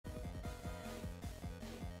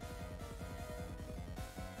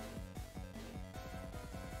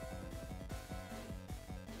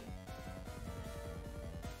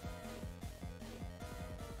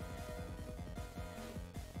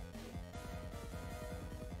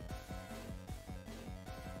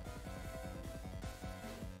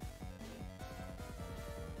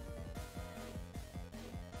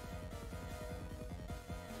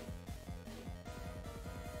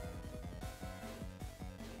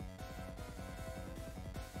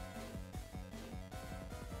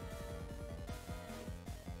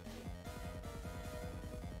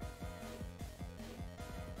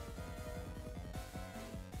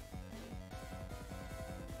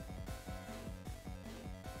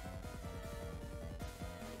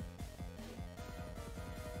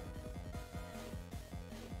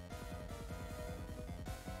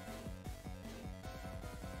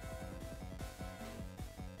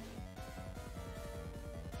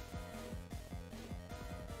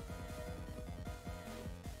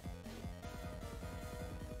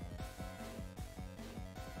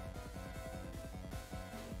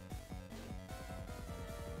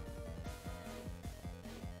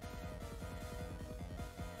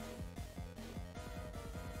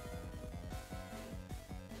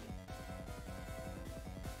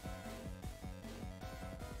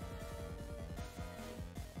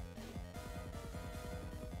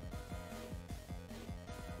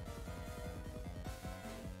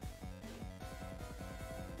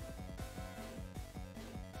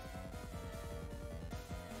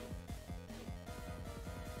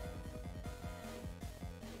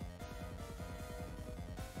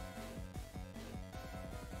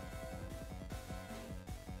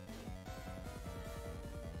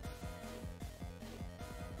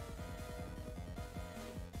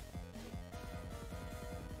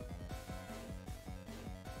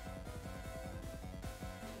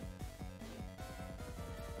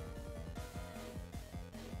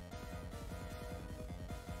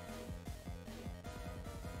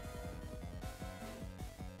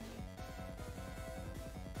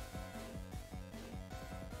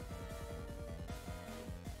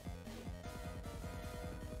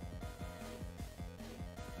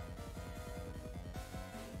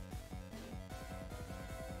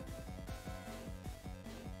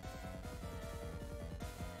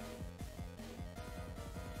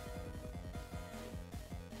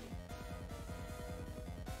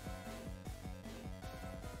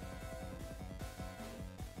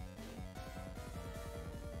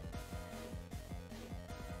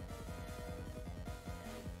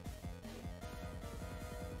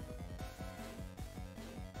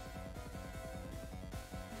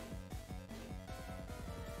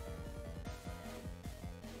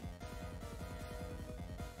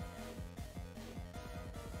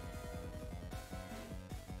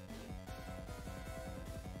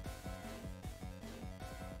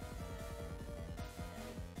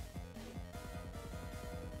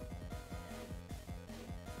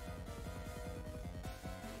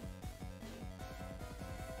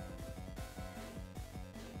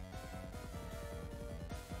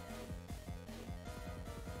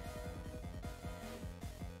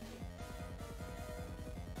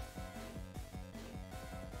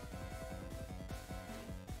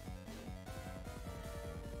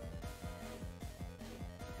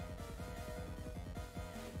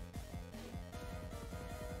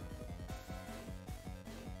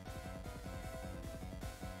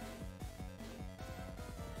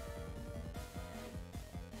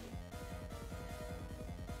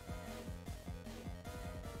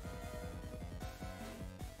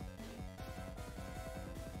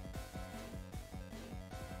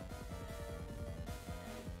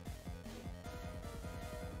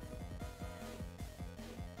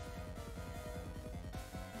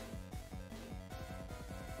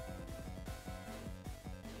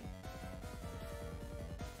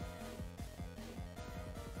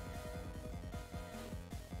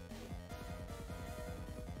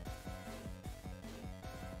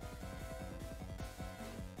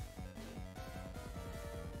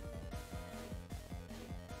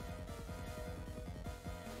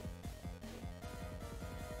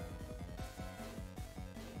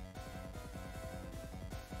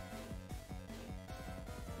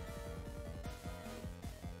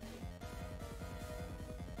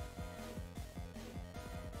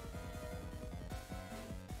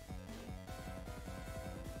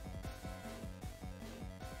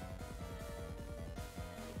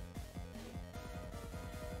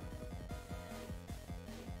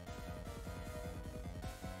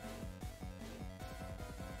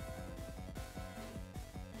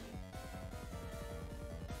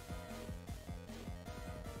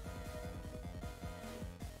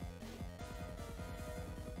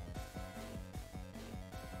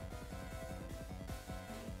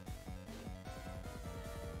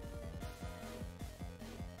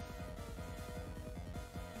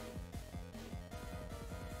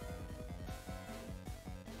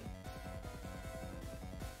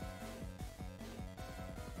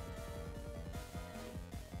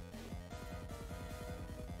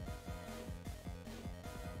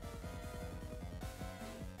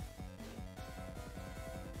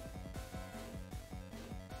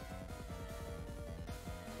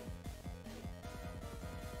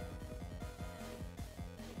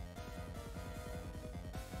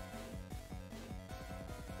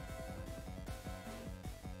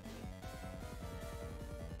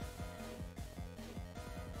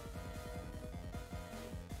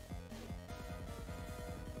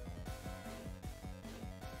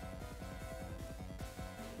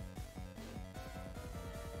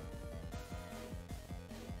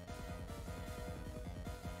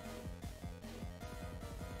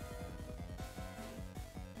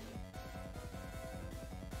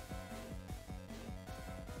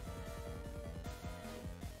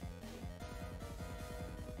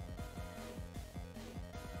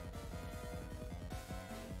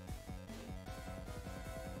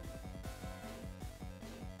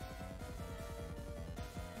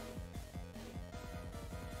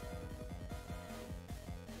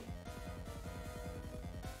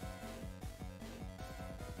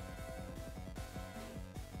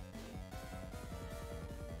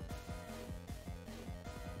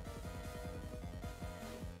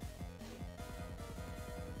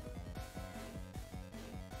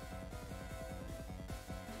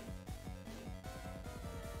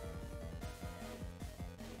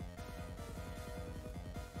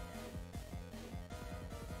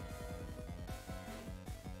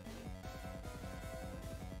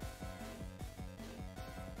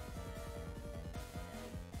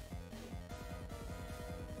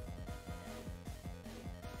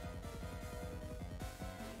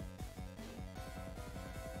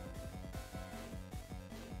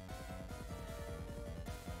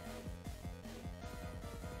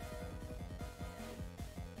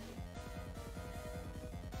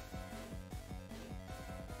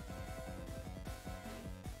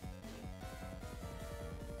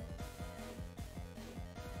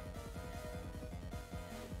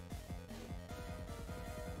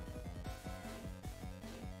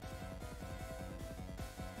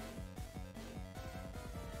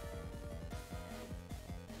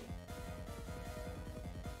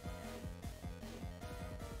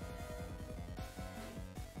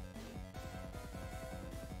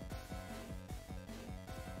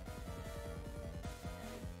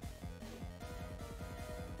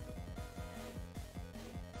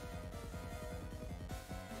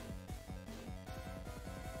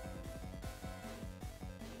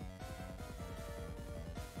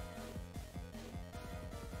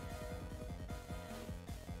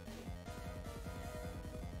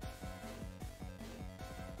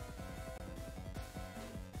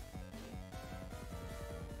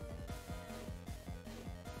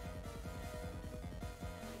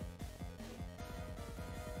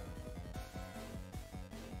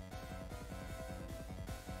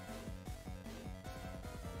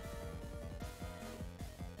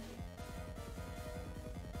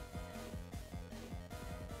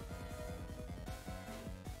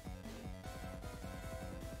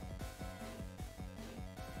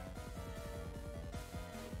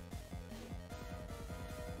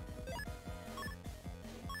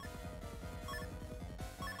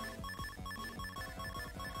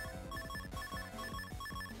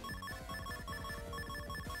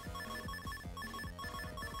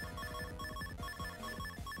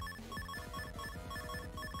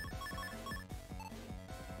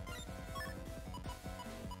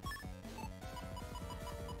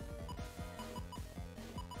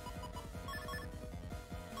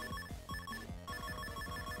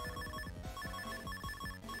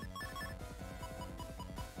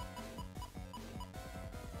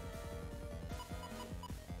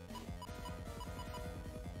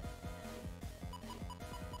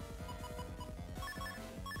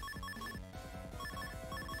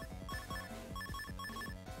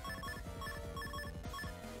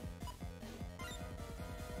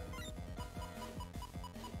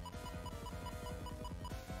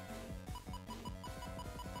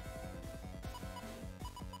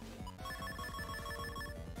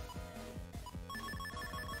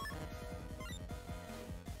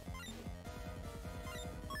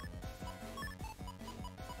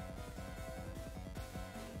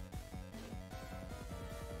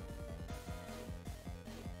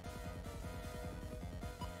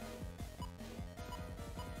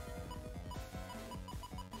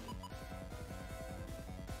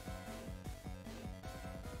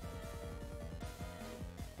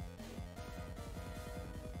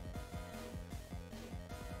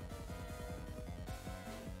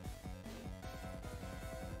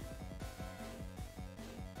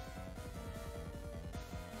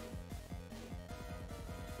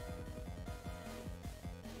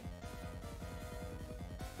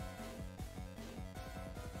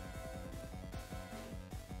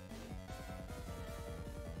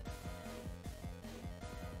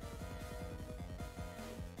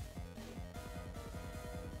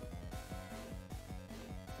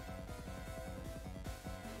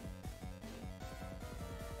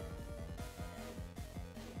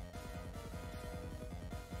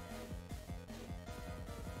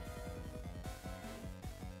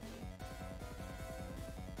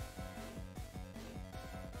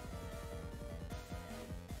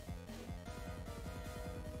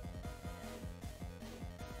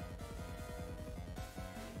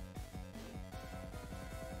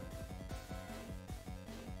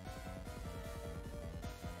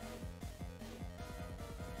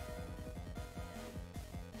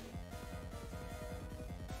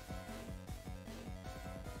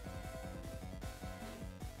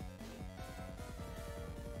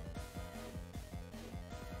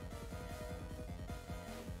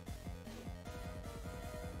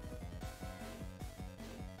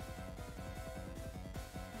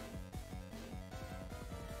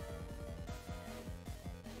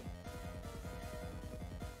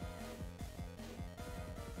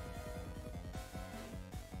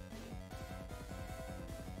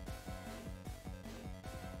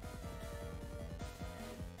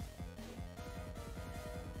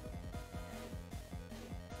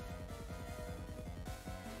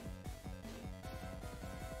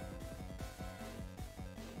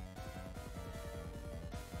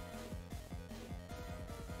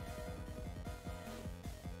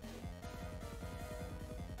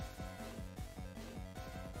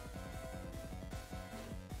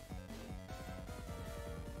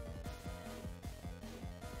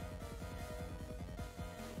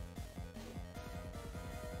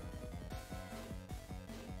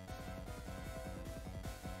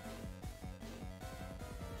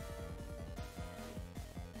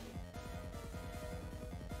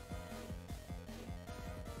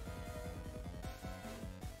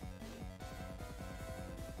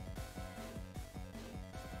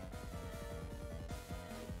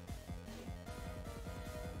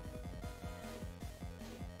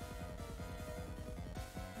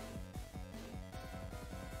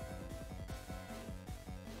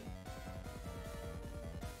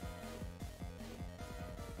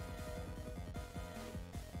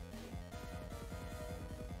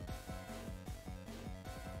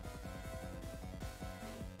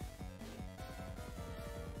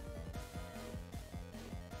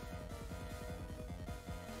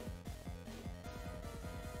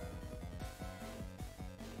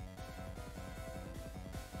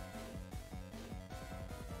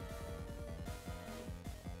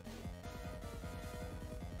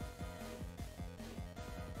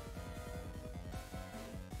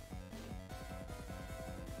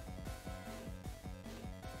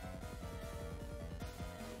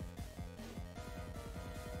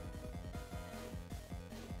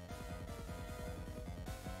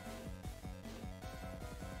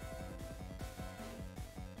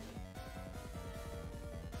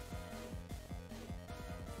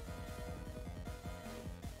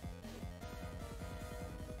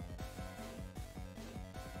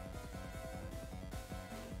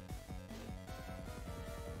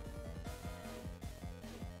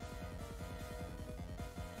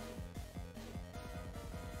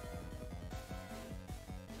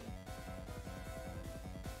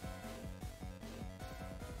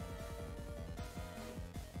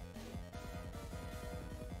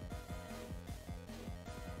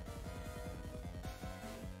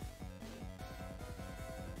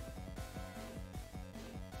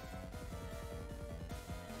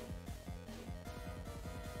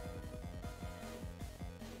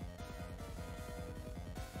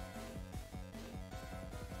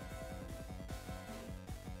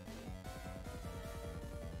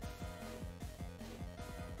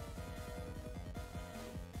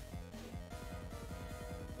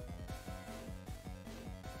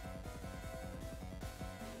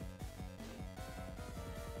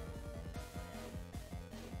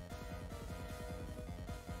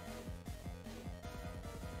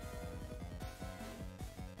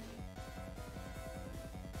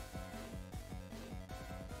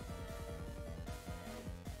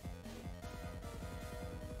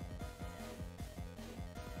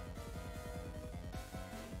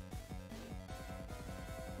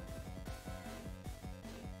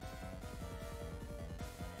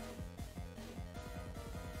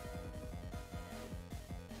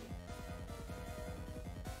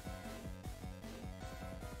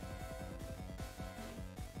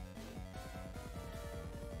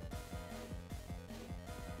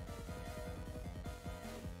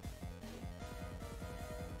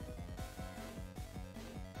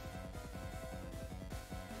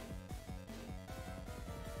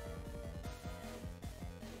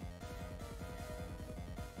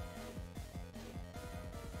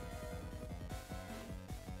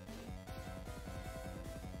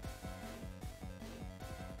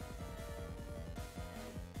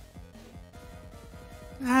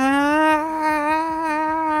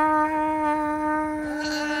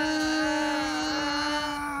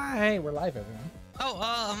live, everyone.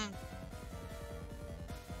 Oh,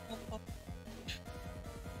 Pop, pop,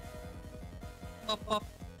 pop,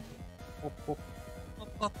 Whoop, whoop,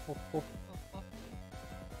 pop, pop, whoop, whoop, pop,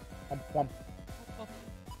 whomp, whomp, pop,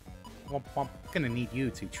 whomp, whomp. Gonna need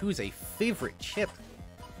you to choose a favorite chip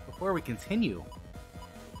before we continue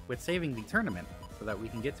with saving the tournament so that we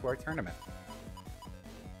can get to our tournament.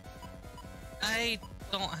 I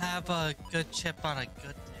don't have a good chip on a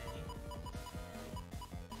good day.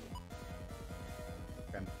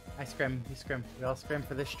 Scrim. I scrim, you scrim. We all scrim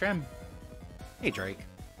for this scrim. Hey, Drake.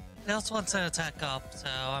 He also wants to attack up, so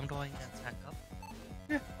I'm going to attack up.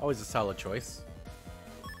 Yeah, always a solid choice.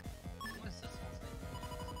 What is this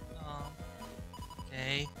whole thing?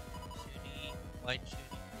 Okay. Shooty, white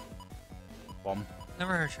shooty. Boom.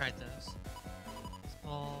 Never tried those.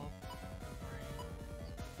 Skull.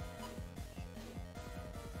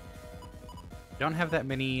 Don't have that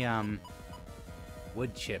many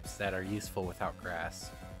wood chips that are useful without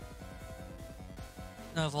grass.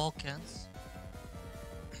 No Vulcans.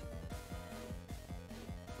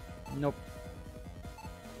 Nope.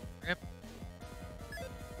 Rip.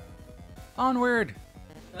 Onward!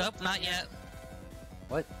 Nope, not yet.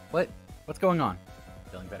 What? What? What's going on?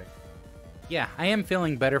 Feeling better. Yeah, I am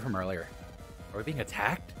feeling better from earlier. Are we being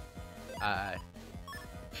attacked?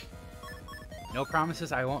 No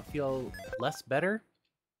promises I won't feel less better.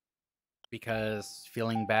 Because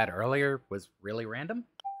feeling bad earlier was really random.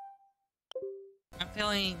 I'm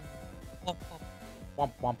feeling. Whoop, whoop.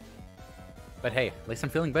 Womp womp. But hey, at least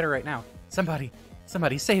I'm feeling better right now. Somebody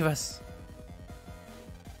save us!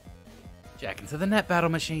 Jack into the net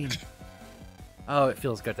battle machine. Oh, it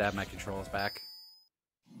feels good to have my controls back.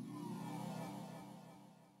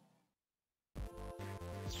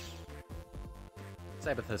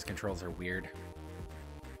 Sabathos controls are weird.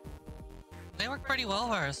 They work pretty well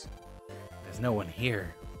for us. There's no one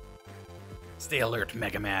here. Stay alert,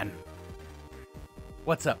 Mega Man.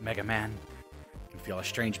 What's up, Mega Man? I can feel a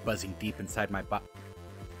strange buzzing deep inside my butt.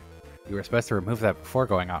 You were supposed to remove that before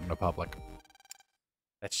going out into public.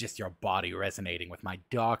 That's just your body resonating with my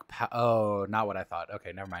dog Oh, not what I thought.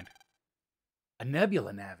 Okay, never mind. A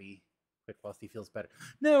Nebula Navi. Quick whilst he feels better.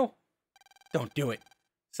 No! Don't do it.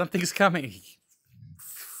 Something's coming.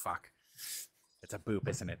 Fuck. It's a boop,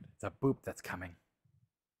 isn't it? It's a boop that's coming.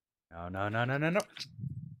 No, no, no, no, no, no.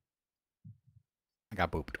 I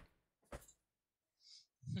got booped.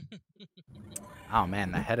 Oh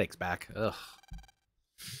man, the headache's back. Ugh.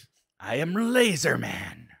 I am Laser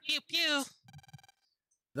Man, Pew pew!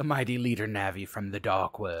 the mighty leader Navi from the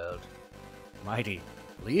Dark World. Mighty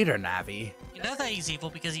leader Navi? You know that he's evil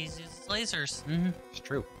because he uses lasers. Mm-hmm, it's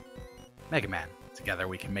true. Mega Man, together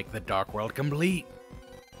we can make the Dark World complete.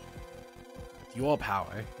 With your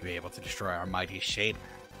power, you'll be able to destroy our mighty Shade Man.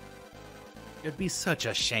 It'd be such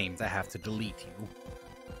a shame to have to delete you.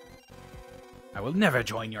 I will never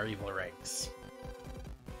join your evil ranks.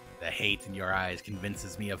 The hate in your eyes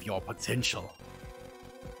convinces me of your potential.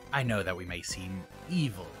 I know that we may seem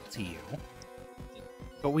evil to you,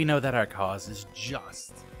 but we know that our cause is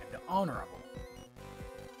just and honorable.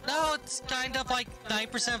 No, it's kind of like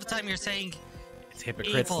 9% of the time you're saying It's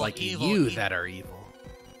hypocrites Evil, like evil, you evil. that are evil.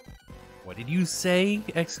 What did you say?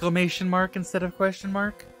 Exclamation mark instead of question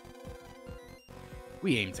mark?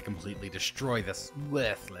 We aim to completely destroy this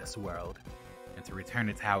worthless world and to return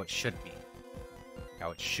it to how it should be. How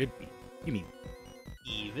it should be? You mean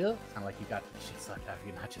evil? Sound like you got shit sucked out of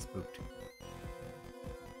you, not just booped.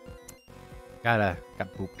 Got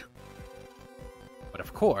booped. But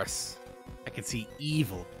of course, I can see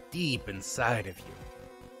evil deep inside of you.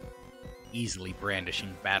 Easily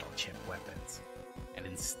brandishing battle chip weapons and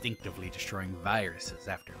instinctively destroying viruses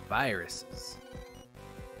after viruses.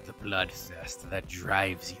 The bloodthirst that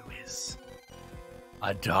drives you is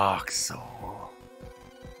a dark soul.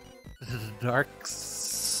 Dark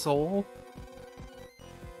soul?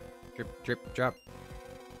 Drip, drip, drop.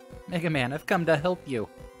 Mega Man, I've come to help you.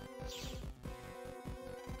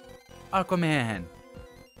 Aquaman,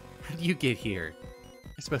 how did you get here?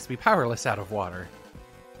 You're supposed to be powerless out of water.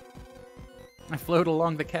 I float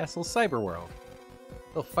along the castle's cyberworld.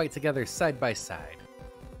 We'll fight together side by side.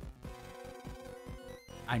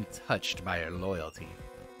 I'm touched by your loyalty.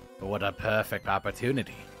 But what a perfect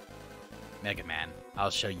opportunity. Mega Man, I'll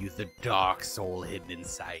show you the dark soul hidden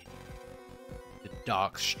inside you. The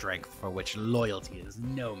dark strength for which loyalty is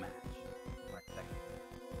no match.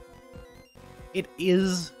 It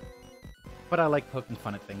is, but I like poking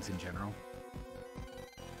fun at things in general.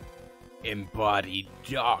 Embodied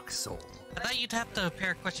dark soul. I thought you'd have to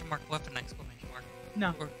pair question mark weapon exclamation mark.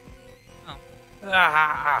 No. Or, oh.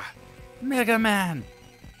 Ah! Mega Man!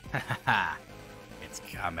 Ha ha ha! It's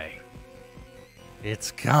coming.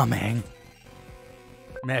 It's coming.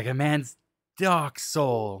 Mega Man's Dark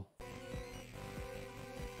Soul.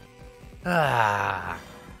 Ah.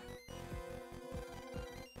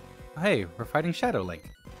 Hey, we're fighting Shadow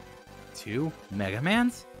Link. 2 Mega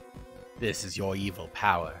Mans? This is your evil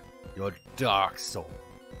power. Your Dark Soul.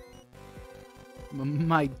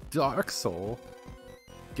 My Dark Soul?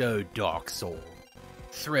 Go, Dark Soul.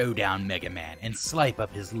 Throw down Mega Man and slice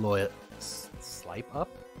up his loyal... Slice up?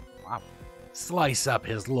 Wow. Slice up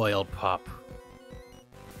his loyal pup.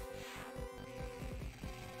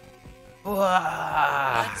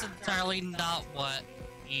 That's entirely not what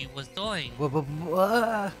he was doing.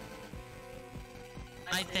 I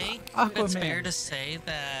think it's fair to say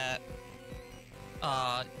that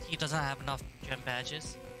he doesn't have enough gem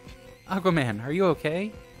badges. Aquaman, are you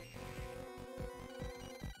okay?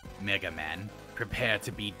 Mega Man, prepare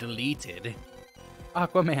to be deleted.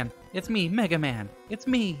 Aquaman, it's me, Mega Man, it's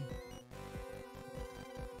me.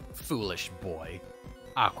 Foolish boy.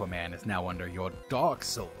 Aquaman is now under your Dark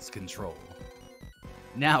Soul's control.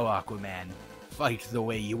 Now, Aquaman, fight the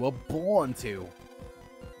way you were born to.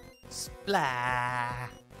 Splah.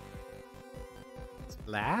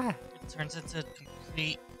 Splah? It turns into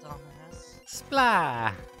complete dumbass.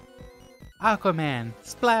 Splah. Aquaman,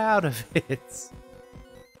 splah out of it.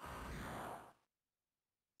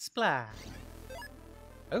 Splah.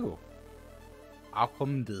 Oh.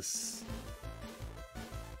 Aquamdus.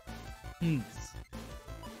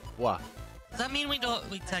 What? Does that mean we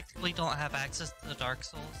technically don't have access to the Dark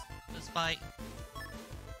Souls this fight?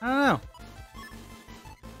 I don't know.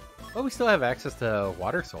 Well, we still have access to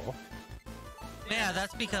Water Soul. Yeah,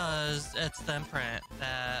 that's because it's the imprint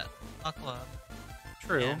that Aqua.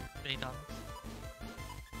 True. Yeah, does.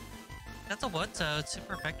 That's a wood, so it's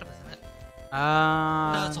super effective, isn't it?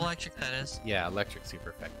 No, it's electric, that is. Yeah, electric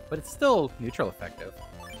super effective. But it's still neutral effective.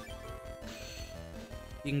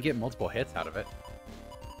 You can get multiple hits out of it.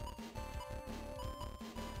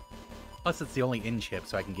 Plus, it's the only in chip,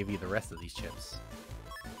 so I can give you the rest of these chips.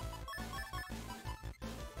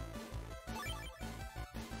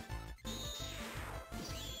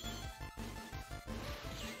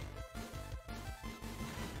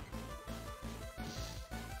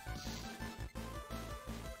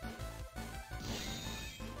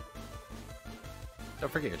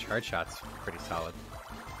 Don't forget your charge shot's pretty solid.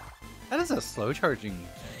 That is a slow charging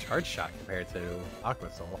charge shot compared to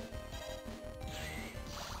Aqua Soul.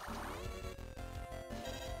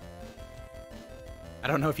 I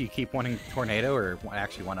don't know if you keep wanting Tornado or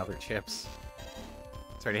actually want other chips.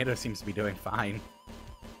 Tornado seems to be doing fine.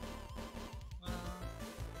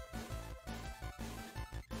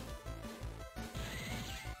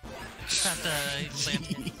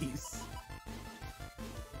 Jeez.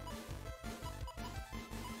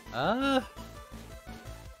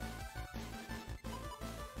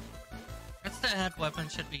 Guess the head weapon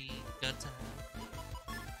should be good to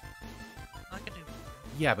have. I could do.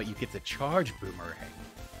 Yeah, but you get to charge Boomerang.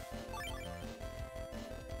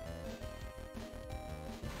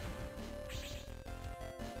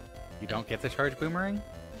 You don't get to charge Boomerang?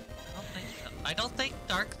 I don't think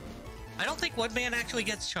so. I don't think Woodman actually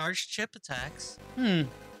gets charged chip attacks. Hmm.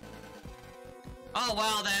 Oh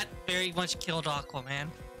wow, that very much killed Aquaman.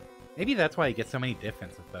 Maybe that's why he gets so many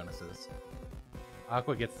defensive bonuses.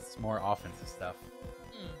 Aqua gets more offensive stuff.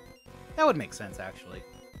 That would make sense, actually.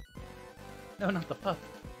 No, not the pup.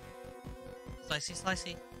 Slicey,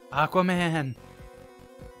 slicey. Aquaman!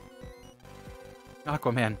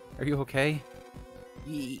 Aquaman, are you okay?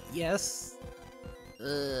 Yes?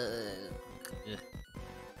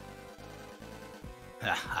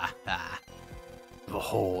 Ha ha ha.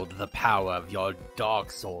 Behold the power of your Dark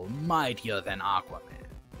Soul, mightier than Aquaman.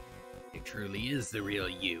 It truly is the real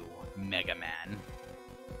you, Mega Man.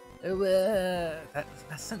 That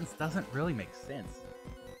sentence doesn't really make sense.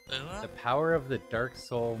 The power of the Dark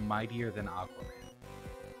Soul, mightier than Aquaman.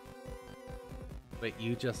 But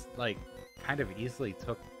you just, like, kind of easily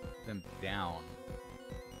took them down.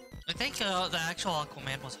 I think the actual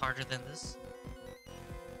Aquaman was harder than this.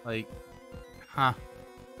 Like, huh.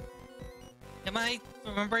 Am I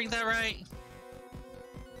remembering that right?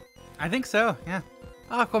 I think so, yeah.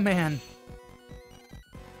 Aquaman!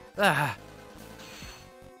 Ah!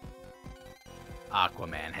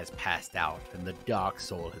 Aquaman has passed out, and the Dark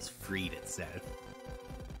Soul has freed itself.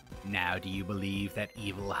 Now do you believe that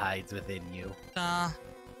evil hides within you?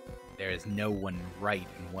 There is no one right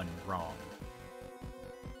and one wrong.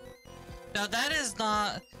 Now that is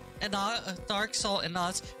not a Dark Soul in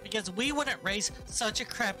us, because we wouldn't raise such a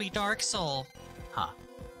crappy Dark Soul. Huh.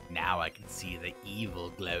 Now I can see the evil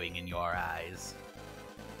glowing in your eyes.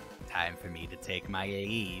 Time for me to take my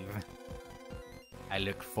leave. I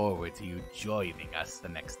look forward to you joining us the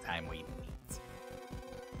next time we meet.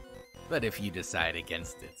 But if you decide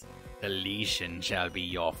against it, deletion shall be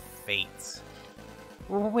your fate.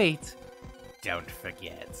 Wait. Don't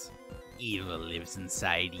forget, evil lives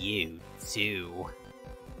inside you, too.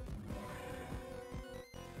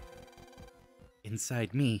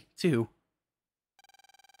 Inside me, too?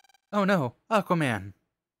 Oh no, Aquaman!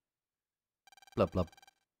 Blub blub.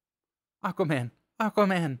 Aquaman!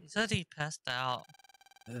 Aquaman! He said he passed out.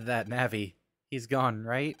 That Navi, he's gone,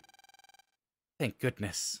 right? Thank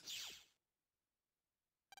goodness.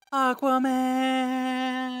 Aquaman!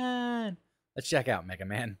 Let's check out Mega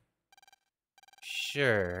Man.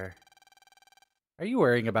 Sure. Are you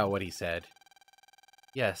worrying about what he said?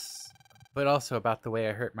 Yes, but also about the way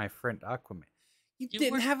I hurt my friend Aquaman. You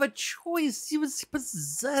didn't have a choice. He was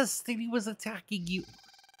possessed and he was attacking you.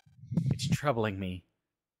 It's troubling me.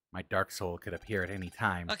 My dark soul could appear at any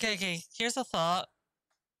time. Okay, here's a thought.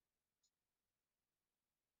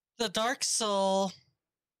 The Dark Soul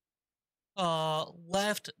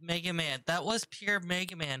left Mega Man. That was pure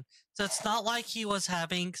Mega Man. So it's not like he was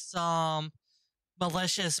having some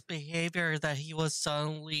malicious behavior that he was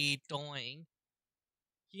suddenly doing.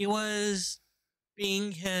 He was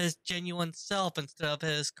being his genuine self instead of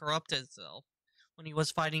his corrupted self when he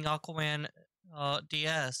was fighting Aquaman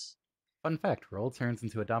DS. Fun fact, Roll turns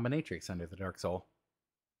into a dominatrix under the Dark Soul.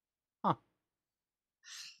 Huh.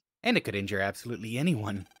 And it could injure absolutely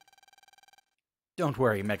anyone. Don't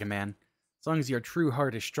worry, Mega Man. As long as your true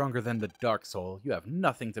heart is stronger than the Dark Soul, you have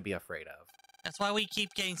nothing to be afraid of. That's why we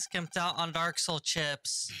keep getting skimped out on Dark Soul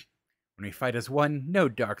chips. When we fight as one, no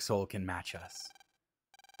Dark Soul can match us.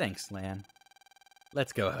 Thanks, Lan.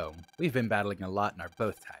 Let's go home. We've been battling a lot and are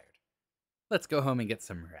both tired. Let's go home and get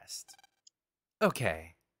some rest.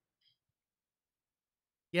 Okay.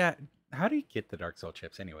 Yeah, how do you get the Dark Soul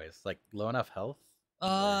chips anyways? Like, low enough health?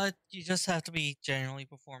 You just have to be generally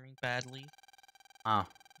performing badly. Ah.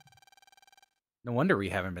 No wonder we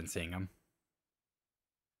haven't been seeing them.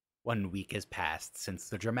 1 week has passed since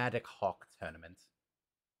the dramatic Hawk tournament.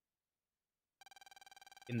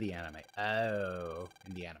 In the anime. Oh,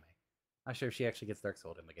 in the anime. Not sure if she actually gets Dark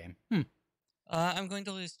Souled in the game. I'm going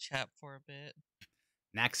to lose chat for a bit.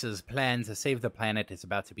 Naxa's plan to save the planet is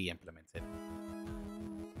about to be implemented.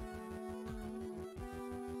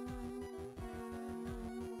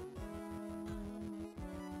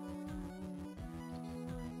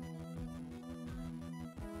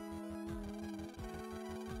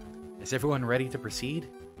 Is everyone ready to proceed?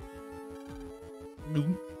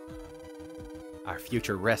 Our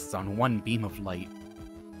future rests on one beam of light.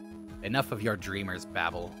 Enough of your dreamers'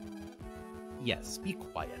 babble. Yes, be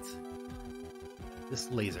quiet. This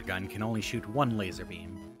laser gun can only shoot one laser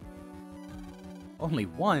beam. Only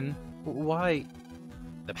one? Why?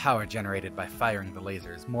 The power generated by firing the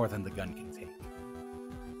laser is more than the gun can take.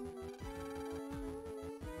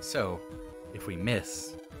 So, if we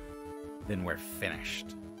miss, then we're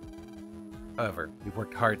finished. However, we've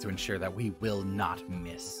worked hard to ensure that we will not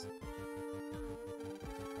miss.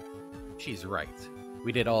 She's right.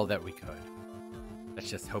 We did all that we could. Let's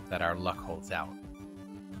just hope that our luck holds out.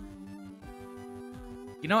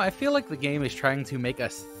 You know, I feel like the game is trying to make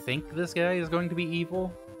us think this guy is going to be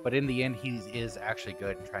evil, but in the end he is actually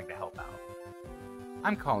good and trying to help out.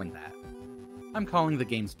 I'm calling that. I'm calling the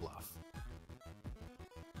game's bluff.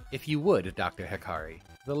 If you would, Dr. Hikari,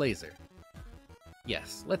 the laser.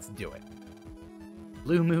 Yes, let's do it.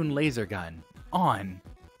 Blue Moon Laser Gun, on!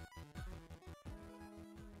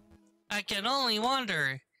 I can only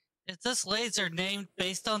wonder, is this laser named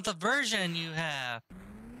based on the version you have?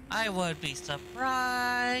 I would be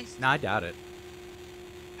surprised. Nah, I doubt it.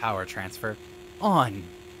 Power transfer, on!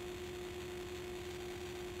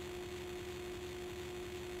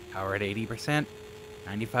 Power at 80%,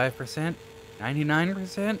 95%,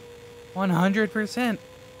 99%, 100%,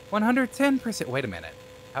 110%. Wait a minute.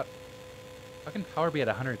 How can power be at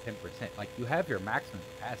 110%? Like, you have your maximum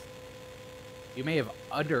capacity. You may have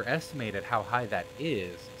underestimated how high that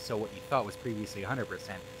is, so what you thought was previously 100% is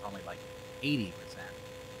only like 80%.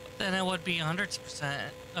 Then it would be 100%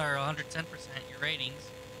 or 110% your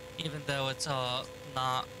ratings, even though it's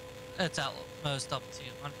not, it's at most up to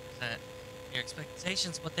 100% your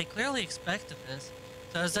expectations, but they clearly expected this.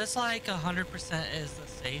 So is this like 100% is the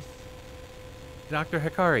safe? Dr.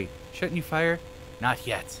 Hikari, shouldn't you fire? Not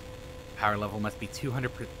yet. Power level must be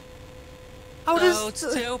 200%. How So it's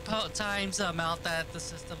 2 times the amount that the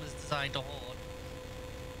system is designed to hold.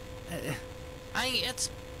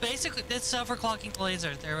 It's basically, it's overclocking the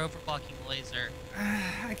laser. They're overclocking the laser.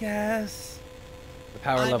 I guess. The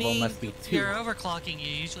power level must be 2. If you're overclocking,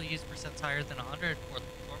 you usually use percents higher than 100 for the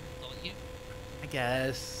performance, don't you? I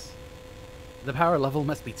guess. The power level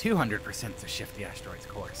must be 200% to shift the asteroid's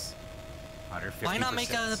course. 150%. Why not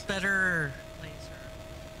make a better laser?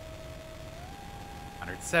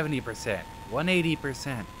 170%.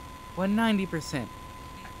 180%. 190%.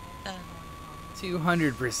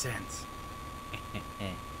 200%.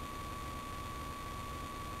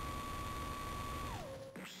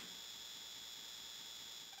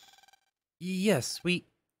 Yes, we...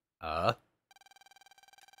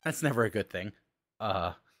 That's never a good thing.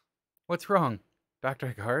 What's wrong?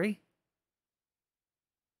 Dr. Hikari?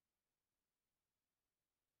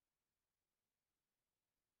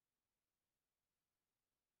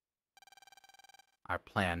 Our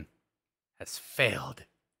plan has failed.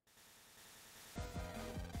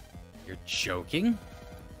 You're joking?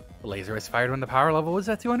 The laser was fired when the power level was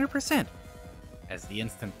at 200%. As the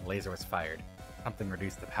instant the laser was fired, something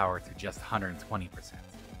reduced the power to just 120%.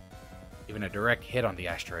 Even a direct hit on the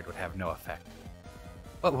asteroid would have no effect.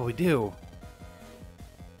 What will we do?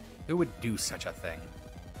 Who would do such a thing?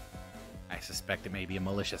 I suspect it may be a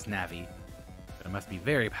malicious Navi, but it must be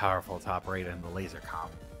very powerful to operate in the laser comm.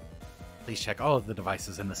 Please check all of the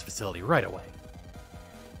devices in this facility right away.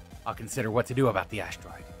 I'll consider what to do about the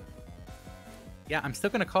asteroid. Yeah, I'm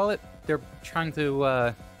still gonna call it. They're trying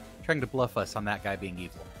to bluff us on that guy being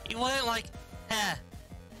evil. You wouldn't like,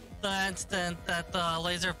 the instant that the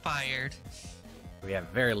laser fired. We have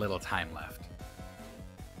very little time left.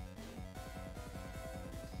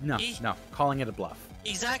 No, calling it a bluff.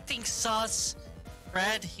 He's acting sus.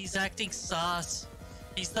 Red, he's acting sus.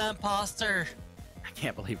 He's the imposter. I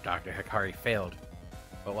can't believe Dr. Hikari failed.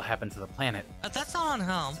 What will happen to the planet? That's not on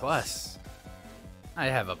him. To us. I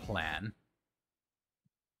have a plan.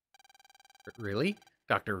 Really?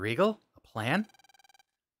 Dr. Regal? A plan?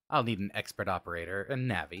 I'll need an expert operator, a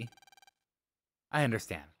Navi. I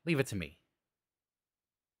understand. Leave it to me.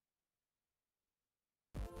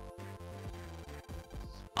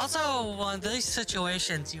 Also, in these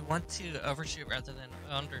situations, you want to overshoot rather than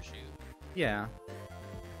undershoot. Yeah.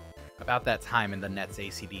 About that time in the Nets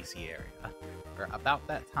ACDC area. Or about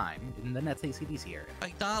that time in the Nets ACDC area.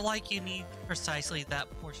 Like, not like you need precisely that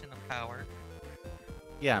portion of power.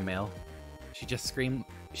 Yeah, Mel. She just screamed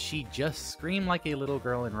like a little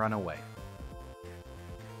girl and run away.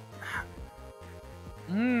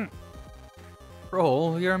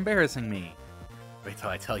 Roll, you're embarrassing me. Wait till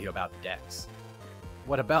I tell you about Dex.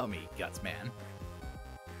 What about me, Guts Man?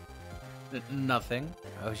 Nothing.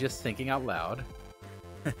 I was just thinking out loud.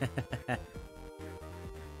 I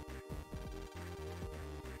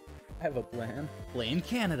have a plan. Blame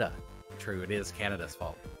Canada. True, it is Canada's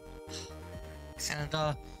fault.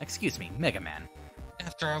 Canada. Excuse me, Mega Man.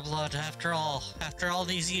 After our blood, after all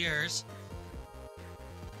these years,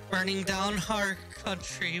 burning down our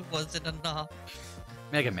country wasn't enough.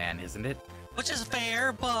 Mega Man, isn't it? Which is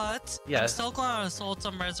fair, but yes. I'm still going to hold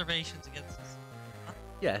some reservations against this. Huh?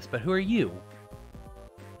 Yes, but who are you?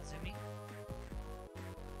 Nazumi?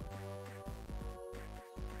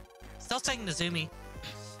 Still saying Nazumi.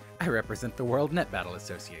 I represent the World Net Battle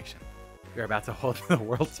Association. You're about to hold the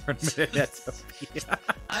World Tournament at Netopia.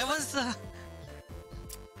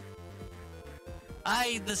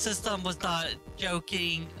 The system was not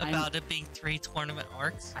joking about it being 3 tournament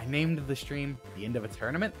arcs. I named the stream The End of a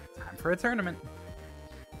Tournament. Time for a tournament.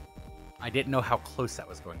 I didn't know how close that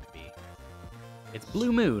was going to be. It's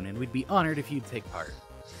Blue Moon, and we'd be honored if you'd take part.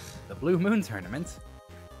 The Blue Moon Tournament?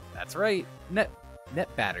 That's right, net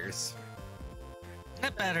batters.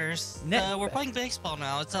 Net batters. We're playing baseball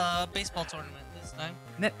now. It's a baseball tournament this time.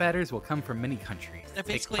 Net batters will come from many countries. They're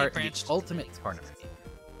basically take part in the ultimate tournament.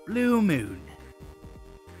 Blue Moon.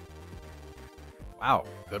 Wow,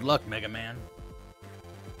 good luck, Mega Man.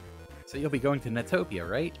 So you'll be going to Netopia,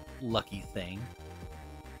 right? Lucky thing.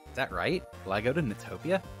 Is that right? Will I go to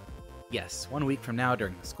Netopia? Yes, 1 week from now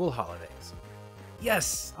during the school holidays.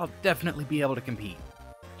 Yes, I'll definitely be able to compete.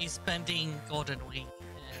 He's spending Golden Week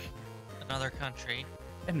in another country.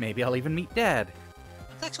 And maybe I'll even meet Dad.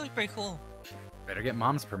 That's actually pretty cool. Better get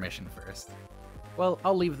Mom's permission first. Well,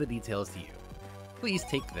 I'll leave the details to you. Please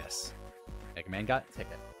take this. Mega Man got a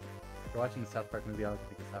ticket. After watching the South Park movie, I'll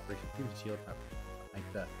take this Operation Human Shield like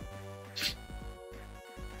that.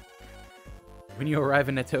 When you arrive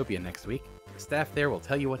in Netopia next week, the staff there will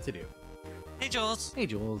tell you what to do. Hey, Jules. Hey,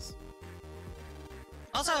 Jules.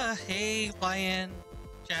 Also, hey, Lion,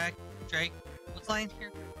 Jack, Drake. What's Lion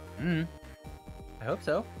here? I hope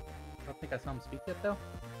so. I don't think I saw him speak yet, though.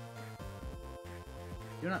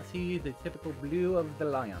 Do not see the typical blue of the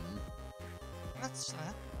lion. That's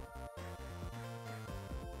sad.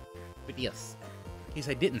 But yes, in case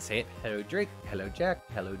I didn't say it, hello Drake, hello Jack,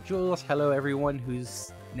 hello Jules, hello everyone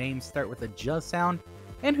who's names start with a J sound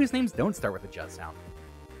and whose names don't start with a J sound.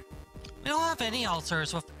 We don't have any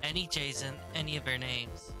alters with any J's in any of their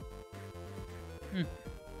names.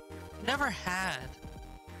 Never had.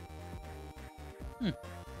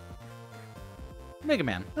 Mega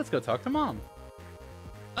Man, let's go talk to Mom.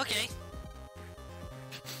 Okay.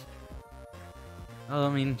 Well, I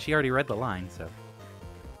mean, she already read the line, so.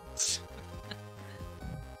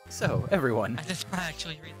 So, everyone. I did not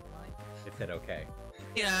actually read the line. It said okay.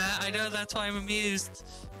 Yeah, I know, that's why I'm amused.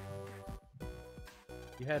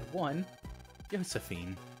 You had one,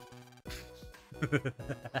 Josephine.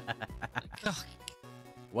 Ugh.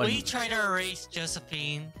 We try to erase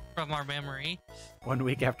Josephine from our memory. 1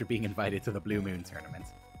 week after being invited to the Blue Moon tournament,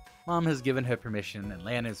 Mom has given her permission and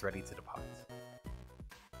Lan is ready to depart.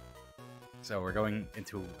 So we're going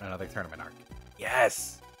into another tournament arc.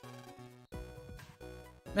 Yes!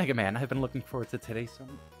 Mega Man, I've been looking forward to today so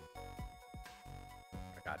much.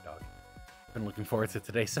 God, dog. I've been looking forward to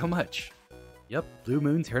today so much. Yep, Blue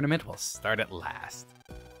Moon tournament will start at last.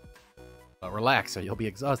 But relax, or you'll be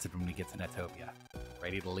exhausted when we get to Netopia.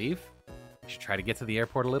 Ready to leave? We should try to get to the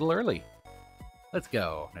airport a little early. Let's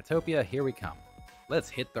go. Netopia, here we come. Let's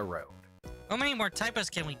hit the road. How many more typos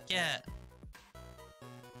can we get?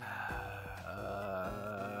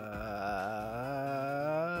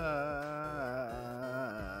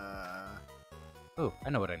 Oh, I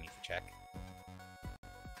know what I need to check.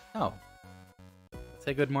 Oh.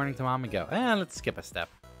 Say good morning to Mom and go. Let's skip a step.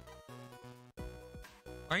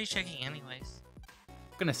 Why are you checking anyways?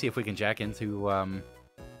 I'm gonna see if we can jack into,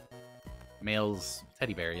 Mail's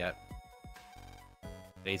teddy bear yet.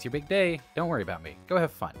 Today's your big day. Don't worry about me. Go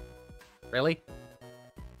have fun. Really?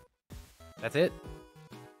 That's it?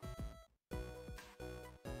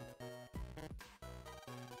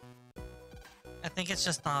 I think it's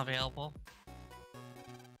just not available.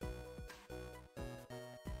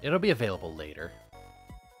 It'll be available later.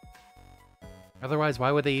 Otherwise,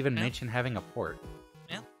 why would they even Yeah. mention having a port?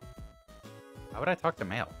 Yeah. Why would I talk to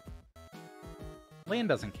Mail? Lan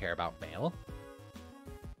doesn't care about Mail.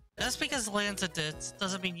 Just because Lan's a ditz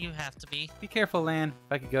doesn't mean you have to be. Be careful, Lan.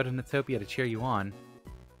 If I could go to Netopia to cheer you on,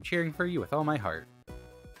 I'm cheering for you with all my heart.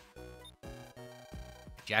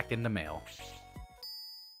 Jacked into Mail.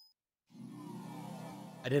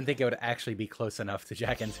 I didn't think it would actually be close enough to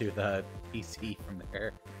jack into the PC from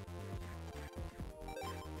there.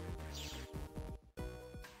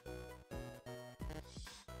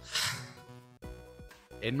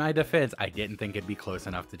 In my defense, I didn't think it'd be close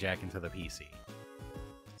enough to jack into the PC.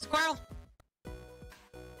 Squirrel!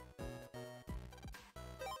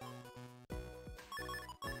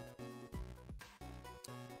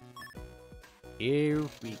 Here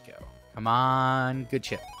we go. Come on, good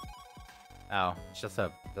chip. Oh, it's just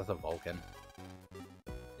a Vulcan.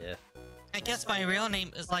 Yeah. I guess my real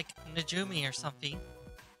name is like Najumi or something,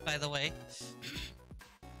 by the way.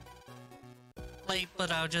 Late,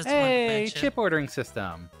 but I just want to Hey, mention. chip ordering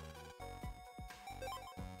system.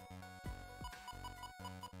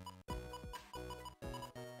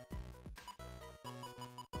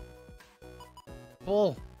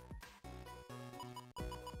 Bull.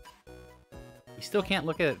 We still can't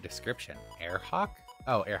look at a description. Airhawk?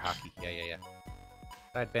 Oh, air hockey. Yeah.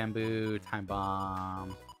 Side bamboo, time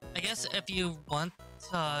bomb. I guess if you want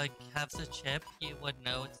to have the chip, you would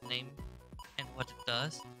know its name and what it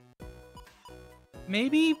does.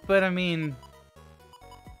 Maybe, but I mean...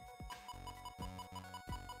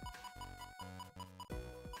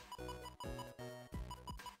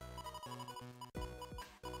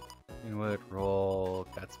 Inwood, Roll,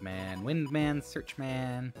 Gutsman, Windman,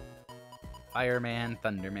 Searchman, Fireman,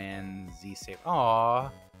 Thunderman, Z-Saver.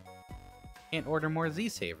 Aww. Can't order more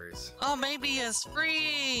Z-Savers. Oh, maybe it's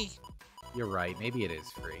free! You're right, maybe it is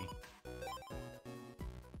free.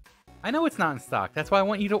 I know it's not in stock, that's why I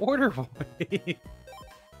want you to order one.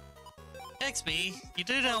 XB, you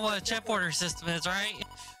do know what a chip order system is, right?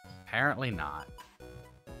 Apparently not.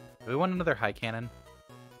 Do we want another high cannon?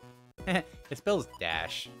 It spells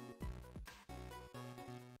dash.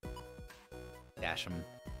 Dash 'em.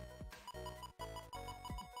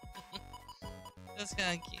 That's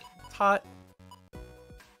kind of cute. It's hot.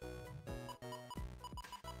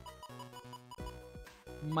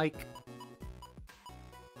 Mike.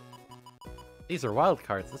 These are wild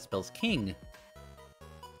cards. This spells king.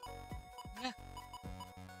 Yeah.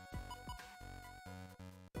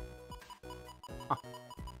 Huh.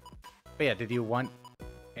 But yeah, did you want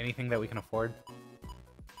anything that we can afford?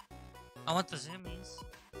 I want the zoomies.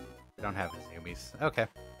 We don't have zoomies. Okay.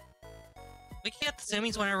 We can get the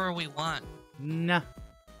zoomies whenever we want. Nah.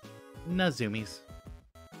 No zoomies.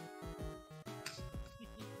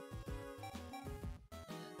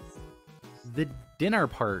 the dinner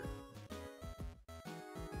part.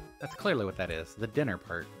 That's clearly what that is. The dinner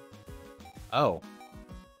part. Oh.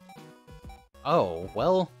 Oh,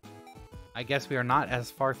 well, I guess we are not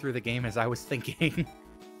as far through the game as I was thinking.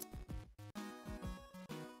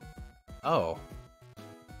 Oh.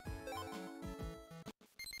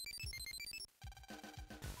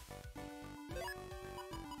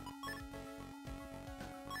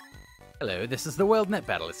 Hello, this is the World Net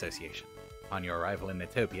Battle Association. On your arrival in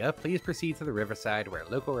Netopia, please proceed to the riverside where a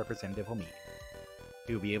local representative will meet you.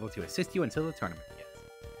 He will be able to assist you until the tournament begins.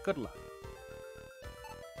 Good luck.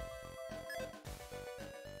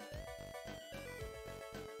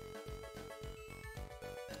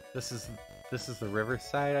 This is the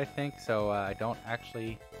riverside, I think, so I don't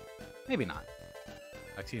actually... Maybe not.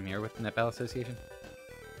 Excuse me, you're with the Net Battle Association?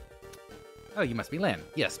 Oh, you must be Lynn.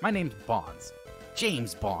 Yes, my name's Bonds.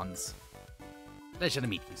 James Bonds. Pleasure to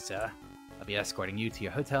meet you, sir. I'll be escorting you to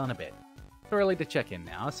your hotel in a bit. Too early to check in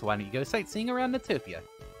now, so why don't you go sightseeing around Netopia?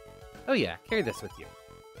 Oh yeah, carry this with you.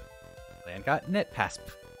 Lynn got Net Pass...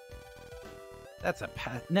 That's a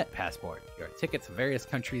Net Passport. Your ticket to various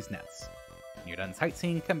countries' nets. When you're done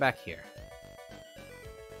sightseeing, come back here.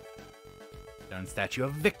 Stone Statue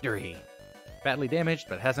of Victory. Badly damaged,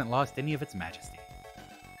 but hasn't lost any of its majesty.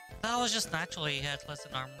 That was just naturally headless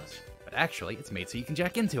and armless. But actually, it's made so you can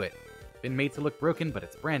jack into it. Been made to look broken, but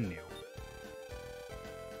it's brand new.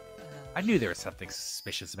 I knew there was something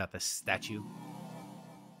suspicious about this statue.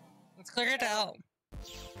 Let's clear it out.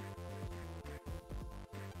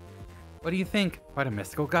 What do you think? Quite a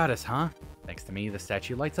mystical goddess, huh? Thanks to me, the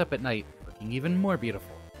statue lights up at night, looking even more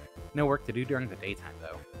beautiful. No work to do during the daytime,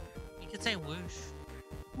 though. You could say whoosh.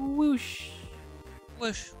 Whoosh.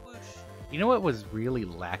 Whoosh, whoosh. You know what was really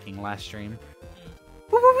lacking last stream?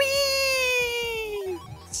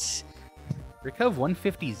 Recove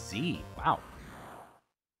 150Z. Wow.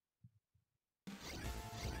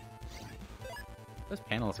 Those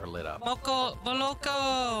panels are lit up.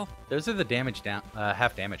 Moloko! Those are the damage down,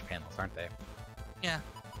 half damage panels, aren't they? Yeah.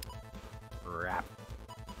 Crap.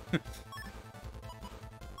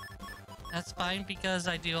 That's fine because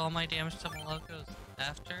I do all my damage to Molokos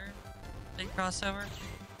after they cross over.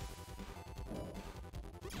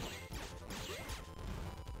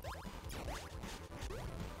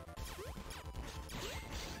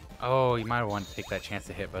 Oh, you might want to take that chance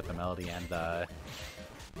to hit both the Melody and the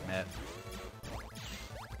Net.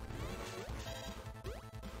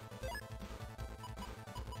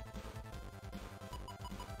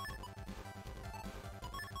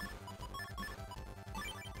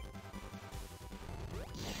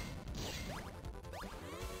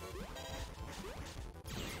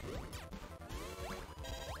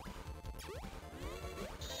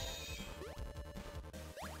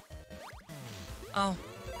 Oh.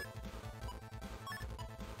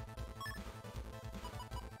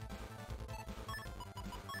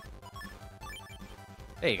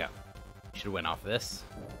 There you go. Should win off this.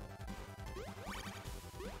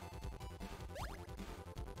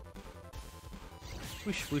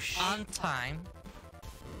 Whoosh, whoosh. On time.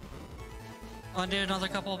 Want to do another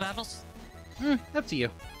couple of battles? Up to you.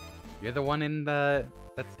 You're the one in the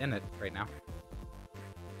that's in it right now.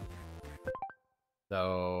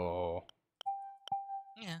 So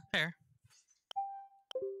Yeah, fair.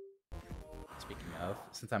 speaking of,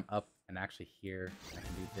 since I'm up and actually here, I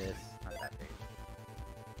can do this. Not that page.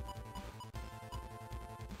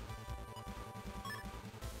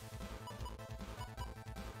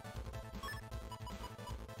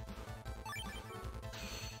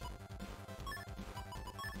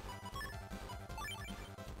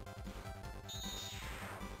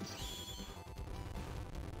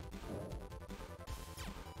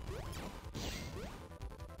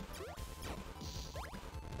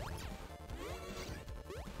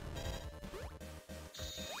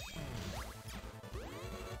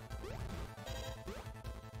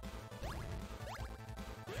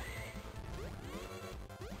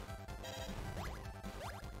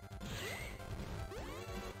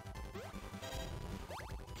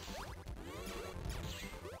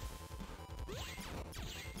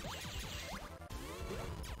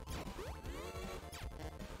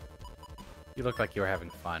 You look like you were having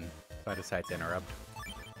fun, so I decided to interrupt.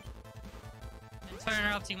 Thanks for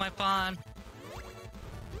interrupting my fun.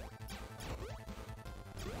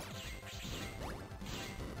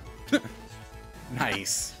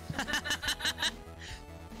 Nice.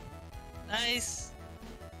 Nice.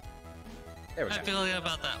 There we I go. feel good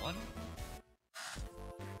about that one.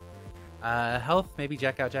 Health, maybe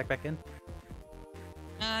jack out, jack back in.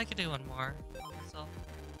 I could do one more. on myself.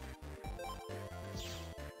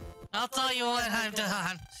 I'll tell you when I'm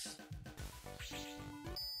done.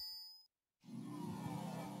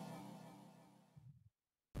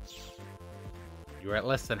 You were at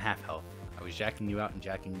less than half health. I was jacking you out and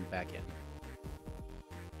jacking you back in.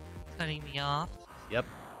 Cutting me off. Yep.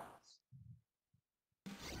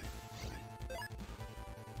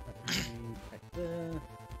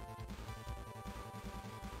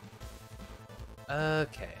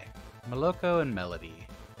 Okay. Moloko and Melody.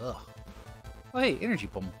 Ugh. Oh, hey, Energy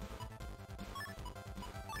Pulm.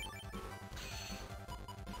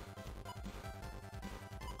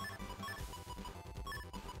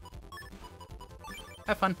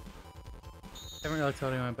 Have fun. Haven't really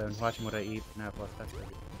told anyone, but I've been watching what I eat. Now I've lost touch with it.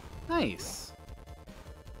 Nice.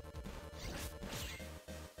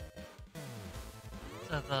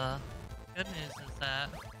 So the good news is that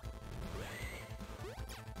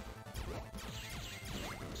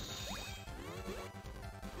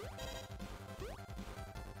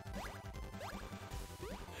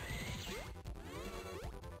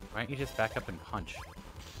Why don't you just back up and punch?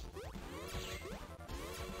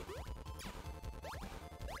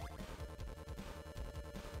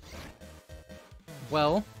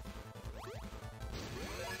 Well,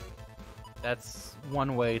 that's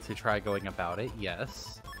one way to try going about it,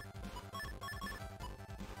 yes.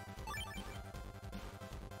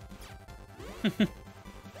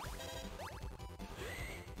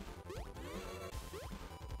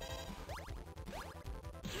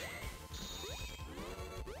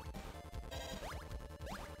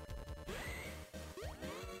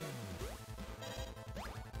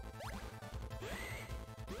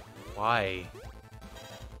 Why?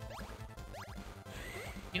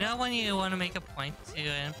 you know when you want to make a point to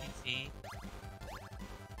an NPC.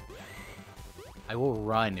 I will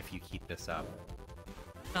run if you keep this up.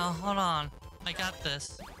 No, hold on. I got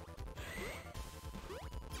this.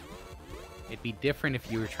 It'd be different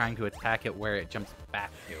if you were trying to attack it where it jumps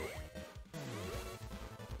back to.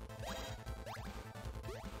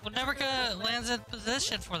 We'll never get lands in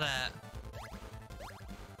position for that.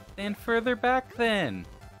 Stand further back then.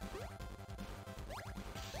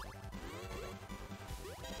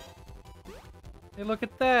 Hey, look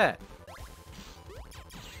at that.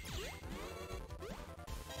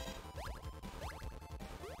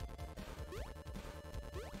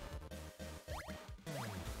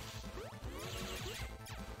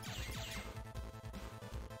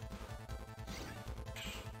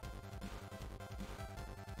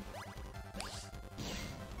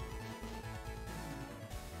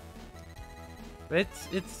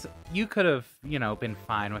 It's you could have, you know, been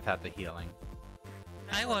fine without the healing.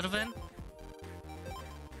 I would have been.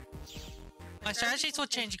 My strategies will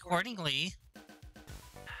change accordingly.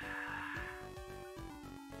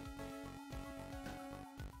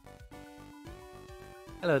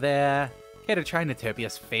 Hello there. Care to try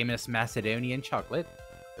Netopia's famous Macedonian chocolate?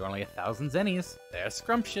 They're only 1,000 zennies. They're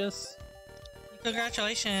scrumptious.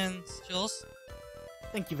 Congratulations, Jules.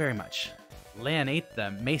 Thank you very much. Lan ate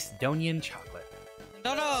the Macedonian chocolate.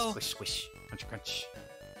 No! Squish, squish. Crunch, crunch.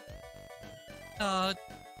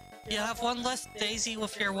 You have one less daisy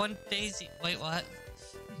with your one daisy. Wait, what?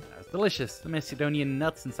 That was delicious. The Macedonian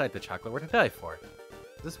nuts inside the chocolate were to die for.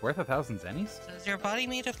 Is this worth 1,000 zennies? Is your body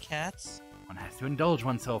made of cats? One has to indulge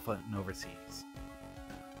oneself in overseas.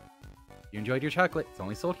 You enjoyed your chocolate. It's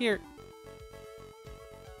only sold here.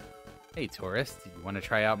 Hey, tourist. You want to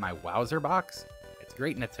try out my Wowzer box? It's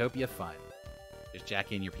great Netopia fun. Just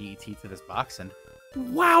jack in your PET to this box and...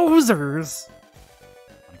 Wowzers!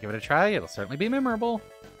 Want to give it a try? It'll certainly be memorable.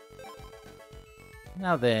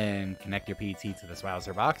 Now then, connect your PET to this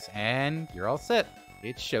Wowzer box, and you're all set.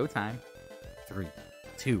 It's showtime. 3,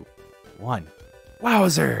 2, 1.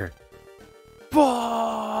 Wowzer!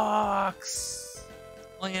 Box!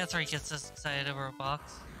 Only after he gets this excited over a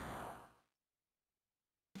box.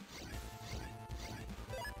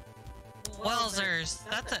 Wowzers!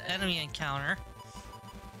 That's an enemy encounter.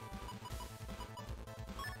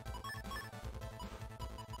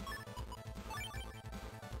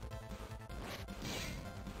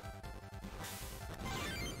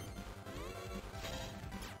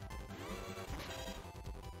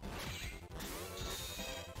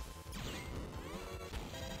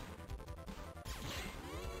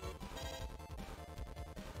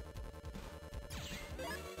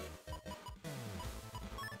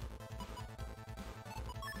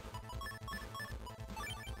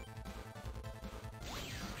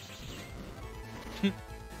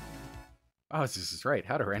 Oh, this is right.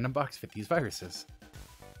 How to random box fit these viruses.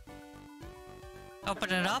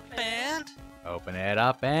 Open it up and... Open it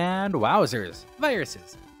up and wowzers!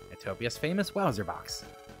 Viruses! Netopia's famous Wowzer box.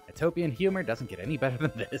 Netopian humor doesn't get any better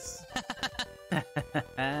than this. For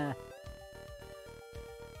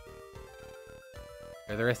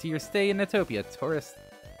the rest of your stay in Netopia, tourist.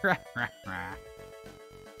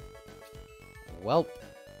 Well,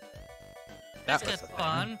 that Let's was get a thing.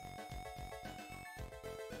 fun.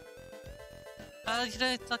 You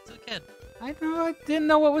didn't talk to the kid. I know, I didn't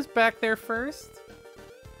know what was back there first.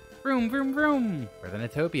 Vroom, vroom, vroom. We're the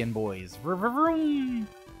Netopian boys. Vroom, vroom, vroom.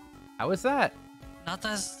 How was that? Not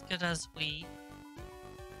as good as we.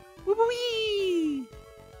 Woo woo wee.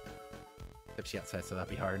 Except she outside, so that'd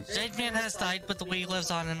be hard. Jade Man has died, but the Wii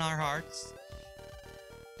lives on in our hearts.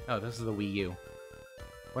 Oh, this is the Wii U.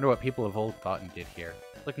 Wonder what people of old thought and did here.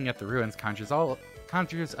 Looking at the ruins conjures up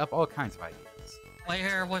all kinds of ideas. What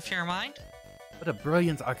here with your mind? What a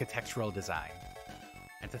brilliant architectural design.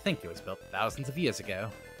 And to think it was built thousands of years ago.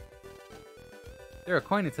 Throw a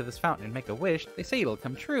coin into this fountain and make a wish, they say it'll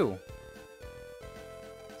come true.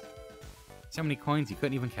 So many coins you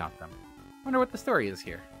couldn't even count them. Wonder what the story is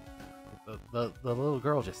here. The little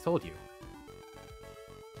girl just told you.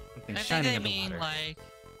 Something I think shining they in the mean water. like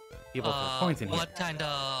People throw coins in here. what kind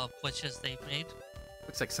of wishes they've made.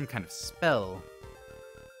 Looks like some kind of spell.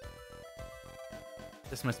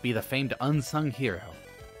 This must be the famed unsung hero.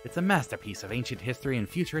 It's a masterpiece of ancient history and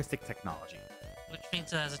futuristic technology. Which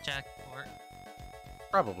means it has a jackpot.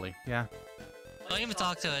 Probably, yeah. Don't even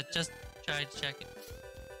talk to it, just try to check it.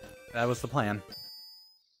 That was the plan.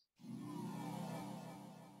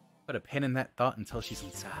 Put a pin in that thought until she's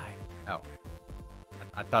inside. Oh.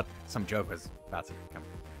 I thought some joke was about to come.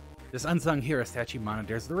 This unsung hero statue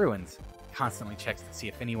monitors the ruins. Constantly checks to see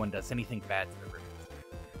if anyone does anything bad to the ruins.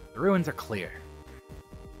 The ruins are clear.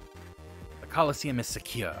 The Colosseum is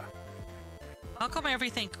secure. How come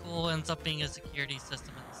everything cool ends up being a security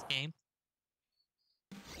system in this game?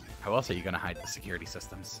 How else are you gonna hide the security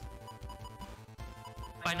systems?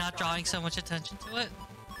 By not drawing so much attention to it?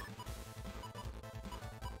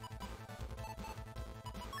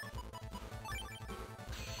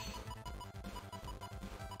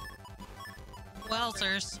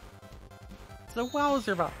 Wowzers. It's the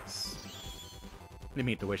Wowzer box. They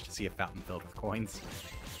made the wish to see a fountain filled with coins.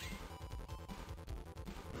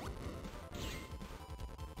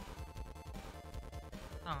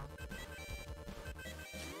 Huh.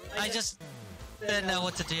 I just didn't know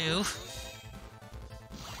what to do.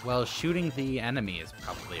 Well, shooting the enemy is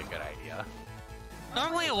probably a good idea.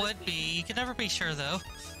 Normally it would be. You can never be sure though.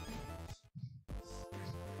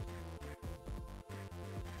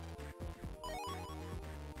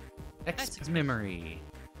 X memory.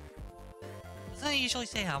 Doesn't it usually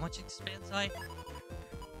say how much it expands by?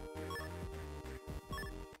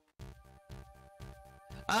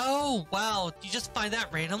 Oh, wow. You just find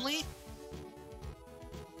that randomly?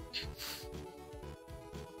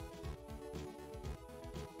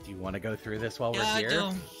 Do you want to go through this while Yeah, we're here?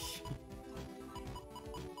 I do.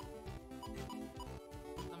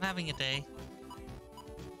 I'm having a day.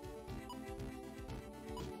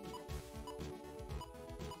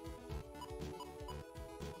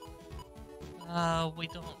 We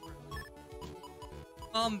don't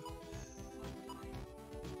really...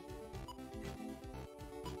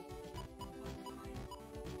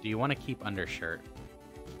 Do you want to keep undershirt?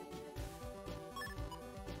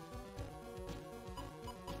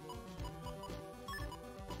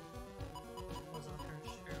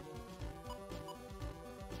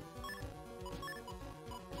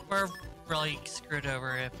 We're really screwed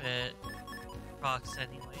over if it procs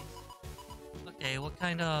anyways. Okay, what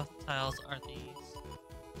kind of tiles are these?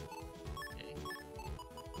 Okay.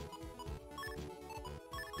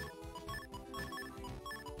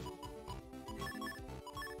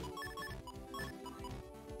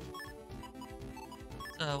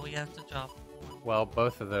 So we have to drop one. Well,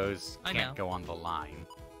 both of those I can't know. go on the line.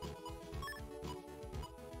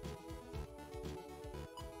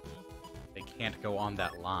 They can't go on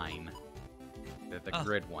that line. They're the Oh.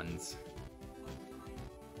 grid ones.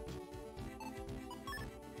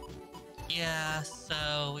 Yeah,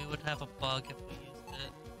 so we would have a bug if we used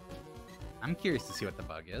it. I'm curious to see what the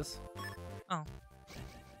bug is. Oh.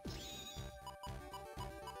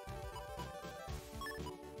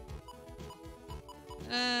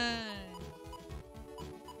 Hey.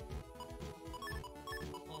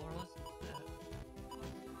 Well, where was that?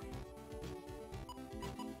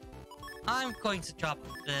 I'm going to drop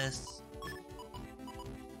this.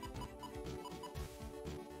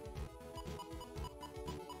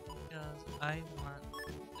 Because I want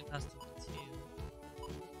the custom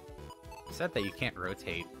 2. It said that you can't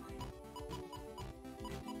rotate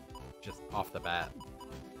just off the bat.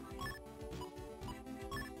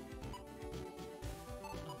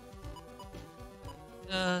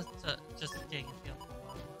 Just getting a feel for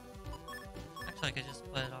what it was. Actually, I could just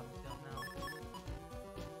put it on the field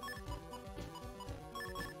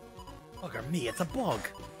now. Bugger me, it's a bug!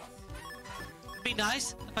 It'd be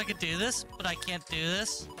nice if I could do this, but I can't do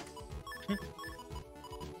this.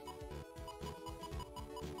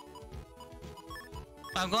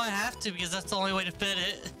 I'm going to have to because that's the only way to fit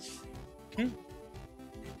it.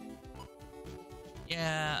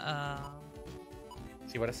 Yeah,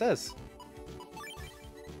 See what it says.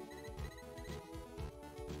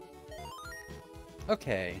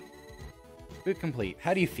 Okay. Boot complete.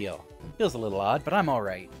 How do you feel? Feels a little odd, but I'm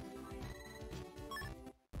alright.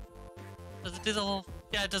 does it do the whole...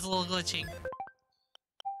 Yeah, it does a little glitching.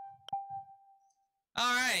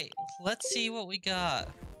 Alright, let's see what we got.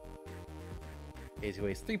 Daisy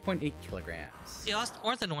weighs 3.8 kilograms. You lost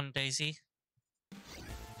more than one Daisy.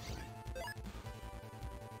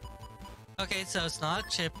 Okay, so it's not a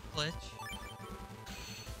chip glitch.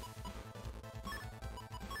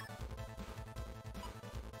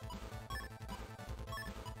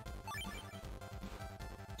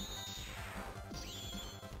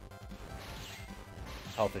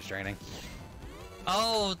 Health is draining.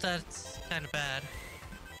 Oh, that's kind of bad.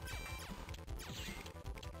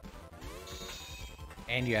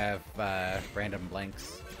 And you have random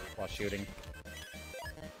blanks while shooting.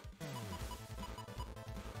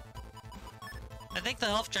 I think the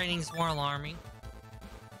health draining is more alarming.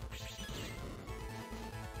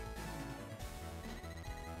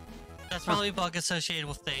 That's probably a bug associated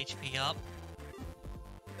with the HP up.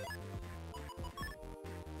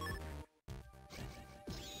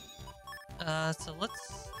 So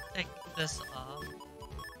let's take this off.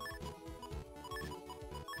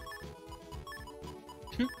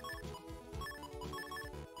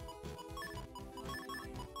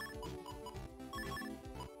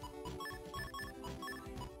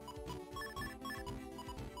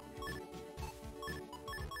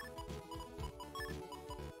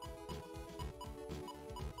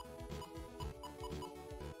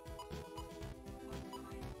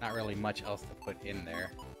 Not really much else to put in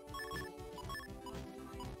there.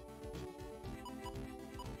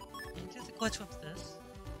 Can you do the glitch with this?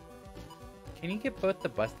 Can you get both the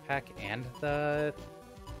bust pack and the...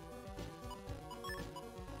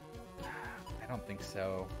 I don't think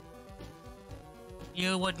so.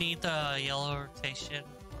 You would need the yellow rotation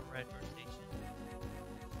or red rotation.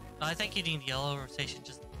 No, I think you need yellow rotation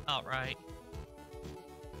just outright.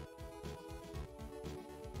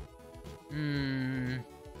 Hmm.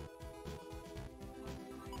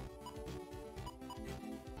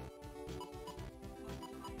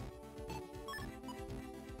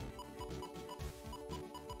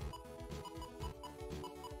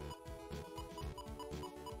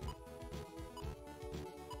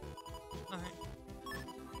 Alright.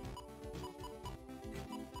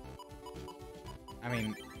 I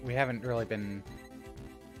mean, we haven't really been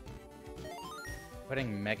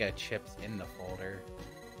putting mega chips in the folder.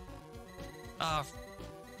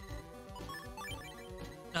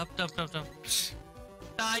 Nope.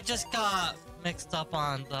 I just got mixed up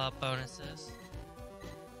on the bonuses.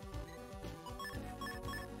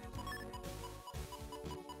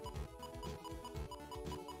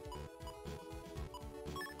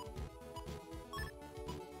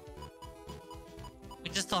 We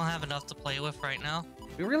just don't have enough to play with right now.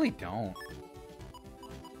 We really don't.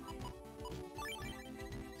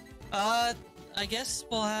 I guess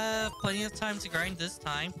we'll have plenty of time to grind this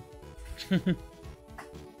time. We're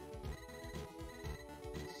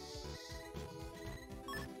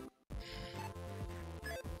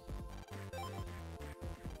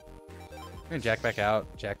gonna jack back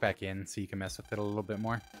out, jack back in, so you can mess with it a little bit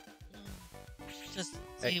more. Just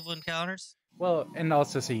see if one counters. Well, and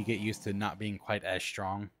also so you get used to not being quite as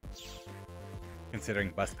strong, considering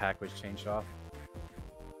bust pack was changed off.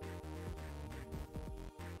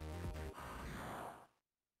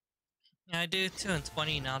 Yeah, I do 2 and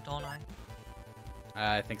 20 now, don't I?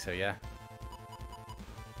 I think so, yeah.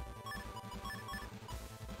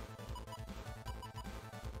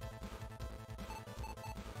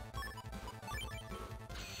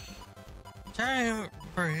 I'm trying to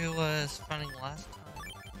remember who was running last time.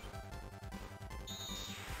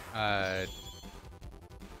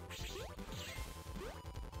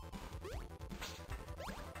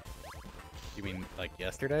 You mean like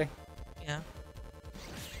yesterday? Yeah.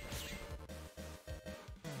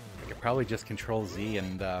 I could probably just control Z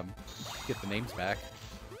and get the names back.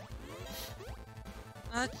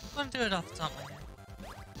 I want to do it off the top of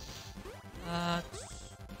my head.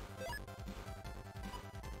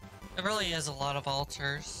 It really is a lot of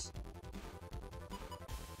altars.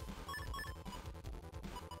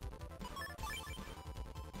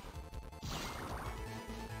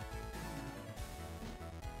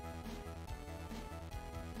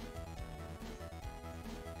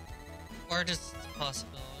 Or just a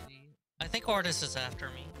possibility. I think Ordis is after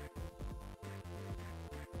me.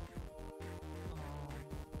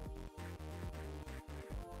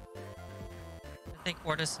 I think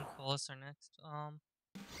Ordis and Colas are next.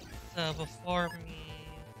 So before me,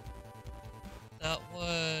 that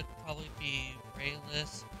would probably be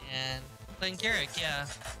Rayless and Glengarrick, yeah.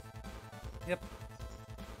 Yep.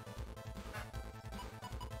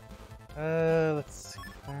 Let's see.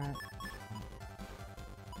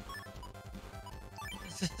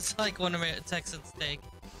 It's like one of my Texans take.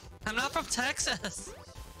 I'm not from Texas!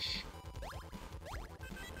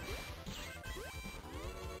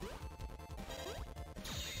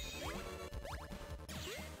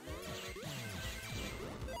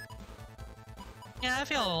 Yeah, I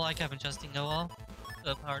feel like I'm adjusting a well.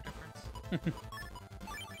 The power difference.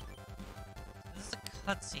 This is a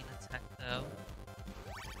cutscene attack, though.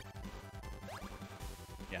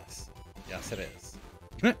 Yes. Yes, it is.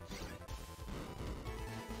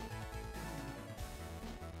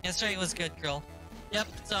 Yesterday was good, girl. Yep,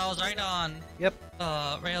 so I was right on. Yep.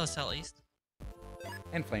 Rayless at least.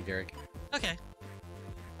 And Flank-Eric. Okay.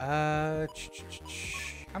 How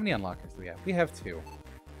many unlockers do we have? We have 2.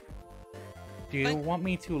 Do you want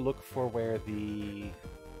me to look for where the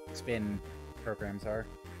spin programs are?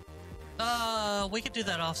 We could do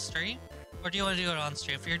that off stream. Or do you want to do it on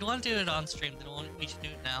stream? If you want to do it on stream, then we should do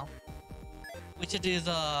it now. We should do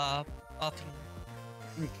the upping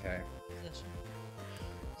Okay. session.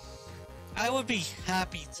 I would be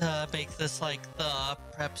happy to make this like the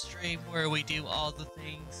prep stream where we do all the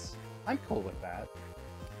things. I'm cool with that.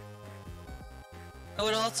 I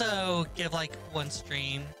would also give like one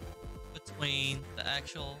stream between the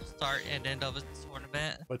actual start and end of a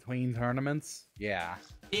tournament. Between tournaments? Yeah.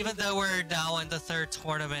 Even though we're now in the 3rd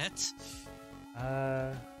tournament.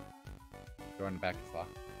 Going back to lock.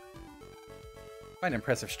 Quite an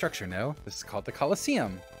impressive structure, no? This is called the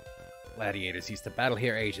Colosseum. Gladiators used to battle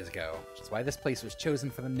here ages ago, which is why this place was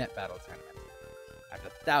chosen for the net battle tournament. After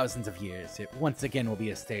thousands of years, it once again will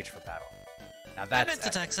be a stage for battle. Now that's I've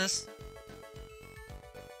been to Texas.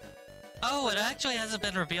 Oh, it actually hasn't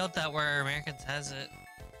been revealed that where Americans has it.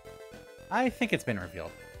 I think it's been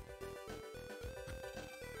revealed.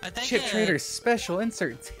 I think Chip Trader's Special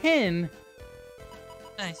Insert 10?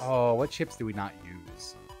 Nice. Oh, what chips do we not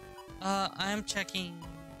use? I'm checking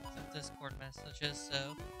some Discord messages,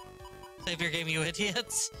 so... Save your game, you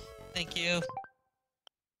idiots. Thank you.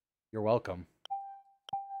 You're welcome.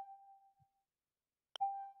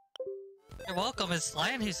 You're welcome, it's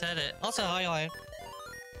Lion who said it. Also, hi, Lion.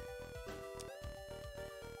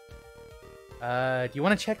 Do you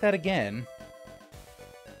want to check that again?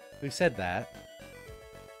 Who said that?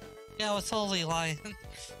 Yeah, it was totally Lion.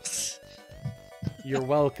 You're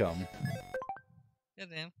welcome. Good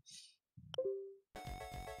damn.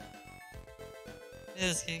 It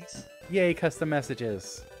is Kings. Yay, custom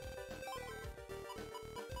messages.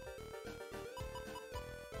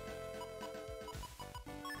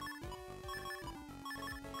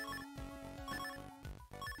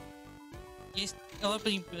 It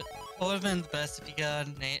would have been best if you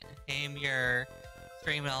could name your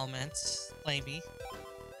stream elements Lamey.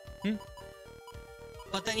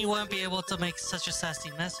 But then you wouldn't be able to make such a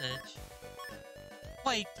sassy message.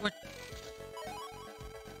 Wait, we're...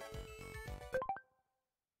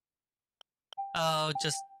 Oh,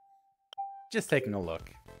 Just taking a look.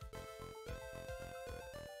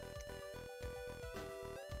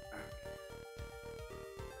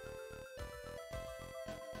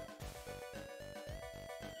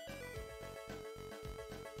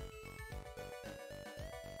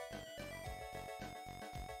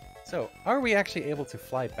 So, are we actually able to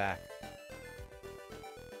fly back?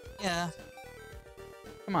 Yeah.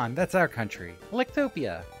 Come on, that's our country.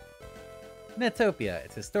 Electopia! Netopia,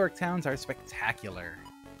 its historic towns are spectacular.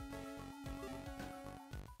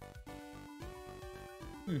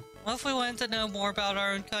 What if we wanted to know more about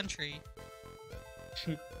our own country?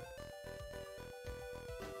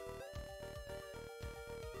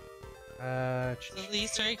 Uh, So the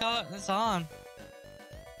Easter egg is on.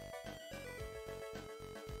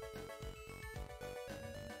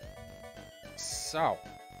 So,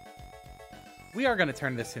 we are going to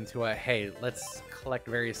turn this into a, hey, let's collect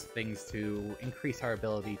various things to increase our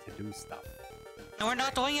ability to do stuff. And we're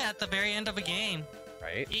not doing it at the very end of a game.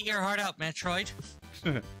 Right? Eat your heart out, Metroid.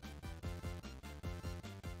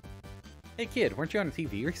 Hey kid, weren't you on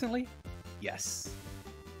TV recently? Yes.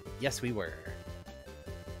 Yes, we were.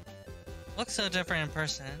 Looks so different in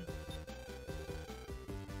person.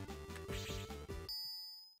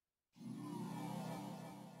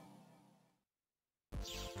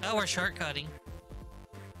 Oh, we're shortcutting.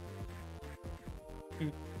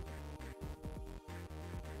 Wait.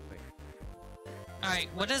 Alright,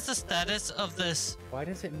 what is the status of this Why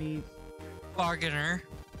does it mean? bargainer?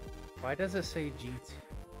 Why does it say G2?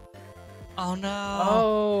 Oh no.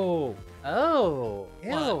 Oh. Oh.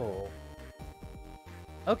 Ew. What?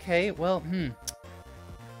 Okay. Well.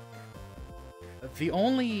 The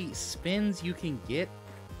only spins you can get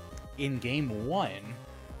in game 1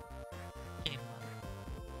 Game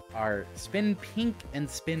are spin pink and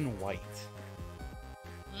spin white.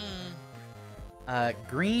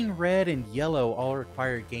 Green, red, and yellow all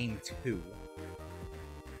require game 2.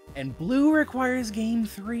 And blue requires game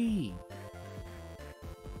 3.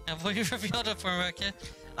 Have we revealed it for America?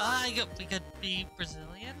 We could be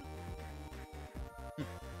Brazilian?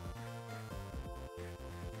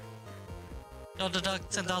 You'll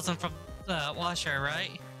deduct 10,000 from the washer,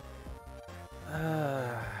 right?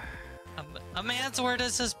 A man's word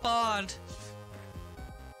is his bond.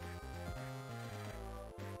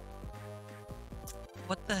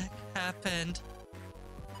 What the heck happened?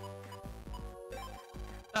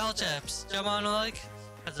 Battle chips. Jump on like.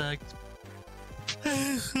 I'd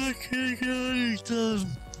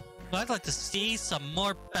like to see some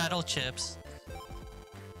more battle chips.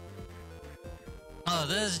 Oh,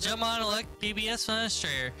 this is Jumon Elect PBS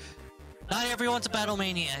Administrator. Not everyone's a battle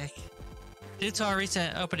maniac. Due to our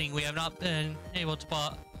recent opening, we have not been able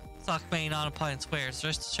to stock main on appliance wares.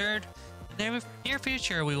 Rest assured, in the near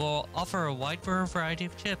future, we will offer a wide variety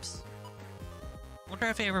of chips. Wonder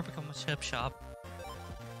if they ever become a chip shop.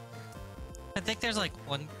 I think there's like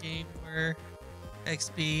one game where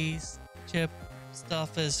XP's chip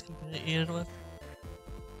stuff is competed with.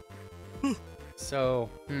 So,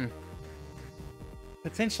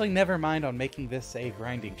 potentially never mind on making this a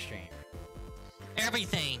grinding stream.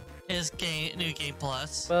 Everything is New Game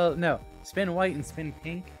Plus. Well, no. Spin white and spin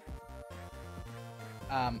pink.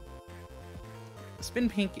 Spin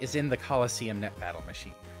pink is in the Coliseum net battle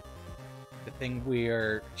machine. The thing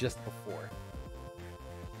we're just before.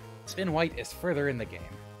 Spin white is further in the game.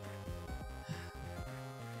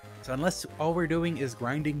 So unless all we're doing is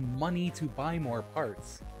grinding money to buy more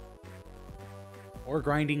parts, or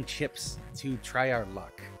grinding chips to try our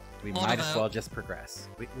luck, we might as well just progress.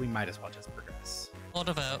 We might as well just progress. Hold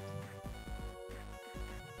a vote.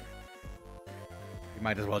 We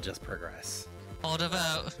might as well just progress. Hold a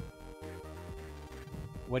vote.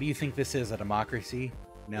 What do you think this is, a democracy?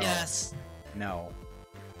 No. Yes. No.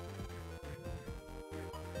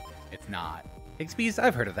 It's not. Higsby's,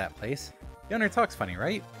 I've heard of that place. The owner talks funny,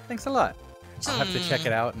 right? Thanks a lot. I'll have to check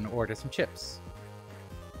it out and order some chips.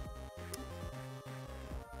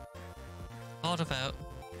 Hold a vote.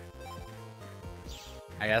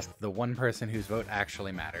 I asked the one person whose vote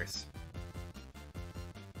actually matters.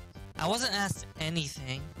 I wasn't asked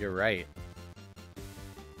anything. You're right.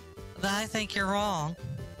 Then I think you're wrong.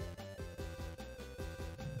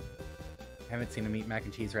 Haven't seen a meat mac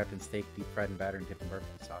and cheese wrapped in steak, deep fried and battered and dipped in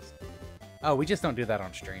barbecue sauce. Oh, we just don't do that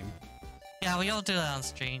on stream. Yeah, we don't do that on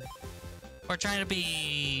stream. We're trying to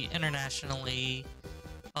be internationally,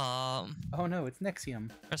 Oh no, it's Nexium.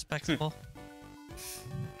 respectable.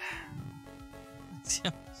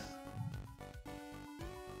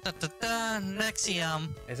 Nexium.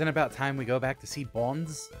 Isn't it about time we go back to see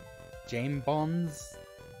Bonds? James Bonds?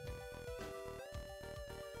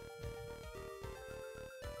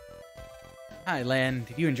 Hi, Lan.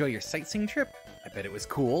 Did you enjoy your sightseeing trip? I bet it was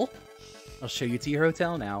cool. I'll show you to your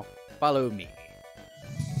hotel now. Follow me.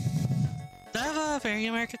 Do I have a very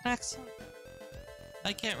American accent?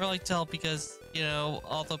 I can't really tell because, you know,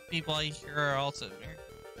 all the people I hear are also American.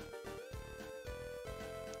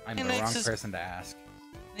 I'm the wrong person to ask.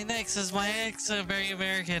 My next is my accent very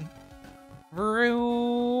American.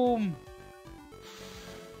 Vroom!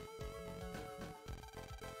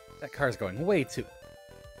 That car's going way too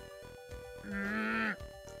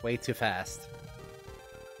fast.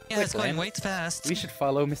 Yeah, Quick, it's going Lan. way too fast. We should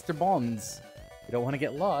follow Mr. Bonds. We don't want to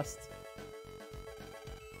get lost.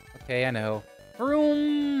 Okay, I know.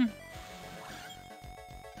 Vroom!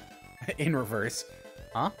 In reverse.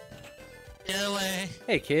 Huh? Get away.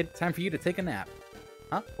 Hey, kid. Time for you to take a nap.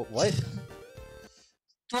 Huh? What?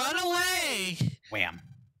 Run away! Wham.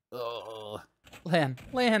 Oh. Lan.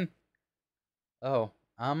 Oh,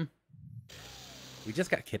 we just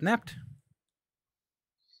got kidnapped?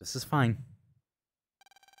 This is fine.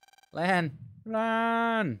 Lan!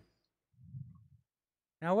 Now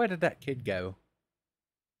where did that kid go?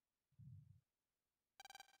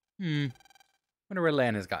 Wonder where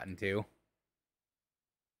Lan has gotten to.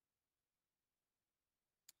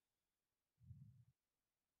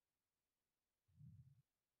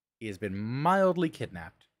 He has been mildly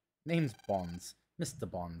kidnapped. Name's Bonds. Mr.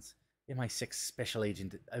 Bonds. MI6 Special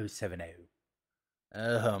Agent 070.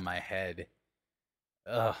 Oh, my head.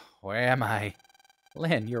 Ugh, where am I?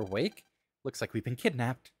 Lan, you're awake? Looks like we've been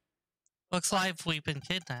kidnapped. Looks like we've been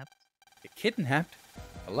kidnapped. Kidnapped?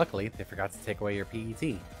 But luckily, they forgot to take away your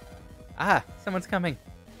PET. Ah, someone's coming.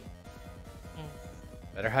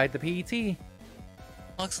 Better hide the PET.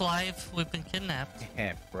 Looks like we've been kidnapped.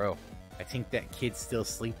 Yeah, bro. I think that kid's still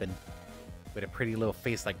sleeping. With a pretty little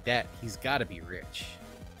face like that, he's gotta be rich.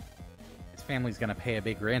 His family's gonna pay a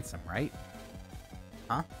big ransom, right?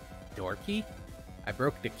 Huh? Door key? I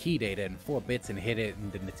broke the key data in 4 bits and hid it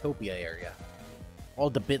in the Netopia area.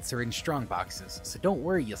 All the bits are in strong boxes, so don't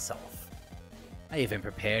worry yourself. I even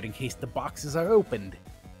prepared in case the boxes are opened.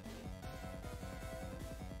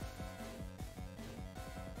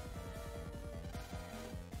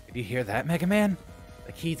 Did you hear that, Mega Man?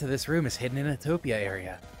 The key to this room is hidden in the Netopia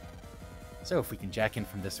area. So if we can jack in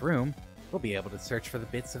from this room, we'll be able to search for the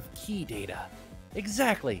bits of key data.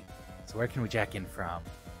 Exactly! So where can we jack in from?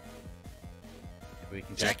 If we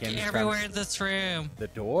can jack in everywhere from in this room. the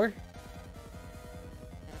door?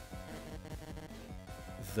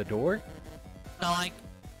 The door? Now, like,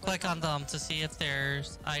 click on them to see if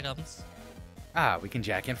there's items. Ah, we can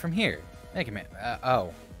jack in from here. Mega Man,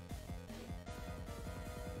 oh.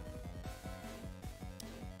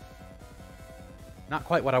 Not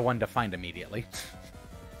quite what I wanted to find immediately.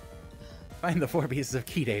 Find the 4 pieces of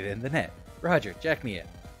key data in the net. Roger, jack me in.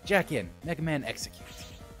 Jack in. Mega Man execute.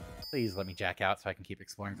 Please let me jack out so I can keep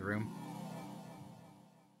exploring the room.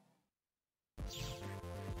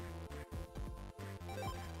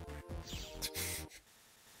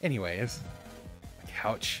 Anyways, a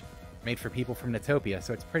couch. Made for people from Netopia,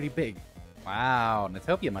 so it's pretty big. Wow,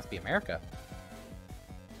 Netopia must be America.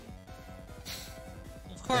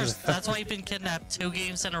 Of course, that's why you've been kidnapped 2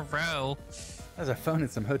 games in a row. There's a phone and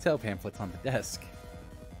some hotel pamphlets on the desk.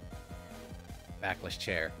 Backless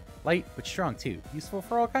chair. Light, but strong too. Useful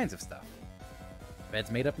for all kinds of stuff. Bed's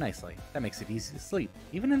made up nicely. That makes it easy to sleep,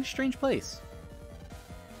 even in a strange place.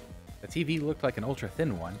 The TV looked like an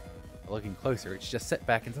ultra-thin one, but looking closer, it's just set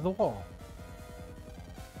back into the wall.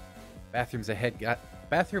 Bathroom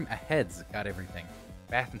ahead's got everything.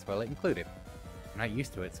 Bath and toilet included. I'm not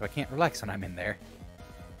used to it, so I can't relax when I'm in there.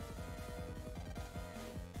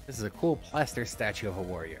 This is a cool plaster statue of a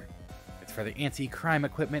warrior. It's for the anti-crime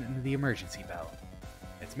equipment and the emergency bell.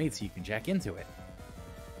 It's made so you can jack into it.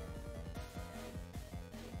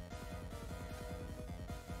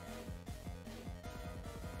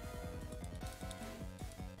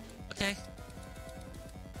 Okay.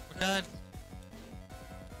 We're good.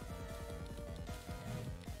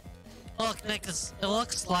 Look, Nick, it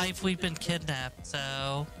looks like we've been kidnapped,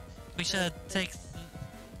 so we should take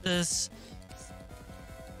this.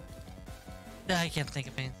 I can't think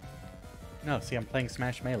of anything. No, see, I'm playing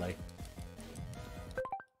Smash Melee.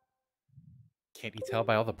 Can't you tell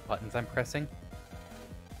by all the buttons I'm pressing?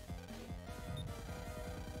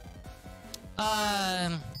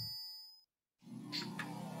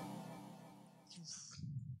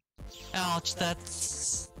 Ouch, that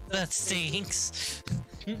stinks.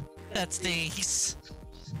 That stinks.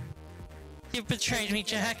 You betrayed me,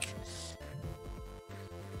 Jack.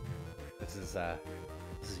 This is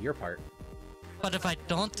your part. But if I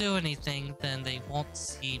don't do anything, then they won't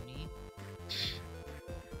see me.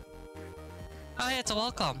 Hi, it's a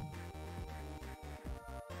welcome.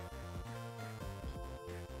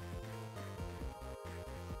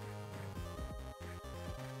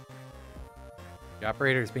 The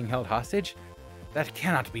operator is being held hostage? That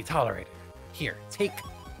cannot be tolerated. Here, take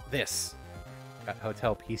this. Got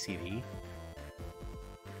Hotel PCD.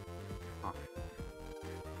 Huh.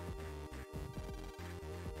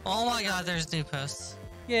 Oh my god, there's new posts.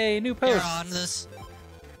 Yay, new You're posts! on this.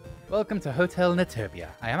 Welcome to Hotel Netopia.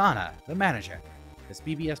 I am Anna, the manager. This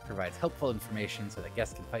BBS provides helpful information so that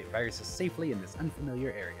guests can fight viruses safely in this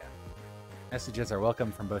unfamiliar area. Messages are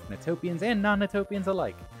welcome from both Netopians and non-Netopians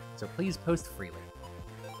alike, so please post freely.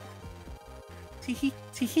 Teehee,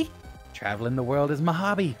 teehee. Traveling the world is my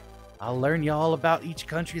hobby. I'll learn you all about each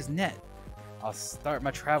country's net. I'll start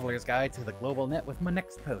my traveler's guide to the global net with my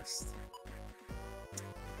next post.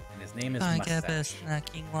 And his name is I get Mustache.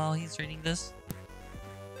 snacking while he's reading this.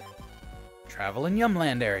 Travel in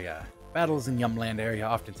Yumland area. Battles in Yumland area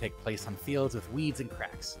often take place on fields with weeds and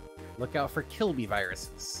cracks. Look out for Kilby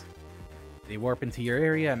viruses. They warp into your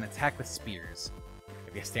area and attack with spears.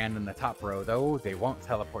 If you stand in the top row, though, they won't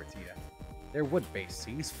teleport to you. They're wood-based,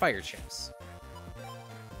 so use fire chips.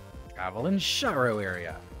 Travel in Sharo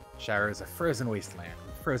area. Sharo is a frozen wasteland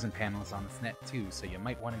with frozen panels on its net too, so you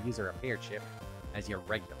might want to use a repair chip as your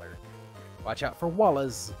regular. Watch out for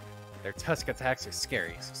Wallas. Their tusk attacks are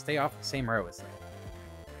scary, so stay off the same row as them.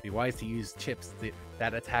 Be wise to use chips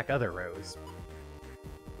that attack other rows.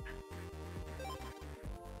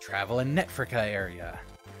 Travel in Netfrika area.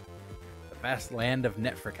 The vast land of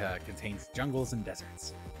Netfrika contains jungles and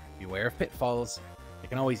deserts. Beware of pitfalls. You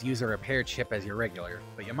can always use a repair chip as your regular,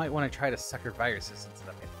 but you might want to try to sucker viruses into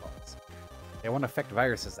the pitfalls. They won't affect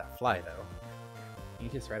viruses that fly, though. Can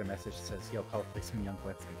you just write a message that says, yo, call play some young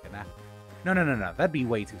blitz and kidnap? No, that'd be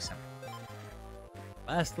way too simple.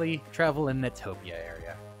 Lastly, travel in Netopia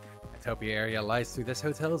area. Netopia area lies through this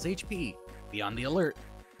hotel's HP. Be on the alert.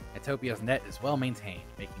 Netopia's net is well maintained,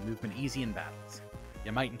 making movement easy in battles.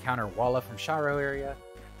 You might encounter Walla from Sharo area,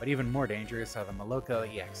 but even more dangerous are the Moloko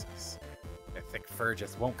EXs. Their thick fur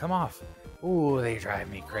just won't come off. Ooh, they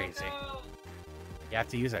drive me crazy. You have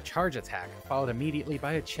to use a charge attack, followed immediately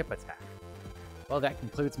by a chip attack. Well, that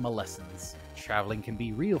concludes my lessons. Traveling can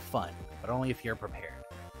be real fun, but only if you're prepared.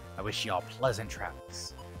 I wish y'all pleasant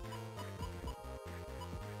travels.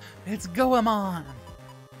 It's Goemon!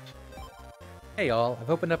 Hey y'all, I've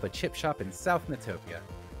opened up a chip shop in South Netopia.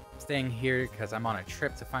 I'm staying here because I'm on a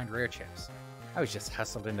trip to find rare chips. I was just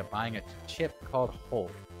hustled into buying a chip called Hole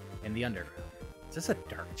in the underground. Is this a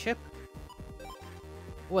dark chip?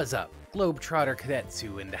 What's up? Globetrotter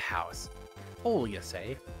Kadetsu in the house. Hole, you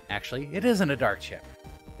say? Actually, it isn't a dark chip.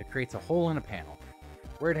 It creates a hole in a panel.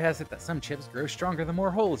 Word has it that some chips grow stronger the more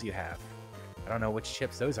holes you have. I don't know which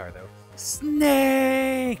chips those are, though.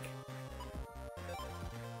 Snake!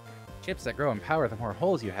 Chips that grow in power the more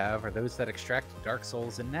holes you have are those that extract Dark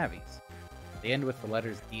Souls and Navis. They end with the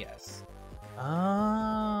letters DS.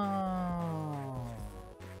 Oh.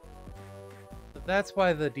 So that's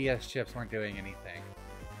why the DS chips weren't doing anything.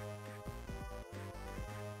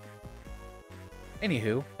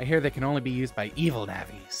 Anywho, I hear they can only be used by evil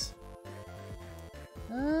Navis.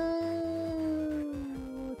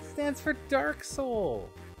 Oh, it stands for Dark Soul.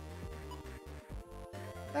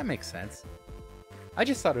 That makes sense. I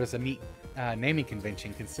just thought it was a neat naming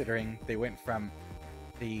convention, considering they went from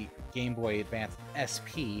the Game Boy Advance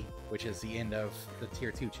SP, which is the end of the Tier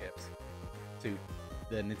 2 chips, to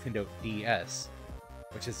the Nintendo DS,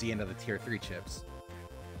 which is the end of the Tier 3 chips.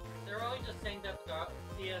 They're only just saying that the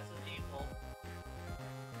DS is evil.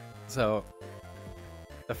 So,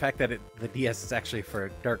 the fact that the DS is actually for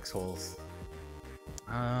Dark Souls.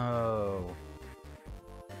 Oh.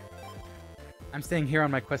 I'm staying here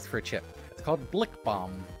on my quest for a chip. It's called Blick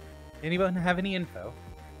Bomb. Anyone have any info?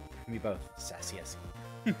 Me both. Sassy S.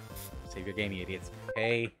 Save your game, you idiots.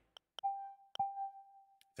 Hey.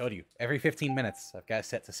 Told you. Every 15 minutes, I've got it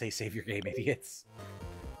set to say save your game, idiots.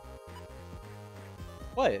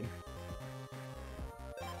 What?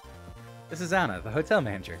 This is Anna, the hotel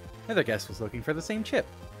manager. Another guest was looking for the same chip.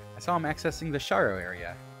 I saw him accessing the Sharo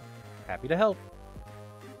area. Happy to help.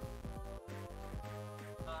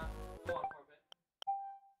 Go on for a bit.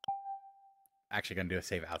 Actually gonna do a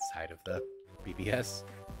save outside of the BBS.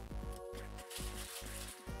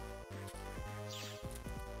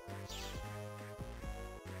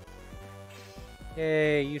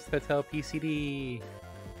 Yay, use hotel PCD.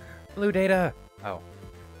 Blue data. Oh.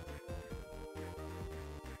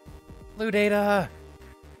 Blue data.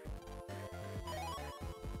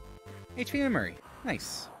 HP memory.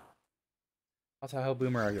 Nice. Also, how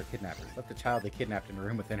boomer are your kidnappers? Left the child they kidnapped in a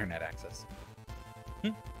room with internet access.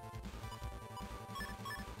 So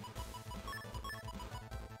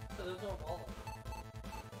there's no wall.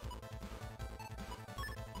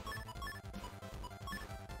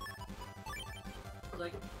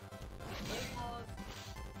 Like,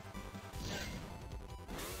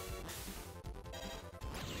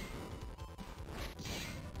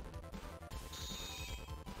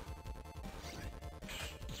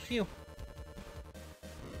 Pew.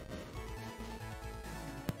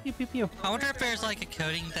 Pew pew pew. I wonder if there's like a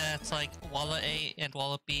coding that's like Walla A and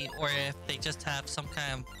Walla B, or if they just have some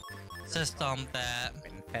kind of system that.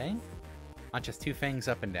 Fang? Not just two fangs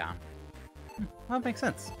up and down. Well, that makes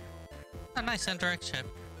sense. A nice indirect chip.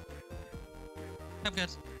 I'm good.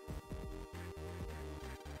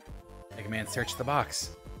 Mega Man searched the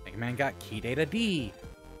box. Mega Man got key data D.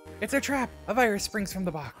 It's a trap! A virus springs from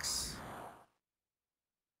the box.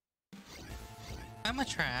 I'm a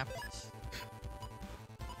trap.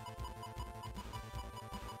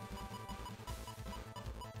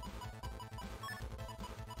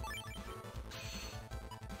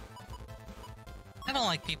 I don't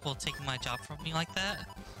like people taking my job from me like that.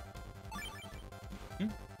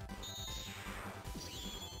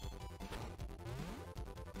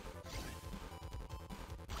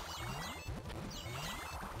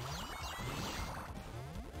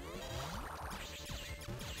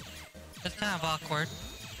 It's kind of awkward.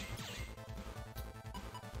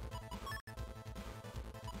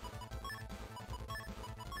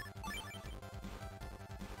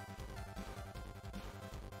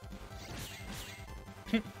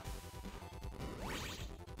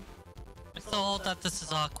 told that this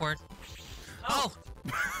is awkward. Oh!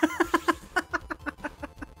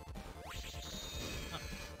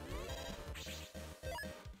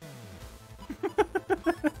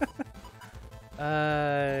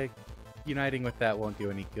 Uniting with that won't do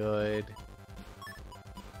any good.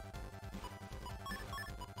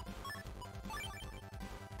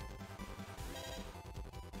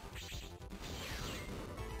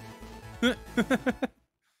 Well,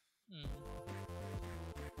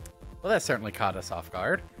 that certainly caught us off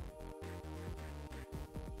guard.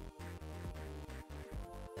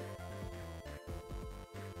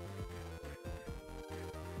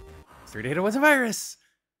 Three data was a virus!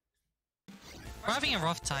 We're having a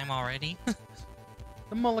rough time already.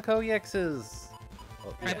 The Moloco EXs!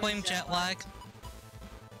 Oh, I blame jet lag.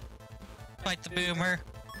 Fight the boomer.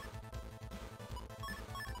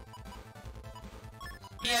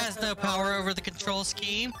 He has no power over the control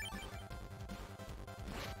scheme.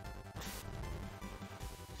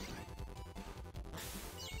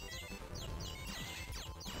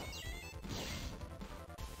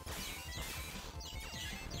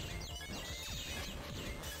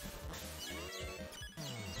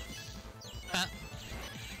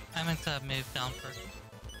 I meant to move down first.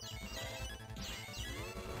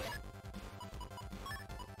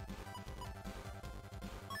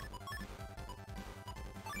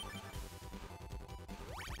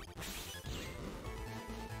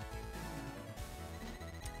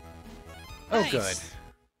 Oh, Nice. good.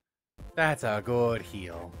 That's a good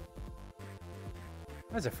heal.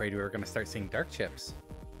 I was afraid we were going to start seeing dark chips.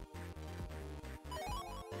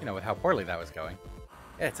 You know, with how poorly that was going.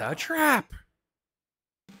 It's a trap!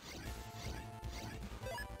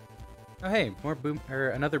 Oh hey, more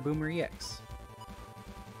another Boomer EX.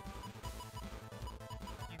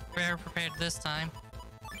 You better prepared this time.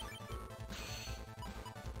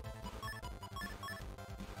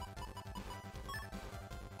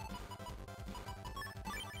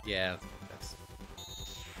 Yeah, that's...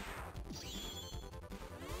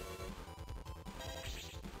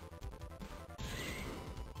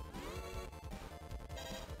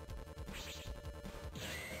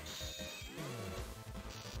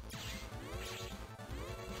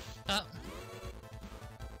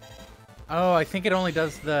 Oh, I think it only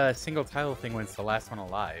does the single tile thing when it's the last one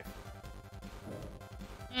alive.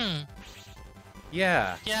 Hmm.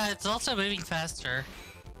 Yeah. Yeah, it's also moving faster.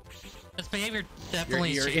 Its behavior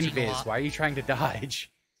definitely You're is changing a invis. lot. Why are you trying to dodge?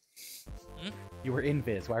 Hmm? You were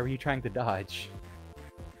invis. Why were you trying to dodge?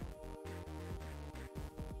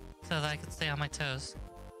 So that I can stay on my toes.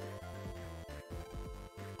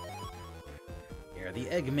 You're the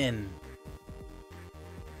Eggman.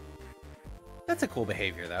 That's a cool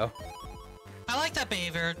behavior, though. I like that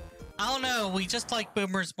behavior. I don't know, we just like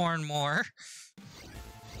boomers more and more.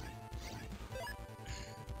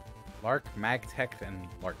 Lark, Magtech, and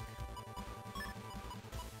Lark.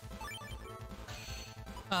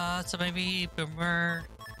 So maybe boomer.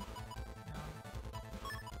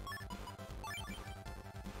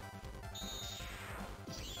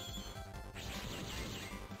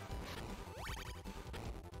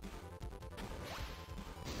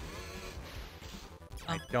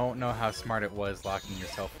 I don't know how smart it was locking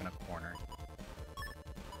yourself in a corner.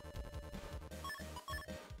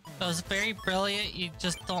 That was very brilliant, you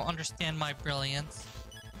just don't understand my brilliance.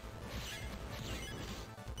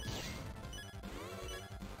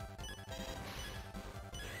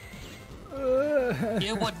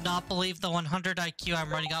 You would not believe the 100 IQ I'm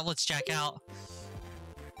running out. Let's check out.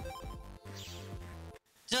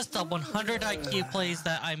 Just the 100 IQ plays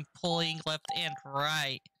that I'm pulling left and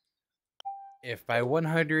right. If by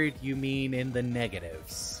 100 you mean in the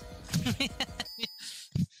negatives. Is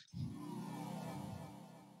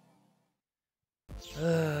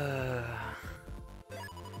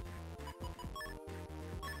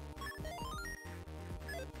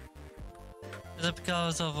it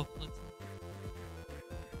because of a...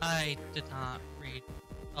 I did not read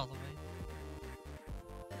all the way.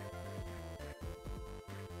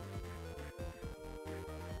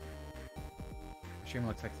 Stream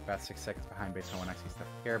looks like it's about 6 seconds behind based on when I see stuff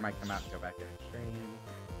here. Might come out and go back in the stream.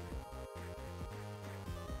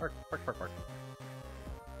 Bark, bark, bark, bark.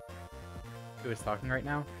 Who is talking right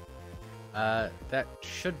now? That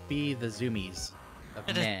should be the Zoomies of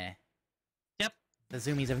It is. Meh. Yep. The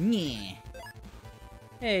Zoomies of Meh.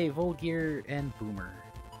 Hey, Volgear and Boomer.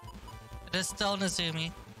 It is still Nazumi.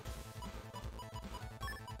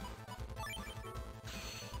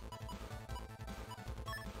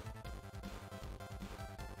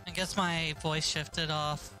 I guess my voice shifted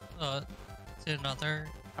off to another.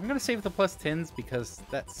 I'm gonna save the plus 10s because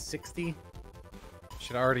that 60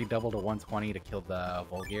 should already double to 120 to kill the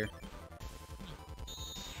Volgear.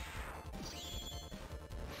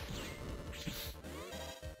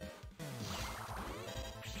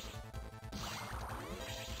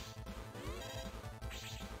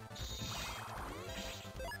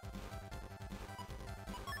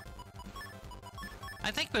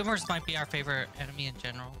 I think boomers might be our favorite enemy in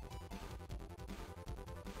general.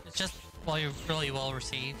 It's just really well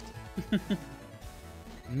received.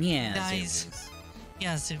 Yeah, Nice. zoomies.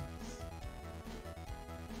 Yeah, Zoom.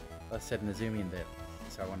 Let's set Nazumi and Dip.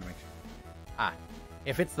 So I want to make sure. Ah,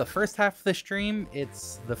 if it's the first half of the stream,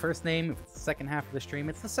 it's the first name. If it's the second half of the stream,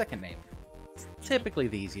 it's the second name. It's typically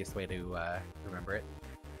the easiest way to remember it.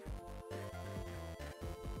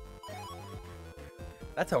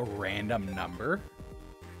 That's a random number.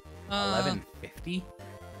 1150.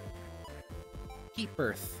 Heat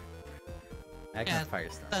Birth. Magma Yeah,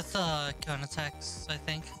 Firestar. That's Konatex, I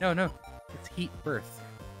think. No, it's Heat Birth.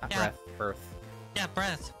 Not Yeah. breath. Birth. Yeah,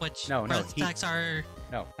 breath, which No, breath heat. attacks are.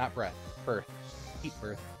 No, not breath. Birth. Heat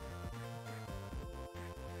birth.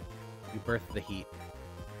 You birth the heat.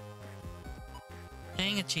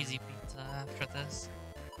 Getting a cheesy pizza after this.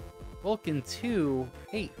 Vulcan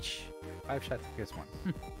 2H. 5 shots. Here's one.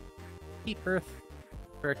 Heat birth.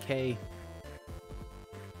 For a K.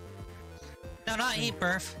 No, not heat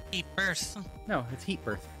birth. Heat burst. No, it's heat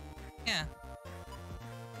birth. Yeah.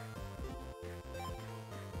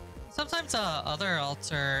 Sometimes other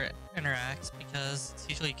alter interacts because it's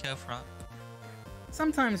usually co-front.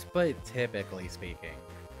 Sometimes, but typically speaking.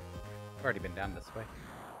 I've already been down this way.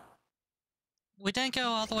 We didn't go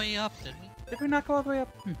all the way up, did we? Did we not go all the way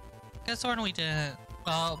up? Guess when we didn't.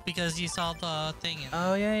 Well, because you saw the thing.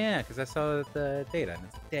 Oh, yeah, because I saw the data. And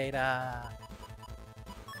it's data.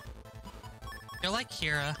 You're like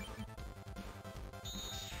Kira.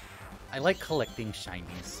 I like collecting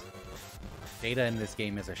shinies. Data in this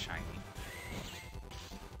game is a shiny.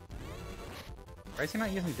 Why is he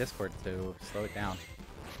not using Discord to slow it down?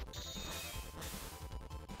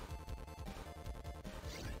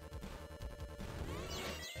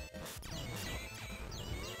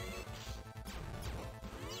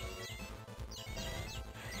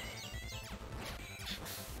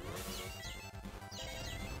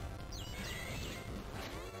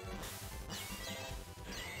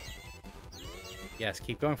 Yes,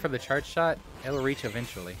 keep going for the charge shot. It'll reach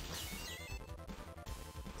eventually.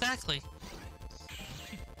 Exactly.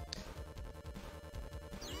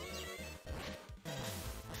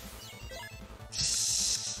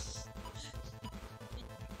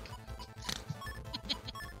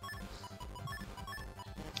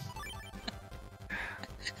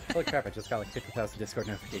 Holy crap, I just got like 50,000 Discord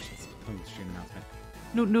notifications from the stream announcement.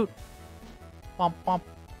 Noot noot! Womp womp.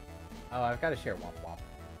 Oh, I've got to share womp womp.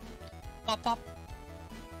 Wop wop.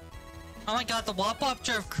 Oh my god, the Wop Wop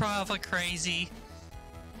drove Krava crazy.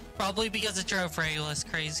 Probably because it drove Rayless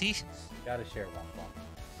crazy. Gotta share womp womp.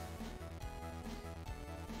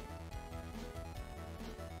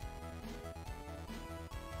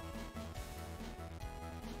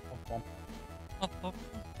 Womp womp. Wop wop.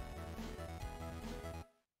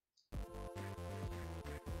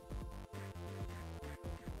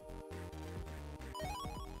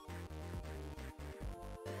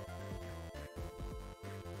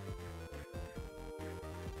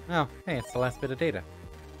 Oh, hey, it's the last bit of data.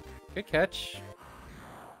 Good catch.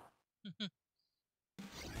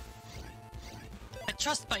 I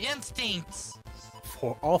trust my instincts.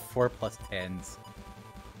 All 4 plus 10s.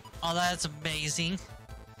 Oh, that's amazing.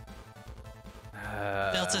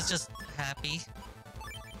 Delta's just happy.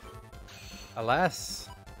 Alas,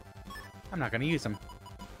 I'm not gonna use them.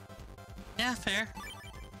 Yeah, fair.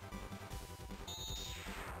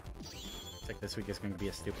 Looks like this week is going to be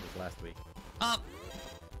as stupid as last week.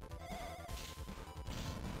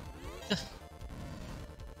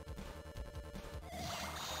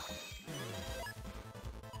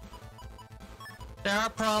 There are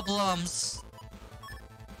problems.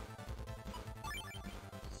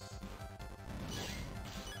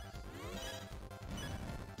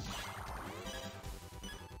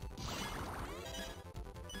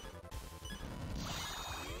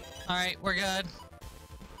 Alright, we're good.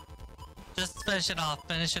 Just finish it off,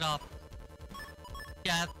 finish it off.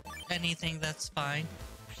 Yeah, anything, that's fine.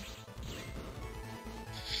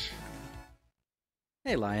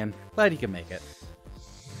 Hey, Lion. Glad you can make it.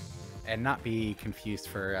 And not be confused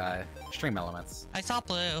for stream elements. I saw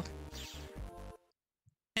blue.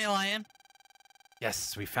 Hey, Lion.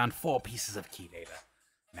 Yes, we found 4 pieces of key data.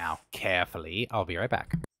 Now, carefully, I'll be right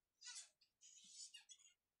back.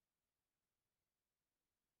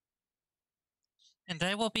 And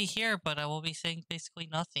I will be here, but I will be saying basically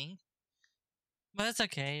nothing. But it's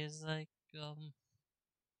okay, it's like,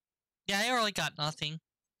 yeah, I really got nothing.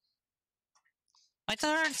 My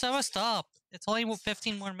turn, so I stop. It's only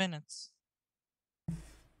 15 more minutes.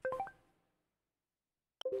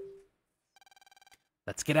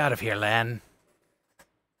 Let's get out of here, Lan.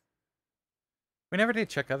 We never did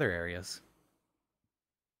check other areas.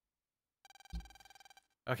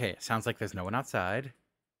 Okay, sounds like there's no one outside.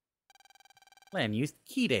 Lan used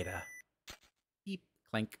key data. Beep,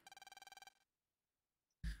 clink.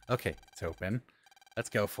 Okay, it's open. Let's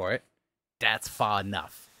go for it. That's far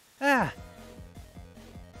enough. Ah!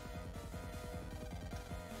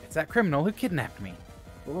 It's that criminal who kidnapped me.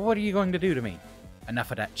 What are you going to do to me?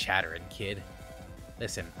 Enough of that chattering, kid.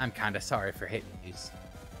 Listen, I'm kinda sorry for hitting you.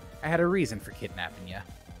 I had a reason for kidnapping you.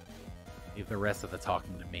 Leave the rest of the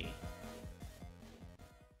talking to me.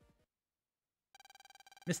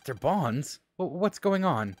 Mr. Bonds? What's going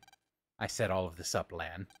on? I set all of this up,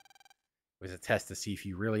 Lan. It was a test to see if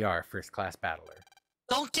you really are a first-class battler.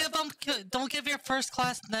 Don't give your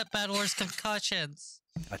first-class net battlers concussions.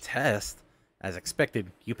 A test? As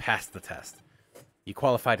expected, you passed the test. You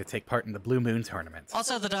qualify to take part in the Blue Moon tournament.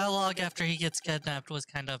 Also, the dialogue after he gets kidnapped was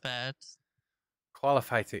kind of bad.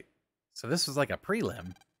 Qualify to... So this was like a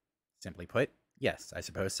prelim? Simply put, yes, I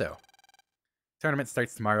suppose so. Tournament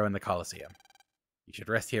starts tomorrow in the Coliseum. You should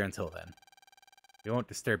rest here until then. We won't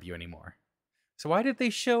disturb you anymore. So why did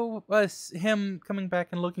they show us him coming back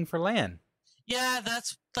and looking for Lan? Yeah,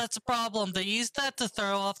 that's a problem. They used that to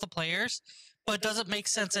throw off the players, but it doesn't make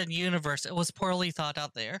sense in universe. It was poorly thought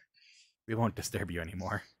out there. We won't disturb you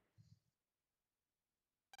anymore.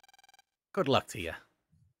 Good luck to you.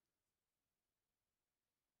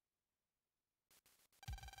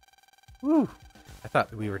 Whew. I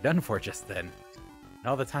thought we were done for just then. And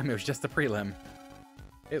all the time it was just a prelim.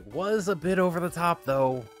 It was a bit over the top,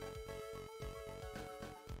 though.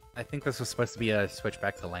 I think this was supposed to be a switch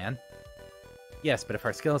back to Lan. Yes, but if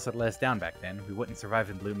our skills had let us down back then, we wouldn't survive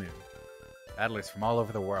in Blue Moon. Battlers from all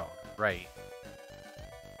over the world, right?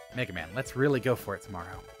 Mega Man, let's really go for it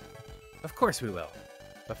tomorrow. Of course we will.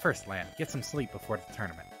 But first, Lan, get some sleep before the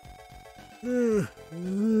tournament.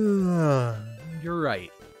 You're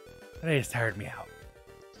right. That just tired me out.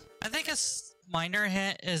 I think a minor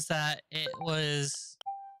hint is that it was...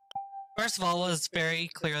 First of all, it was very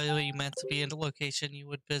clearly meant to be in the location you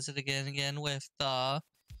would visit again and again with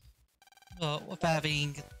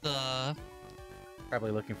having the...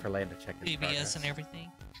 Probably looking for Lan to check his PBS progress. and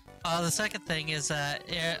everything. The second thing is that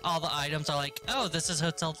all the items are like, oh, this is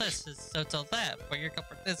hotel this is hotel that, for your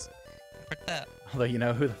comfort this, comfort that. Although, you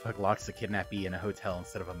know, who the fuck locks the kidnappee in a hotel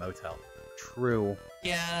instead of a motel? True.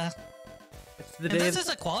 Yeah. It's the And day this is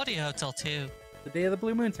a quality hotel, too. the day of the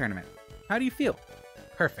Blue Moon tournament. How do you feel?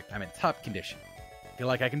 Perfect, I'm in top condition. Feel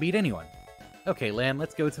like I can beat anyone. Okay, Lan,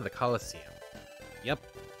 let's go to the Coliseum. Yep.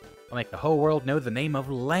 I'll make the whole world know the name of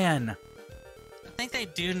Lan. I think they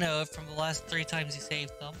do know it from the last 3 times you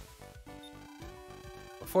saved them.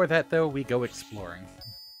 Before that, though, we go exploring.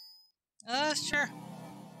 Sure.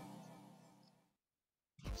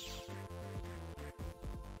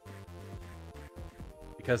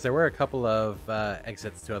 Because there were a couple of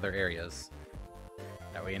exits to other areas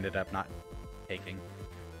that we ended up not taking.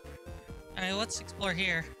 Alright, let's explore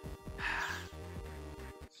here.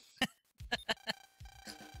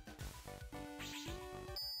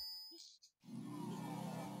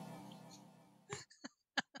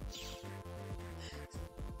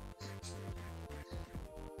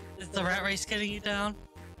 Is the rat race getting you down?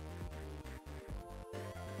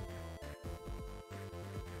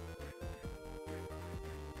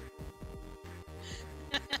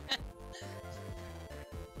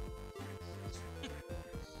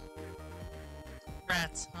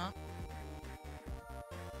 Rats, huh?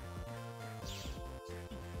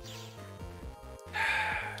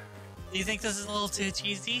 Do you think this is a little too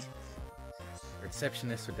cheesy?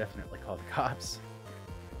 Receptionists would definitely call the cops.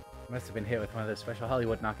 Must have been hit with one of those special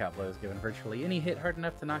Hollywood knockout blows. Given virtually any hit hard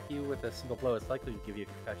enough to knock you with a single blow, it's likely to give you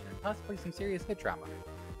a concussion and possibly some serious head trauma.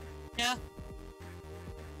 Yeah.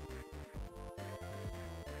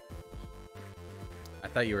 I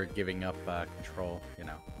thought you were giving up control, you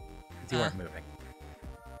know, since you weren't moving.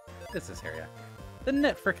 This area. The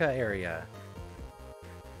Netfrica area.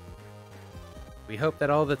 We hope that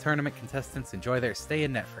all the tournament contestants enjoy their stay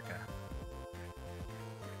in Netfrica.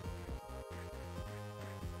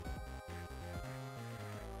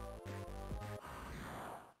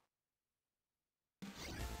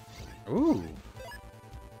 Ooh.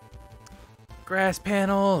 Grass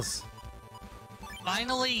panels!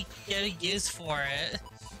 Finally getting use for it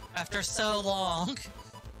after so long.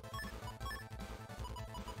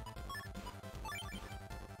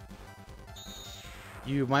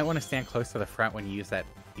 You might want to stand close to the front when you use that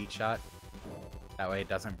heat shot. That way it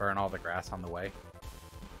doesn't burn all the grass on the way.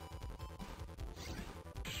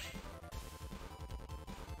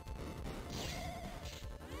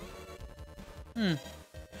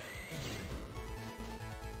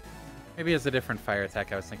 Maybe it's a different fire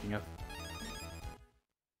attack I was thinking of.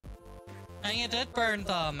 And it did burn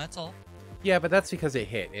the metal. Yeah, but that's because it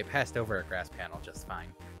hit. It passed over a grass panel just fine.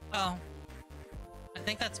 Oh. I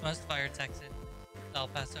think that's most fire attacks. They'll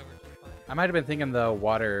pass over just fine. I might have been thinking the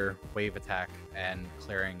water wave attack and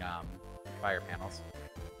clearing fire panels.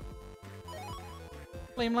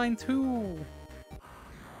 Flame line 2!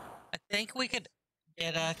 I think we could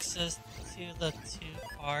get access to the 2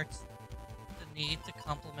 parts that need to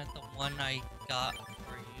complement the one I got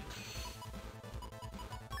for you.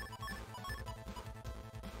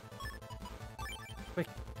 Quick,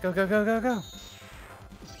 go, go, go, go, go!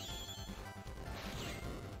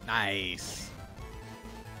 Nice!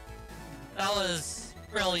 That was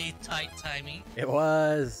really tight timing. It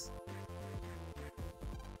was!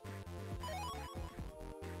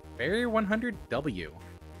 Barrier 100W.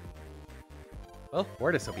 Well,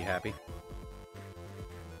 Mortis will be happy.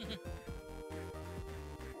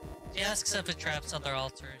 She asks if it traps other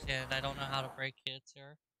altars, and I don't know how to break it,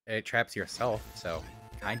 sir. It traps yourself, so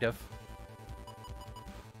kind of.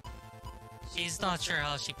 She's not sure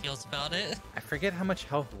how she feels about it. I forget how much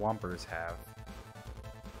health Whompers have.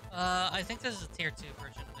 I think this is a tier 2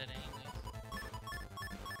 version of it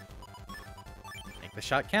anyways. Make the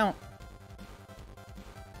shot count.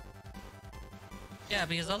 Yeah,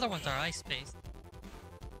 because other ones are ice-based.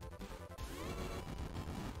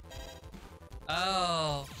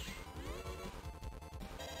 Oh.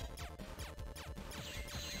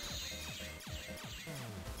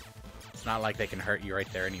 It's not like they can hurt you right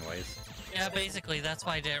there anyways. Yeah, basically, that's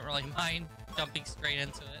why I didn't really mind jumping straight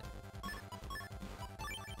into it.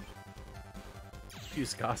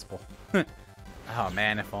 Use gospel. Oh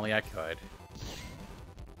man, if only I could.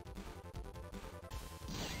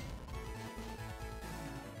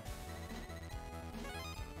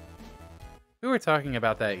 We were talking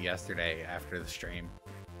about that yesterday after the stream.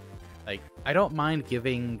 Like, I don't mind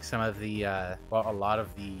giving some of the, well, a lot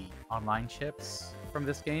of the online chips from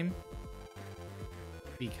this game,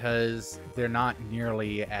 because they're not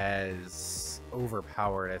nearly as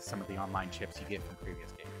overpowered as some of the online chips you get from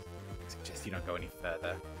previous games. I suggest you don't go any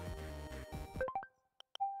further.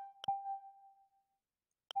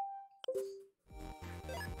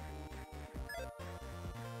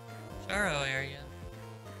 Churro area.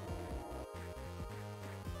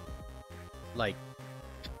 Like,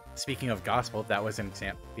 speaking of gospel, that was an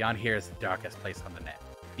example. Beyond here is the darkest place on the net.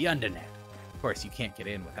 The Undernet. Of course, you can't get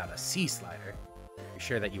in without a sea slider. If you're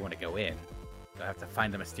sure that you want to go in, you'll have to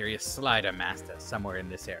find the mysterious slider master somewhere in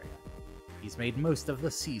this area. He's made most of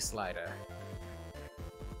the sea slider.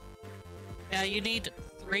 Yeah, you need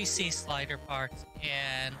 3 sea slider parts,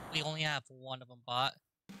 and we only have 1 of them bought.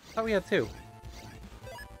 Oh, we had 2.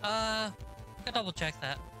 Could double check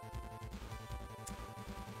that.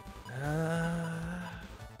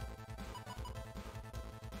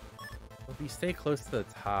 If you stay close to the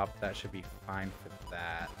top, that should be fine for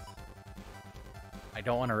that. I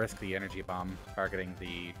don't want to risk the energy bomb targeting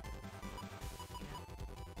the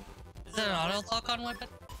Is it an auto lock on weapon?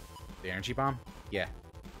 energy bomb? Yeah.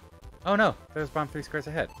 Oh no, there's bomb 3 squares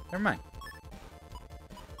ahead. Never mind.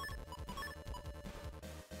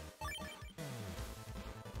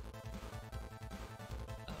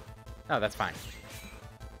 Oh, that's fine.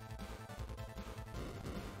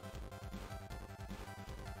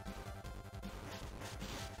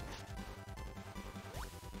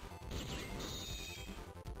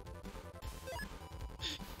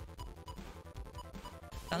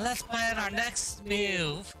 Now let's plan our next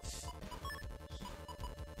move.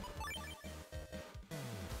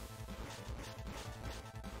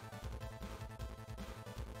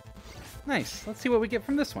 Nice. Let's see what we get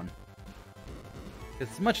from this one.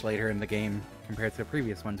 It's much later in the game compared to the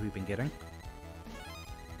previous ones we've been getting.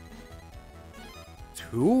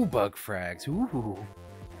 2 bug frags. Ooh.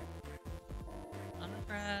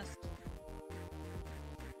 Unimpressed.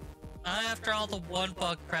 Not after all the 1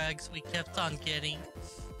 bug frags we kept on getting.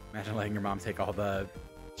 Imagine letting your mom take all the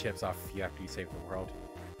chips off you after you save the world.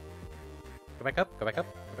 Go back up, go back up,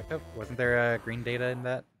 go back up. Wasn't there green data in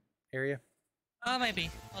that area? Maybe.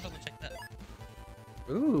 I'll double check that.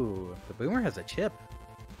 Ooh, the boomer has a chip.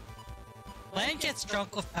 Land gets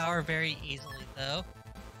drunk with power very easily, though.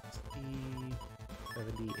 60,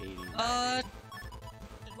 70, 80. Did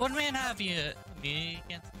one man have you immunity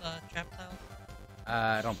against the trap tiles?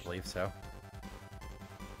 I don't believe so.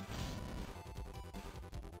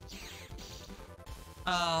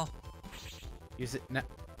 Oh. Use it now.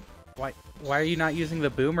 Why are you not using the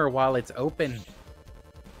boomer while it's open?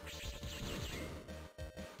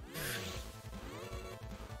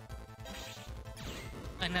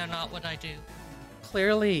 I know not what I do.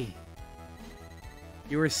 Clearly.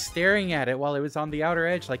 You were staring at it while it was on the outer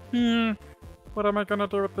edge like, what am I gonna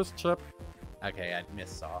do with this chip? Okay, I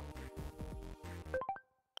missed Saw.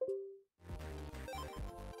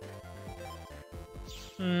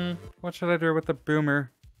 What should I do with the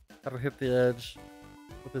boomer? That'll hit the edge.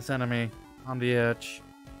 With this enemy on the edge.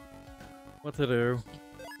 What to do?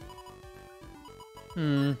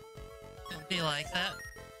 It'll be like that.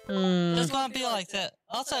 It's gonna be like that.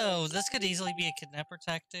 Also, this could easily be a kidnapper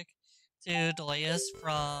tactic to delay us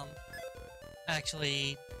from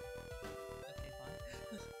actually. Okay,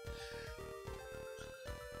 fine.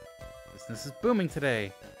 Business is booming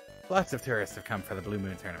today. Lots of tourists have come for the Blue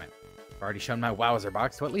Moon tournament. I've already shown my Wowzer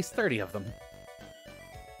box to at least 30 of them.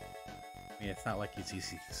 I mean, it's not like he's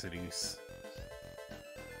easy to seduce.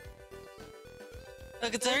 So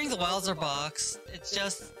considering the Wowzer box, it's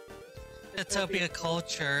just Utopia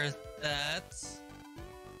culture that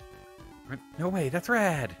No way, that's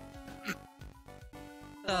rad!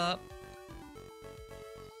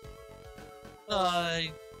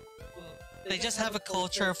 they just have a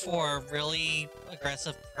culture for really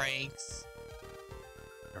aggressive pranks.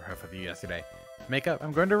 I rough with you yesterday. Makeup,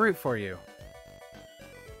 I'm going to root for you.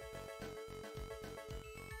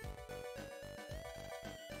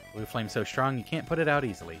 Blue flame's so strong you can't put it out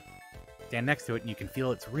easily. Stand next to it and you can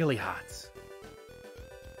feel it's really hot.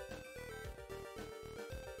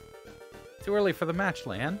 Too early for the match,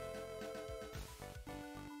 Lan.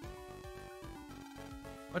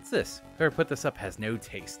 What's this? Whoever put this up has no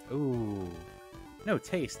taste. Ooh. No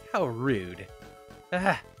taste? How rude.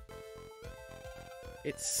 Ah.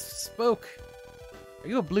 It spoke. Are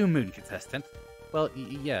you a Blue Moon contestant? Well,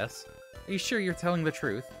 yes. Are you sure you're telling the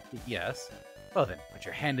truth? Yes. Well then, put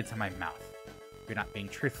your hand into my mouth. If you're not being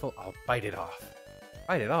truthful, I'll bite it off.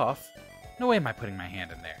 Bite it off? No way am I putting my hand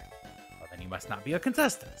in there. Well then you must not be a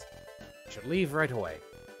contestant. You should leave right away.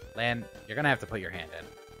 Lan, you're gonna have to put your hand in.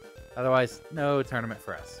 Otherwise, no tournament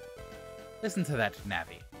for us. Listen to that,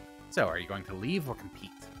 Navi. So, are you going to leave or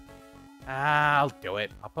compete? I'll do it.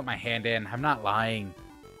 I'll put my hand in. I'm not lying.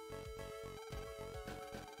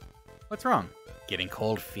 What's wrong? Getting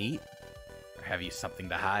cold feet? Or have you something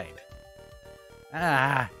to hide?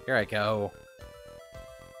 Ah, here I go.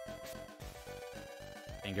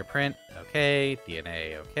 Fingerprint, okay.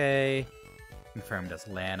 DNA, okay. Confirmed as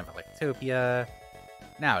Lan of Electopia.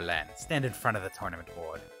 Now, Lan, stand in front of the tournament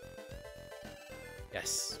board.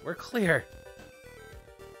 Yes, we're clear.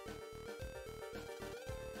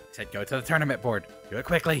 Said go to the tournament board. Do it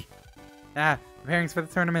quickly. Ah, the pairings for the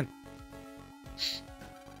tournament.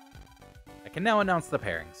 I can now announce the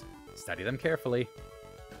pairings. Study them carefully.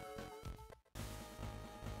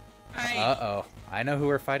 Uh-oh. I know who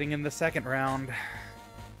we're fighting in the second round.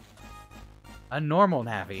 A normal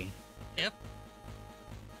Navi. Yep.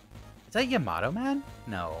 Is that Yamato Man?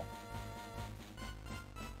 No.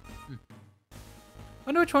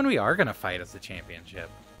 Wonder which one we are gonna fight as the championship.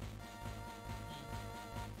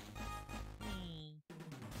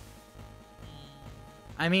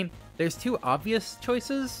 I mean, there's two obvious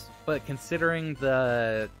choices, but considering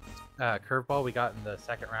the curveball we got in the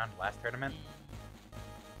second round last tournament,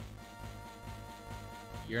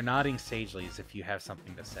 you're nodding sagely as if you have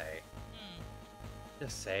something to say.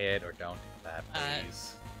 Just say it or don't do that,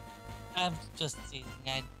 please. I'm just teasing.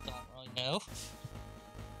 I don't really know.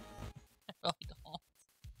 I really don't.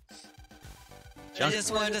 I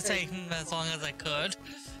just wanted to say as long as I could.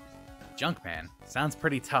 Junkman sounds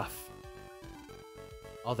pretty tough.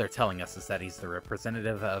 All they're telling us is that he's the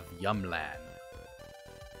representative of Yumland.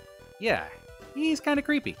 Yeah, he's kind of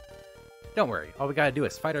creepy. Don't worry, all we gotta do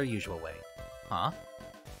is fight our usual way. Huh?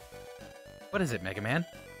 What is it, Mega Man?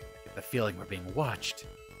 I get the feeling we're being watched.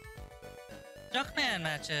 Junkman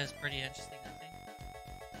match is pretty interesting, I think.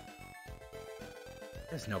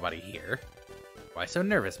 There's nobody here. Why so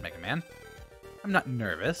nervous, Mega Man? I'm not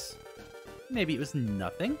nervous. Maybe it was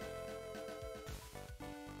nothing?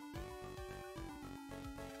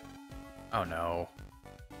 Oh no.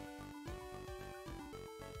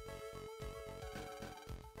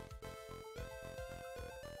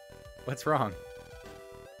 What's wrong?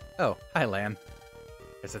 Oh, hi, Lan.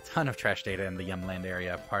 There's a ton of trash data in the Yumland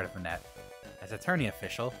area, part of the net. As attorney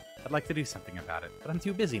official, I'd like to do something about it, but I'm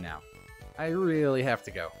too busy now. I really have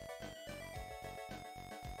to go.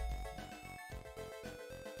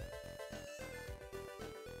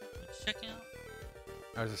 Checking out?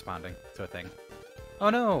 I was responding to a thing. Oh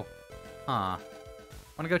no! Huh.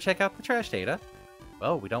 Wanna go check out the trash data?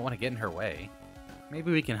 Well, we don't want to get in her way.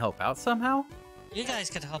 Maybe we can help out somehow? You guys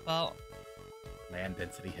could help out. Land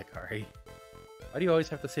density Hikari. Why do you always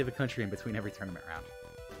have to save a country in between every tournament round?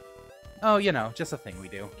 Oh, you know, just a thing we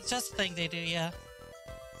do. It's just a thing they do, yeah.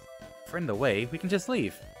 If we're in the way, we can just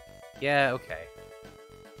leave. Yeah, okay.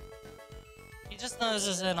 He just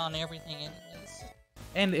noses in on everything anyways.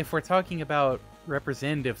 And if we're talking about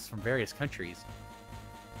representatives from various countries...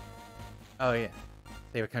 Oh, yeah.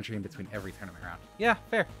 They have a country in between every tournament round. Yeah,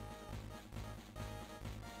 fair.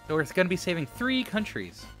 So we're going to be saving 3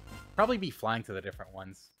 countries. Probably be flying to the different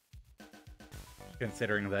ones,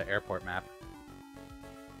 considering the airport map.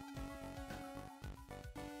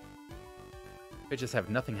 Could just have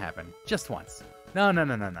nothing happen. Just once. No.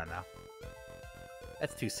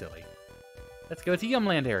 That's too silly. Let's go to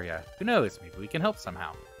Yumland area. Who knows? Maybe we can help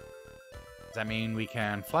somehow. Does that mean we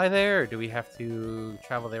can fly there, or do we have to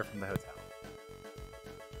travel there from the hotel?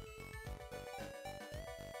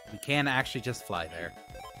 We can actually just fly there.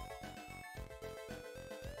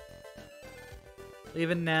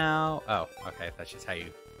 Leaving now. Oh, okay. That's just how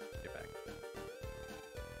you get back.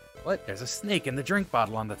 What? There's a snake in the drink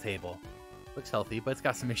bottle on the table. Looks healthy, but it's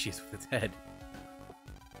got some issues with its head.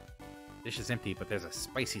 Dish is empty, but there's a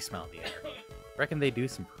spicy smell in the air. Reckon they do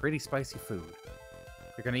some pretty spicy food.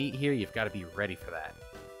 If you're gonna eat here, you've got to be ready for that.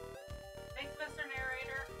 Thanks, Mr.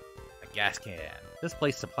 Narrator. A gas can. This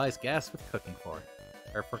place supplies gas with cooking for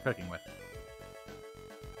cooking with.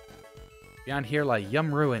 Beyond here lie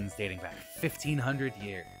Yum ruins dating back 1,500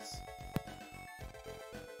 years.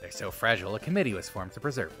 They're so fragile, a committee was formed to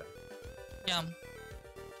preserve them. Yum.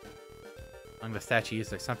 Among the statues,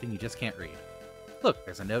 there's something you just can't read. Look,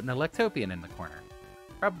 there's a note in Electopian in the corner.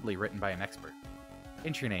 Probably written by an expert.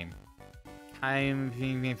 Enter your name. They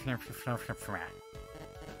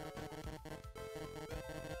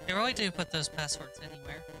really do put those passwords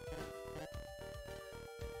anywhere.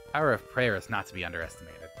 Power of prayer is not to be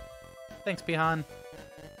underestimated. Thanks, Pihan.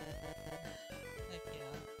 Heck yeah.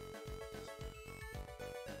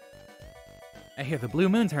 I hear the Blue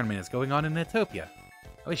Moon tournament is going on in Etopia.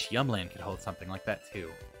 I wish Yumland could hold something like that,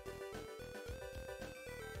 too.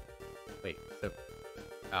 Wait, so...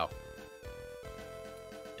 Oh.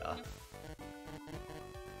 Duh.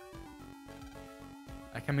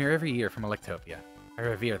 I come here every year from Electopia. I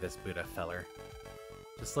revere this Buddha feller.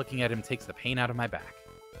 Just looking at him takes the pain out of my back.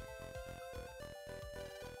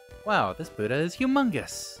 Wow, this Buddha is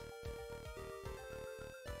humongous!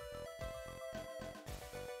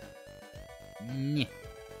 Nyeh.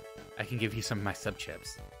 I can give you some of my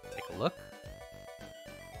sub-chips. Take a look.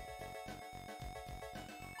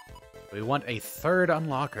 We want a 3rd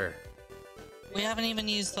unlocker. We haven't even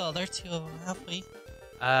used the other 2 of them, have we?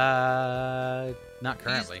 Not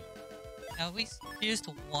currently. We used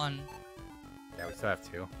 1. Yeah, we still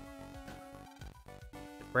have 2.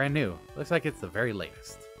 It's brand new. Looks like it's the very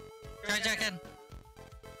latest. Try checking.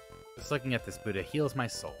 Just looking at this Buddha heals my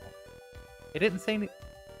soul. It didn't say any...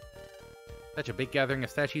 Such a big gathering of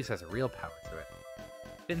statues has a real power to it.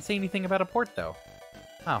 Didn't say anything about a port, though.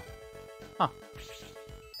 Oh. Huh.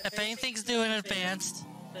 If anything's new and advanced,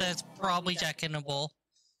 then it's probably checkable.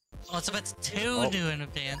 Unless if it's too new and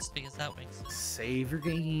advanced, because that makes sense. Save your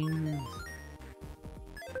game.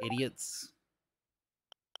 Idiots.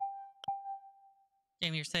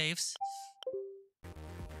 Game your saves.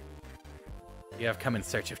 You have come in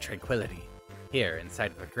search of tranquility. Here,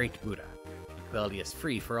 inside of the Great Buddha, tranquility is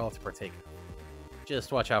free for all to partake of.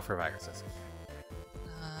 Just watch out for viruses.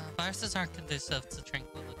 Viruses aren't conducive to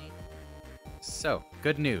tranquility. So,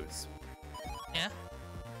 good news. Yeah?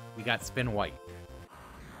 We got Spin White.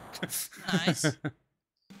 Nice.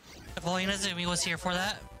 If only Inazumi was here for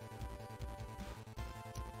that.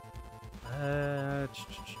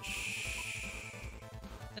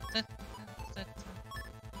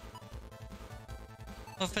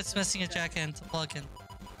 What if it's missing a jack end to plug in?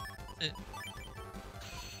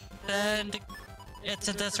 Then it's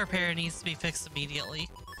a disrepair and needs to be fixed immediately.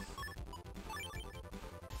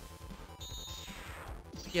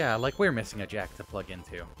 Yeah, like we're missing a jack to plug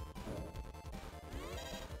into.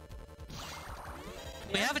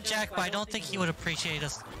 We have a jack, but I don't think he would appreciate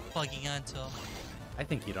us plugging into him. I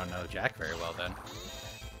think you don't know Jack very well then.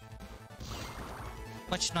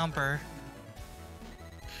 Which number?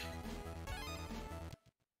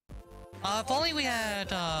 If only we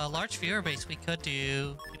had a large viewer base, we could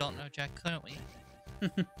do We Don't Know Jack, couldn't we?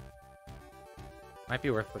 Might be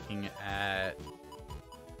worth looking at,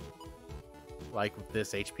 like,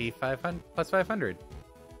 this HP 500 plus 500.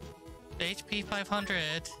 The HP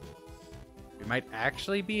 500. We might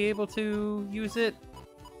actually be able to use it,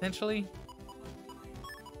 potentially.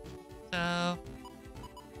 So...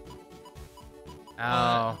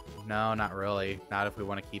 Oh, no, not really. Not if we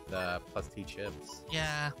want to keep the plus T chips.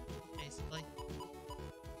 yeah, basically.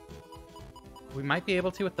 We might be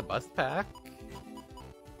able to with the bust pack.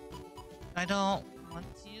 I don't want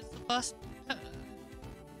to use the bus.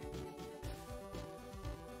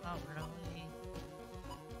 Not really.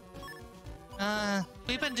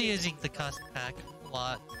 We've been using the custom pack a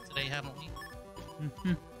lot today, haven't we?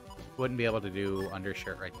 Mm-hmm. Wouldn't be able to do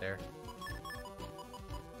undershirt right there.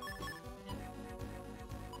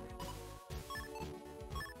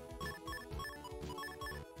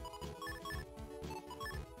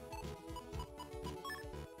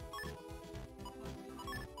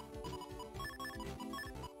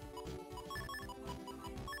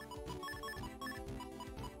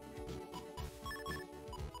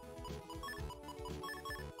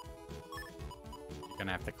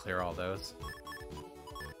 Gonna have to clear all those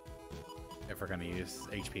if we're gonna use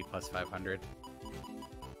HP plus 500.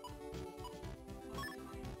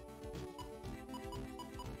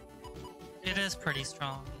 It is pretty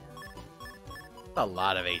strong. That's a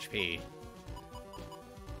lot of HP.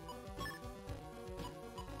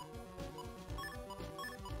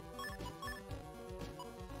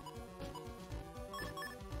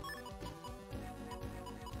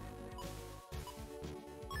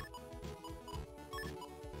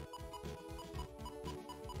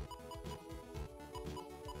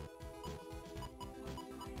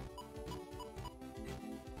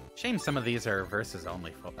 Shame some of these are versus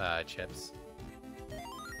only chips.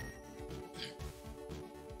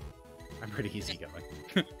 I'm pretty easy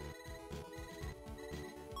going.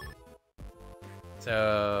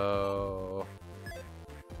 So...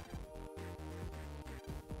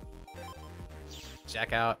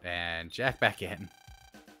 Jack out and jack back in.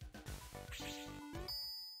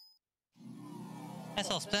 Nice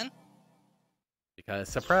little spin. Because,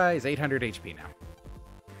 surprise, 800 HP now.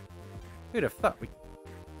 Who'd have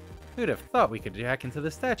thought we could jack into the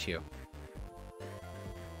statue?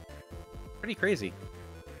 Pretty crazy.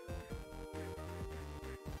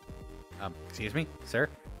 Excuse me, sir?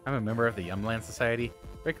 I'm a member of the Yumland Society.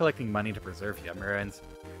 We're collecting money to preserve Yumruins.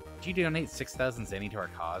 Could you donate 6,000 Zenny to our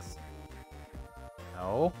cause?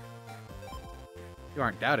 No? You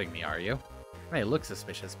aren't doubting me, are you? I may look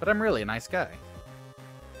suspicious, but I'm really a nice guy.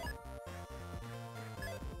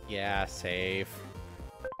 Yeah, safe.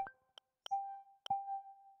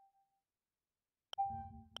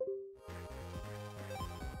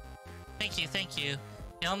 Thank you.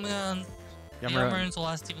 Yumruins will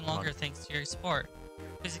last even longer thanks to your support.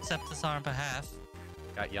 Please accept this on our behalf.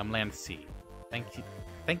 Got Yumland C.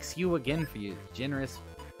 Thanks you again for your generous...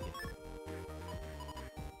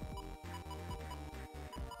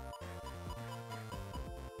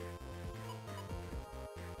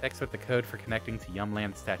 Text with the code for connecting to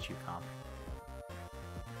Yumland Statue Comp.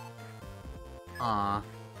 Aww.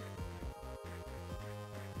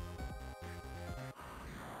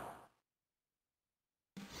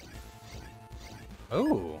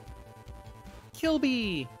 Oh!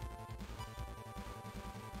 Kilby!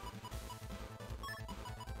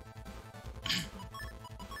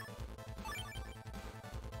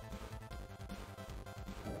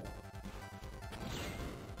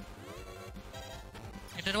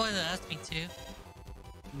 You did what it asked me to.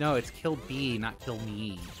 No, it's kill B, not kill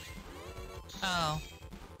me. Oh.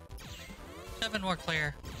 Should have been more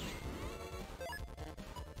clear.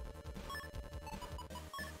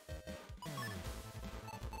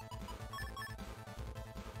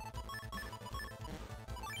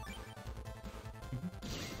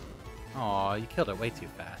 Aw, you killed it way too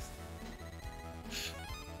fast.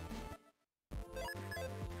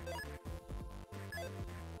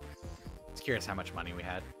 Just curious how much money we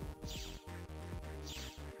had.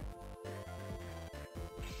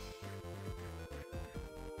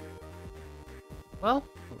 Well,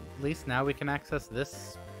 at least now we can access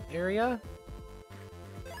this area.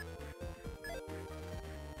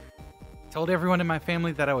 Told everyone in my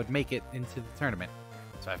family that I would make it into the tournament,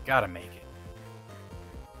 so I've got to make it.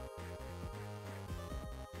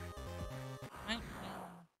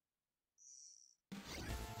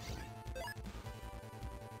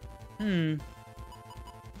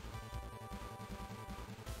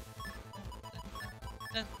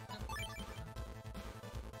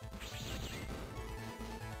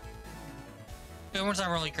 Boomers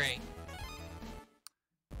are really great.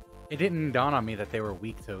 It didn't dawn on me that they were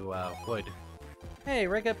weak to wood. Hey,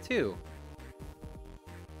 Reg Up 2.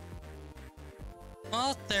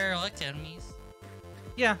 Well, they're like enemies.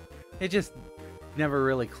 Yeah, it just never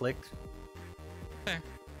really clicked. Fair.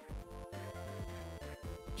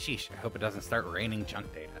 Sheesh, I hope it doesn't start raining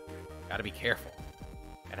junk data. Gotta be careful.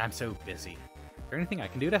 And I'm so busy. Is there anything I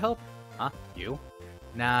can do to help? Huh? You?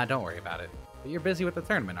 Nah, don't worry about it. But you're busy with the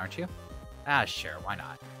tournament, aren't you? Ah, sure, why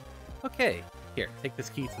not? Okay, here, take this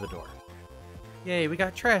key to the door. Yay, we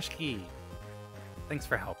got trash key! Thanks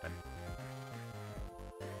for helping.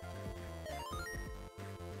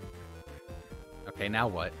 Okay, now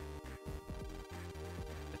what?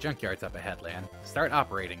 The junkyard's up ahead, Lan. Start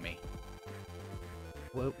operating me.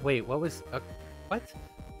 Wait, what was... what?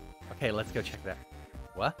 Okay, let's go check that.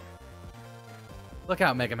 What? Look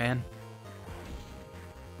out, Mega Man.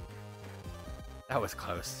 That was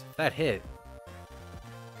close. That hit.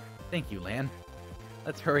 Thank you, Lan.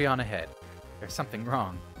 Let's hurry on ahead. There's something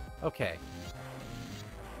wrong. Okay.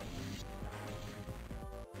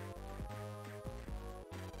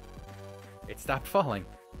 It stopped falling.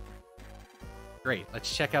 Great,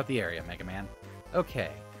 let's check out the area, Mega Man.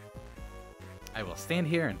 Okay. I will stand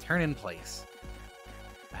here and turn in place.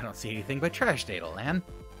 I don't see anything but trash data, Lan.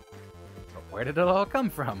 But where did it all come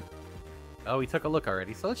from? Oh, we took a look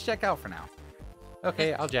already, so let's check out for now.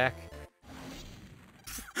 Okay, I'll jack.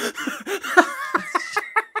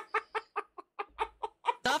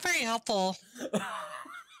 Not very helpful.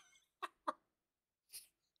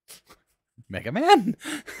 Mega Man?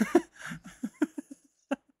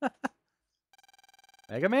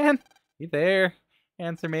 Mega Man? You there?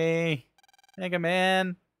 Answer me. Mega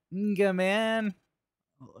Man? Mega Man?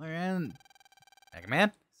 Mega Man?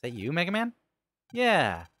 Is that you, Mega Man?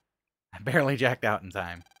 Yeah. I barely jacked out in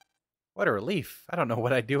time. What a relief. I don't know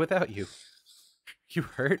what I'd do without you. You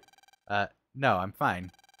hurt? No, I'm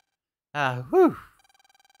fine. Whew.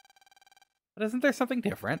 But isn't there something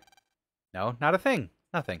different? No, not a thing.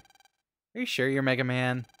 Nothing. Are you sure you're Mega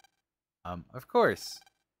Man? Of course.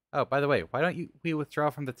 Oh, by the way, why don't we withdraw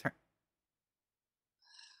from the turn?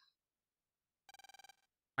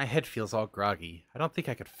 My head feels all groggy. I don't think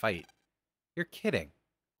I could fight. You're kidding.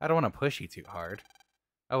 I don't want to push you too hard.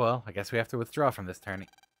 Oh well, I guess we have to withdraw from this tourney.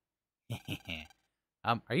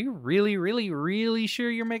 Are you really sure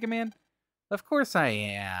you're Mega Man? Of course I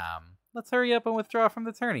am. Let's hurry up and withdraw from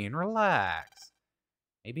the tourney and relax.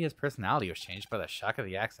 Maybe his personality was changed by the shock of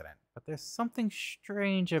the accident, but there's something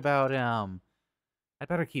strange about him. I'd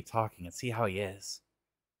better keep talking and see how he is.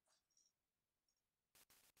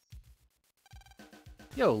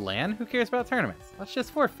 Yo, Lan, who cares about tournaments? Let's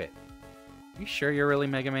just forfeit. You sure you're really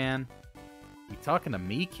Mega Man? You talking to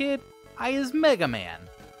me, kid? I is Mega Man.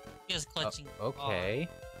 He is clutching. Okay.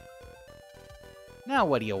 Now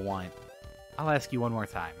what do you want? I'll ask you one more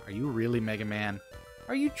time. Are you really Mega Man?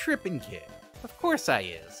 Are you tripping, kid? Of course I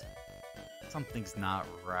is. Something's not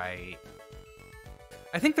right.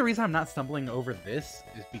 I think the reason I'm not stumbling over this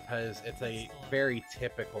is because it's a very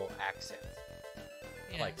typical accent.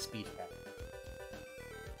 Yeah. Like speech pattern.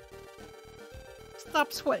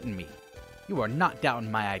 Stop sweating me. You are not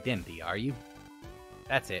doubting my identity, are you?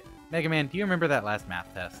 That's it. Mega Man, do you remember that last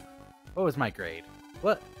math test? What was my grade?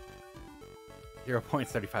 What?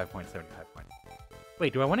 0.35.75 points.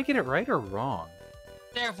 Wait, do I want to get it right or wrong?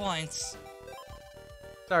 0 points.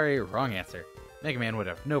 Sorry, wrong answer. Mega Man would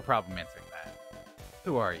have no problem answering that.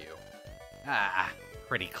 Who are you? Ah,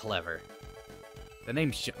 pretty clever. The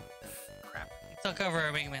name's crap. He took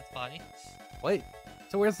over Mega Man's body. What?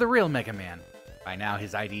 So where's the real Mega Man? By now,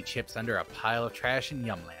 his ID chip's under a pile of trash in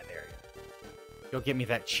Yumland area. Go get me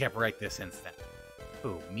that chip right this instant.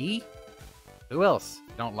 Who, me? Who else?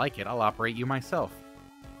 If you don't like it, I'll operate you myself.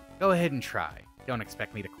 Go ahead and try. Don't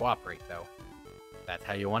expect me to cooperate, though. If that's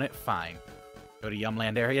how you want it, fine. Go to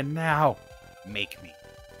Yumland area now. Make me.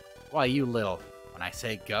 Why, you little. When I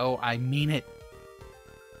say go, I mean it.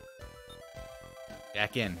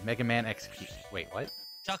 Back in. Mega Man execute. Wait, what?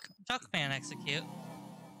 Junkman execute.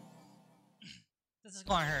 This is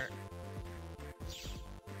going to hurt.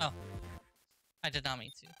 Oh. I did not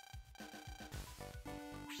mean to.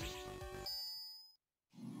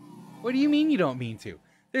 What do you mean you don't mean to?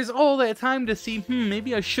 There's all that time to see,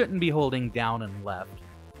 maybe I shouldn't be holding down and left.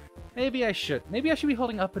 Maybe I should. Maybe I should be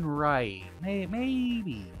holding up and right.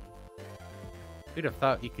 Maybe. Who'd have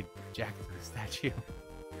thought you could jack to the statue?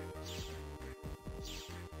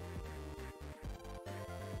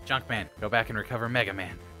 Junkman, go back and recover Mega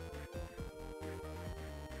Man.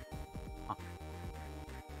 Huh.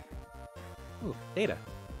 Ooh, data.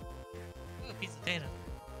 Ooh, a piece of data.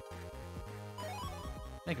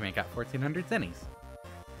 Mega Man got 1,400 zennies.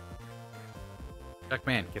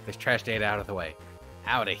 Junkman, get this trash data out of the way.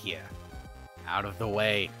 Out of here. Out of the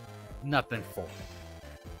way. Nothing for it.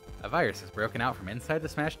 A virus has broken out from inside the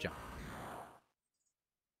Smash Junk.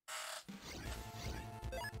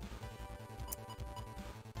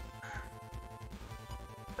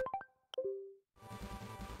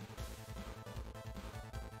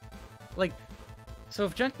 Like, so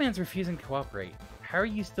if Junkman's refusing to cooperate, how are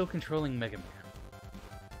you still controlling Mega Man?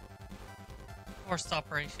 Forced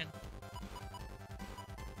operation.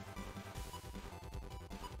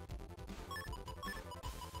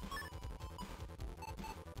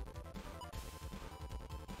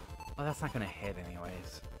 Well, that's not gonna hit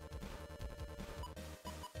anyways.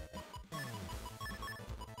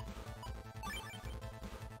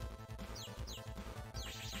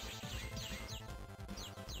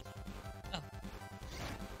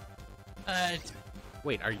 Uh,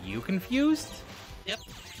 Wait, are you confused? yep.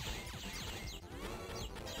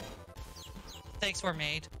 Mistakes were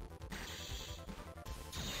made.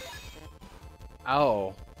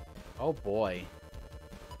 Oh. Oh boy.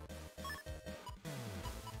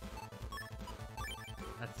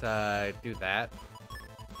 Let's do that.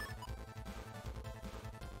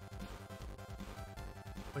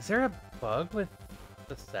 Was there a bug with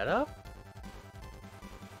the setup?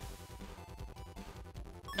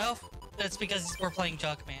 No, that's because we're playing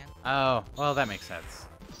Junkman. Oh, well that makes sense.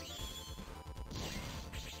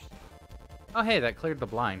 Oh hey, that cleared the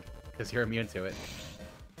blind, because you're immune to it.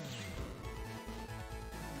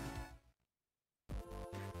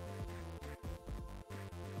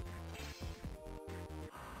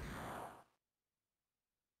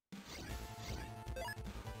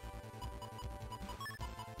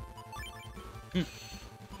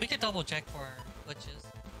 We could double check for glitches.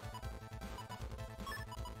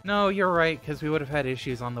 No, you're right, because we would have had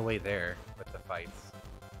issues on the way there with the fights.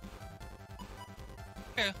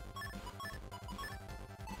 True.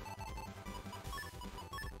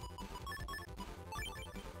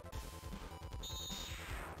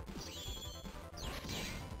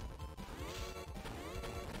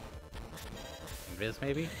 Invis,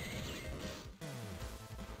 maybe?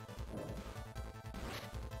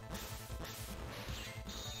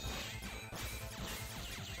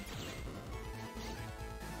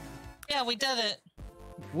 Yeah, we did it.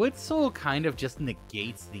 Wood Soul kind of just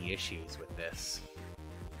negates the issues with this.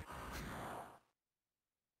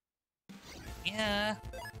 Yeah.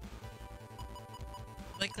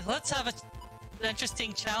 Like, let's have an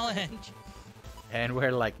interesting challenge. And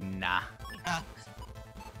we're like, nah. Ah,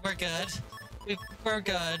 we're good. We're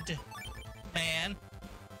good, man.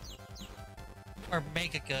 Or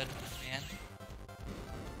make it good, man.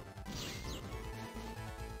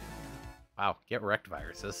 Wow, get wrecked,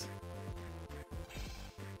 viruses.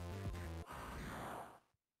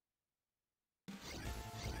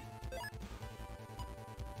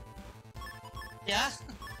 Yeah?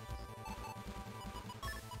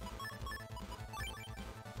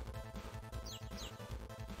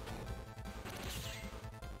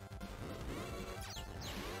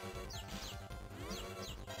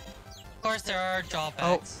 Of course, there are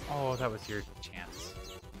drawbacks. Oh, that was your chance.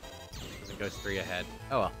 Because it goes 3 ahead.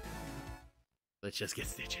 Oh well. Let's just get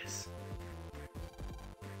stitches.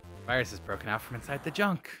 Virus is broken out from inside the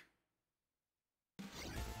junk.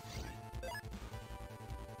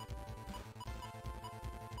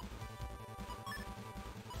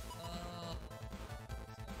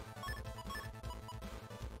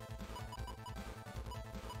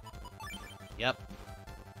 Yep.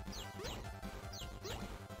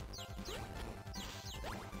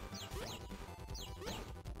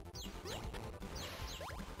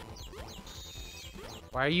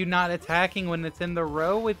 Why are you not attacking when it's in the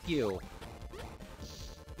row with you?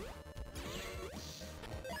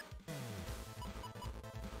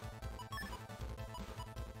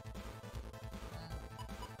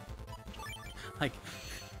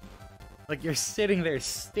 Like you're sitting there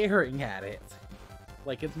staring at it.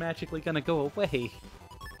 Like it's magically gonna go away.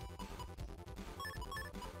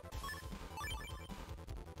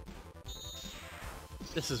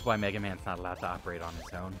 This is why Mega Man's not allowed to operate on his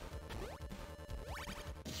own.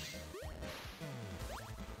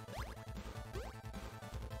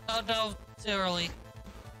 Oh no, too early.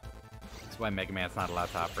 That's why Mega Man's not allowed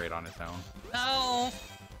to operate on his own. No!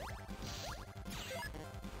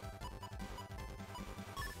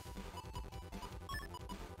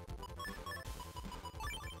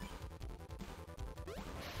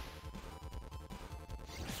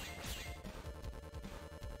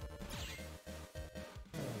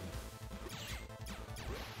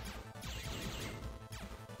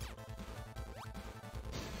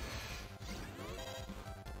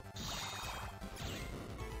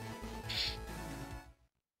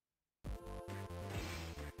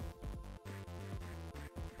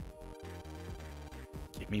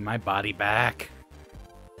 Give me my body back.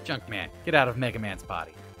 Junkman, get out of Mega Man's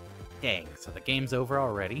body. Dang, so the game's over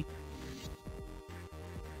already?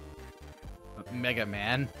 Mega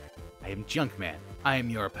Man, I am Junkman. I am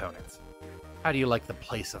your opponent. How do you like the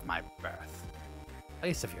place of my birth?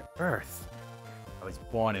 Place of your birth? I was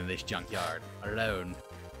born in this junkyard, alone.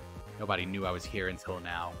 Nobody knew I was here until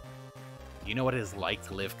now. Do you know what it is like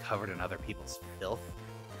to live covered in other people's filth?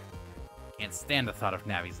 Can't stand the thought of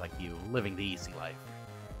Navis like you living the easy life.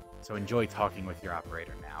 So enjoy talking with your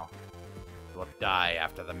operator now. You will die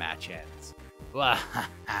after the match ends.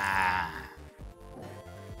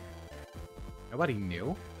 Nobody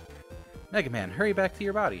knew? Mega Man, hurry back to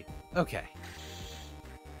your body. Okay.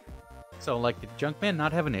 So, like, did Junkman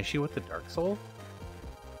not have an issue with the Dark Soul?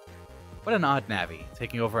 What an odd Navi,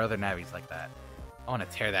 taking over other Navis like that. I want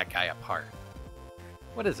to tear that guy apart.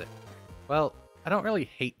 What is it? Well, I don't really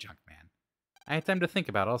hate Junkman. I had time to think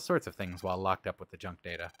about all sorts of things while locked up with the junk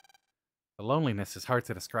data. The loneliness is hard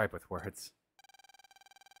to describe with words.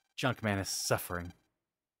 Junkman is suffering.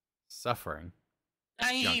 Suffering?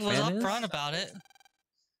 He was Junkman is? upfront about it.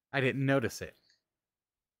 I didn't notice it.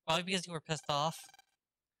 Probably because you were pissed off.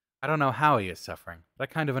 I don't know how he is suffering, but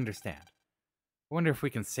I kind of understand. I wonder if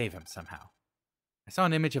we can save him somehow. I saw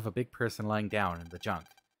an image of a big person lying down in the junk.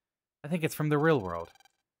 I think it's from the real world.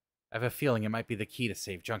 I have a feeling it might be the key to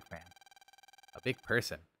save Junkman. A big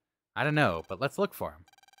person? I don't know, but let's look for him.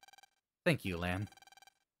 Thank you, Lan.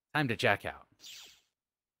 Time to jack out.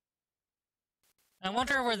 I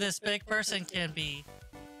wonder where this big person can be.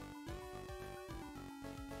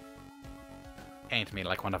 Paint me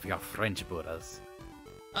like one of your French Buddhas.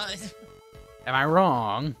 You're Am I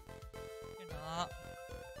wrong? not.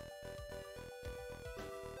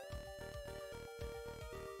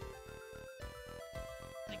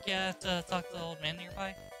 I think you have to talk to the old man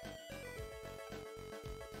nearby.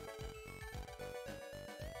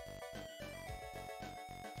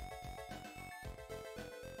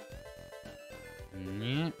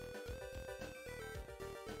 Yeah.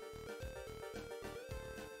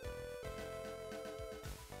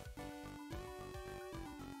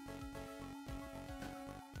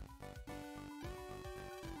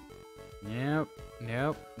 Nope.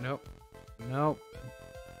 Nope. Nope. Nope.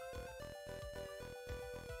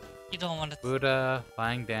 You don't want to. Buddha,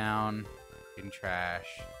 lying down, in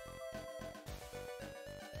trash.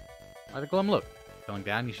 Why the glum look? Going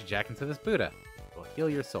down, you should jack into this Buddha. It will heal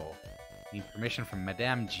your soul. Need permission from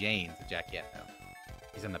Madame Jane to jack in, though.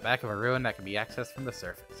 She's in the back of a ruin that can be accessed from the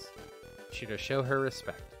surface. You should show her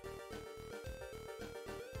respect.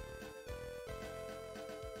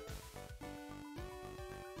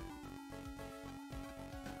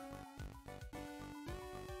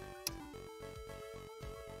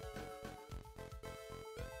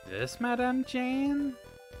 This Madame Jane?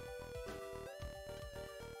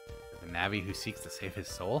 The Navi who seeks to save his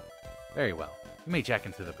soul? Very well. You may jack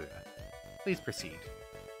into the Buddha. Please proceed.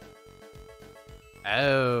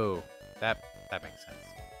 Oh, that makes sense.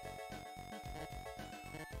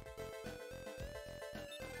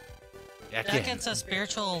 Jack into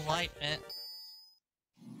spiritual enlightenment.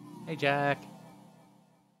 Hey, Jack.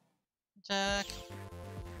 Jack.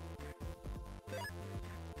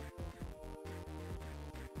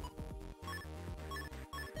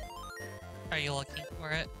 Are you looking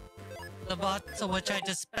for it? The bot to which I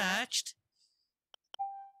dispatched?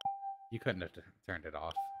 You couldn't have turned it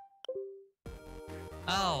off.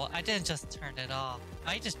 Oh, I didn't just turn it off.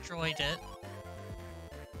 I destroyed it.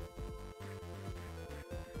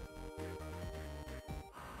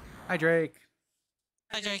 Hi, Drake.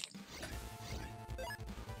 Hi, Jake.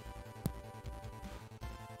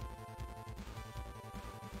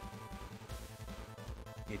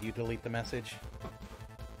 Did you delete the message?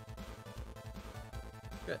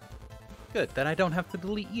 Good. Good, then I don't have to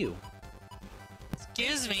delete you.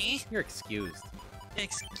 Excuse me. You're excused.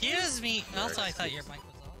 Excuse me. You're Also, I thought your excused.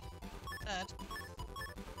 mic was off. Sad.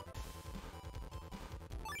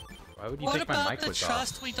 Why would you What think my about mic the was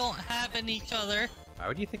trust off? we don't have in each other? Why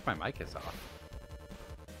would you think my mic is off?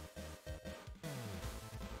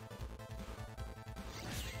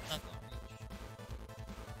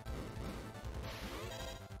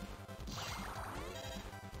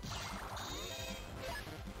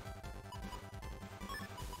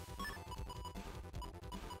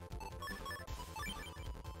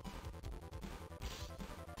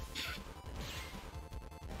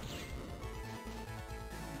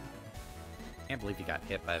 Can't believe you got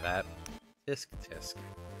hit by that. Tisk tisk.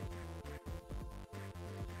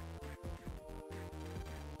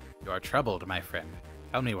 You are troubled, my friend.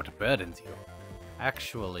 Tell me what burdens you.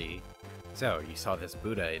 Actually, so you saw this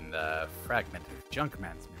Buddha in the fragment of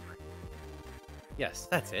Junkman's memory. Yes,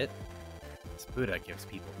 that's it. This Buddha gives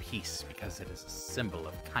people peace because it is a symbol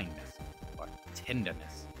of kindness or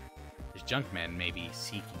tenderness. This Junkman may be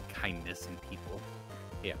seeking kindness in people.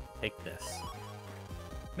 Here, take this.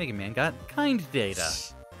 Mega Man got kind data.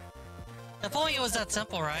 If only it was that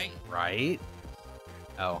simple, right? Right?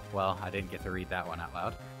 Oh, well, I didn't get to read that one out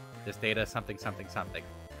loud. This data something something something.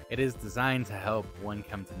 It is designed to help one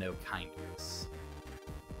come to know kindness.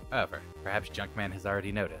 However, perhaps Junkman has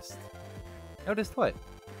already noticed. Noticed what?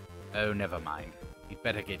 Oh, never mind. You'd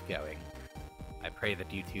better get going. I pray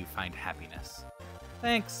that you two find happiness.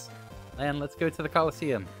 Thanks. Lan, let's go to the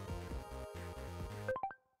Colosseum.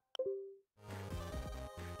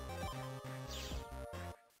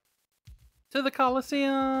 To the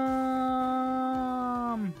Coliseum!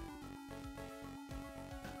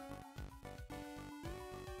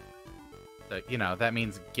 So, you know, that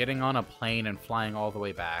means getting on a plane and flying all the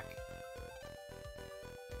way back.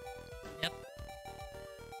 Yep.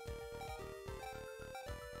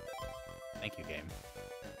 Thank you, game.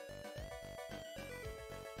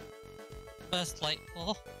 Most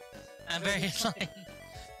delightful. I'm very enlightened.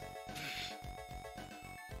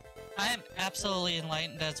 I am absolutely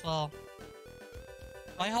enlightened as well.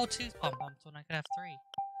 Why hold 2 pom-poms when I could have 3?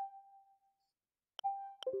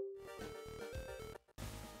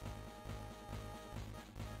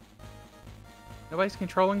 Nobody's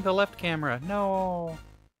controlling the left camera. No.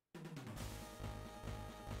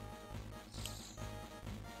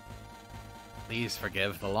 Please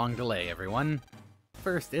forgive the long delay, everyone.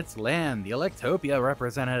 First, it's Lan, the Electopia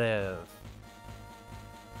representative.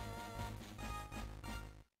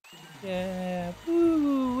 Yeah,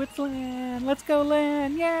 woo, it's Lan. Let's go,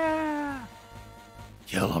 Lan. Yeah.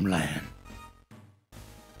 Kill him, Lan.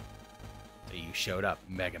 So you showed up,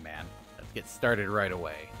 Mega Man. Let's get started right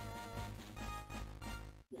away.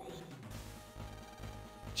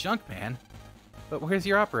 Junkman? But where's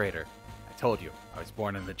your operator? I told you, I was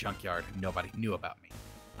born in the junkyard and nobody knew about me.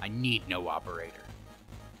 I need no operator.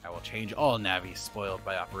 I will change all Navis spoiled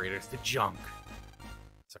by operators to junk.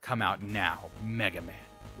 So come out now, Mega Man.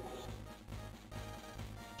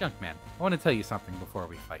 Junkman, I want to tell you something before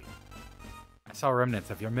we fight. I saw remnants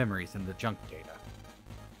of your memories in the junk data.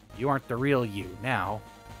 You aren't the real you now.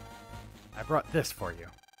 I brought this for you.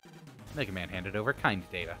 Mega Man handed over kind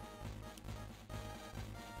data.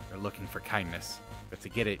 You're looking for kindness, but to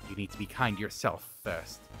get it, you need to be kind yourself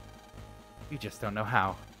first. You just don't know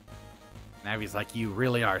how. Navis like you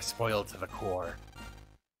really are spoiled to the core.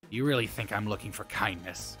 You really think I'm looking for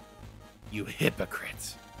kindness? You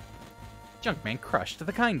hypocrite! Junkman crushed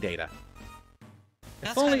the kind data.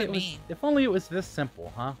 That's kind of If only it was this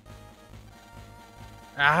simple, huh?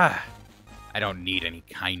 Ah! I don't need any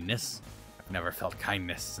kindness. I've never felt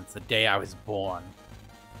kindness since the day I was born.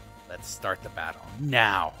 Let's start the battle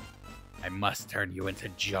now. I must turn you into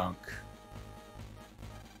junk.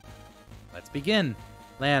 Let's begin.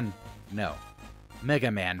 Lan, no. Mega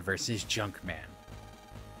Man versus Junkman.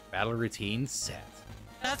 Battle routine set.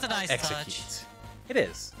 That's a nice Execute. touch. It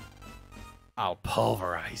is. I'll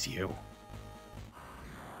pulverize you.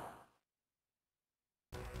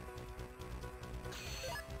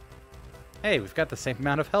 Hey, we've got the same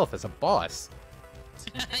amount of health as a boss.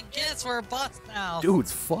 I guess we're a boss now.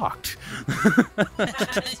 Dude's fucked.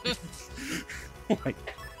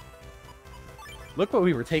 Like, look what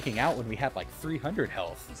we were taking out when we had like 300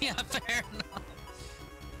 health. Yeah, fair enough.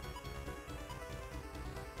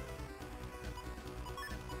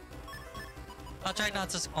 I'll try not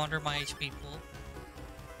to squander my HP pool.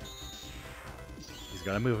 He's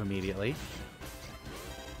gonna move immediately.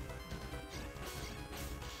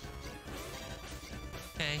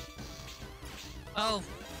 Okay. Oh.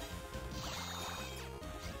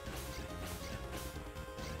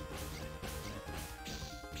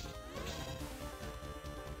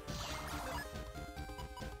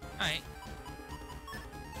 Alright.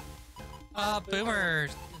 Boomer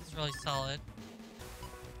is really solid.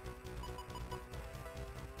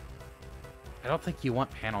 I don't think you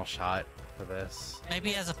want panel shot for this.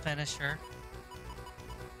 Maybe as a finisher.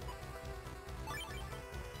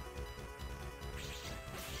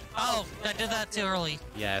 Oh, I did that too early.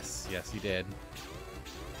 Yes, yes, you did.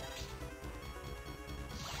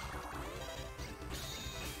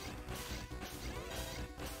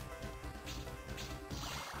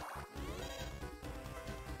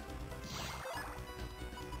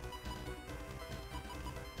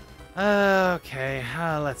 Okay,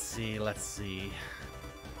 let's see. Let's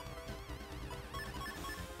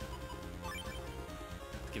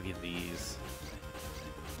give you these.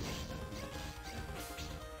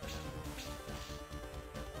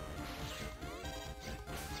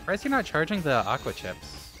 Surprised you're not charging the aqua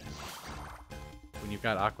chips when you've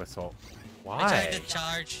got aqua soul. Why? I tried to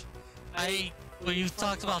charge. Well, you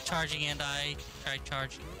talked about charging, and I tried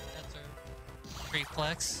charging. That's a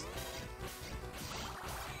reflex.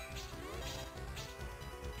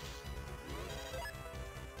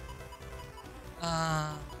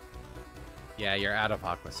 Yeah, you're out of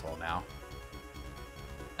aqua soul now.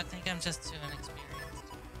 I think I'm just too inexperienced.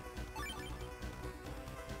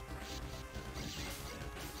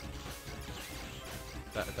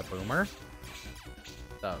 The boomer?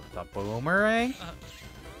 The boomerang?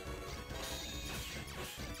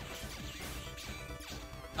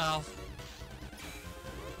 Oh.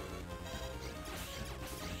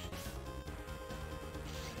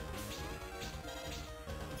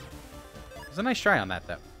 There's a nice try on that,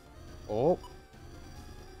 though. Oh.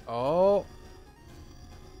 Oh.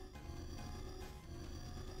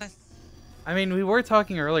 I mean, we were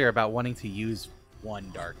talking earlier about wanting to use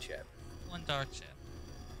one dark chip. One dark chip.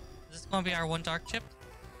 Is this going to be our one dark chip?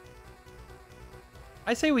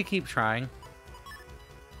 I say we keep trying.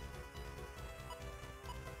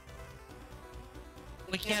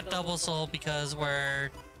 We can't double soul because we're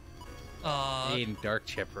in dark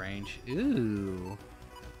chip range. Ooh.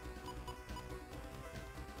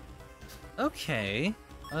 Okay.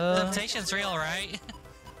 temptation's real, right?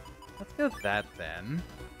 Let's go with that then.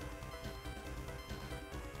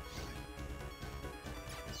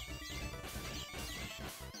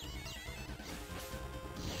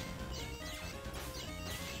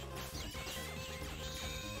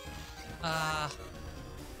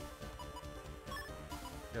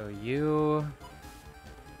 So you...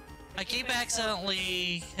 I keep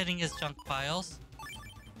accidentally hitting his junk piles.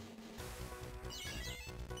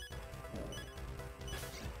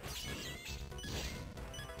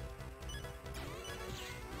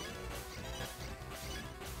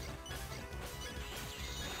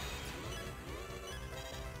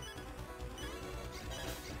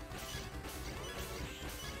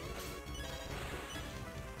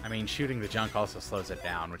 I mean, shooting the junk also slows it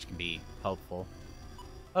down, which can be helpful.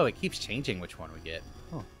 Oh, it keeps changing which one we get.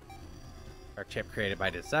 Oh. Dark chip created by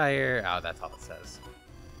desire. Oh, that's all it says.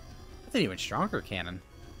 That's an even stronger cannon.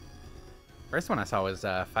 First one I saw was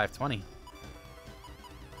 520.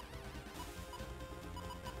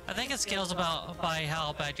 I think it scales about by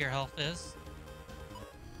how bad your health is.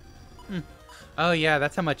 Oh yeah,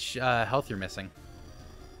 that's how much health you're missing.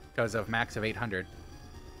 Because of max of 800.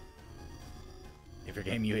 If you're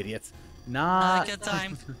game, you idiots. Not a good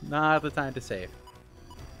time. Not the time to save.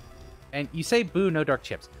 And you say, boo, no dark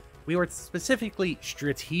chips. We were specifically,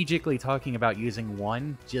 strategically talking about using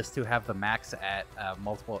one just to have the max at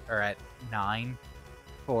multiple, or at 9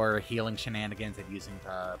 for healing shenanigans and using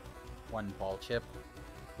the one ball chip.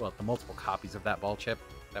 Well, the multiple copies of that ball chip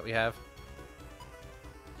that we have.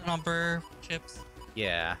 Number chips.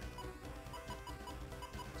 Yeah.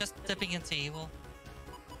 Just dipping into evil.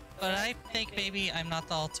 But I think maybe I'm not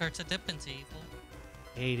the altar to dip into evil.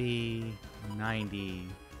 80, 90...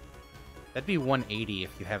 That'd be 180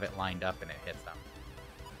 if you have it lined up and it hits them.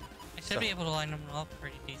 I should be able to line them up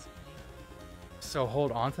pretty decently. So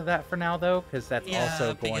hold on to that for now, though, because that's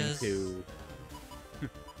also going to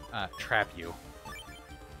trap you.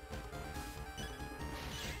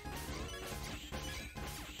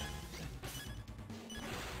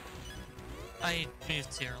 I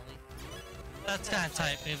moved too early. That's kind of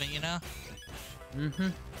tight moving, you know? Mm-hmm.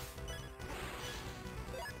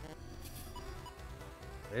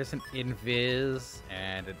 There's an invis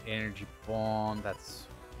and an energy bomb. That's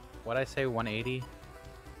what I say, 180.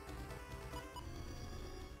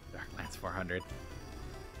 Dark Lance 400.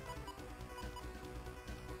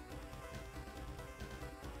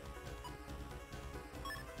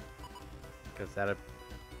 Because that'll,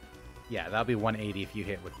 yeah, that'll be 180 if you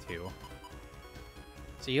hit with 2.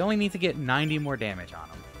 So you only need to get 90 more damage on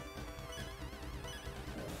them.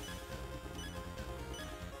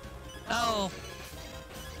 Oh.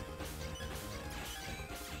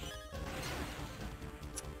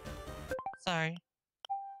 Sorry.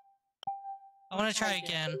 I want to try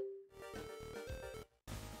again.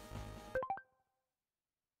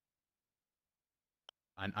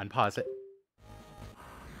 Unpause it.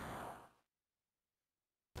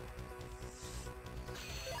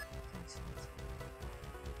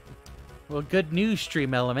 Well, good news,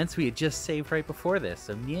 Stream Elements. We had just saved right before this,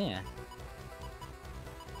 so yeah.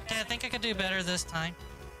 Okay, I think I could do better this time.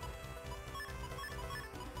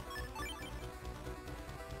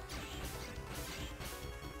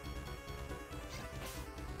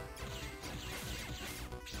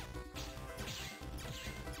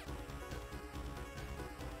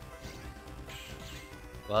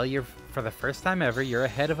 Well, you're, for the first time ever, you're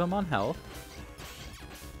ahead of him on health.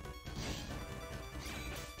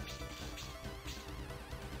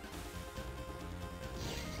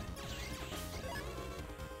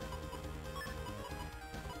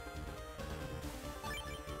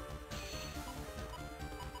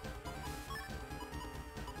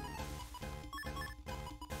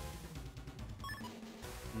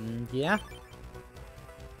 Yeah.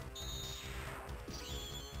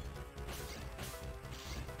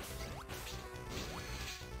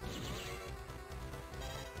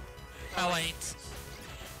 Oh, wait.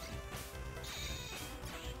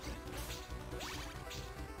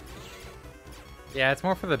 Yeah, it's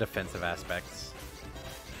more for the defensive aspects.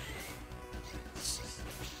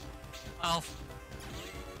 Oh.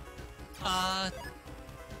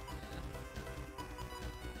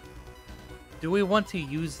 Do we want to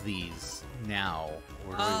use these now,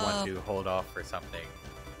 or do we want to hold off for something?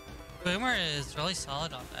 Boomer is really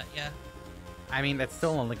solid on that, yeah. I mean, that's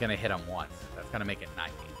still only going to hit him once. That's going to make it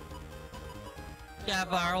 90. Yeah,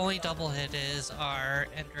 but our only double hit is our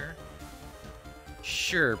Ender.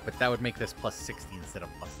 Sure, but that would make this plus 60 instead of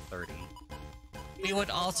plus 30. We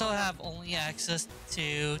would also have only access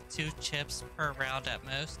to 2 chips per round at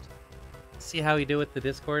most. See how we do with the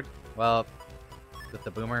Discord? Well, with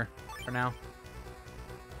the Boomer for now.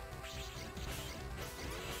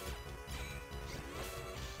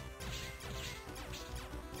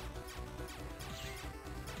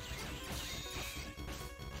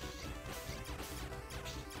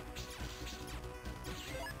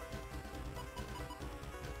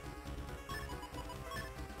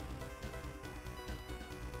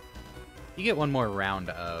 You get one more round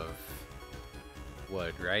of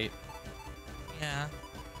wood, right? Yeah.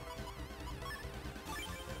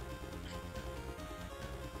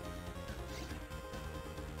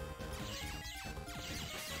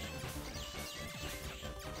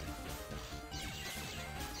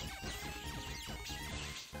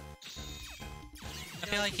 I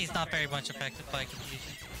feel like he's not very much affected by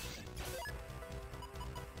confusion.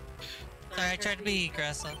 Sorry, I tried to be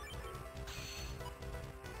aggressive.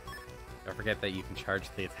 Don't forget that you can charge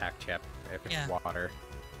the attack chip if it's water,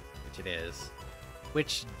 which it is,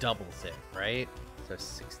 which doubles it, right? So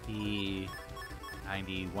 60,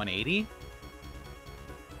 90, 180?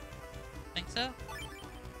 Think so?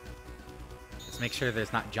 Just make sure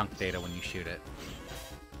there's not junk data when you shoot it.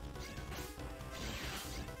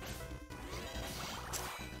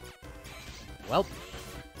 Well.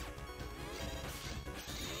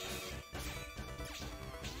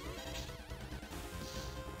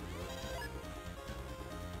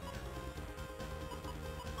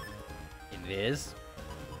 It is.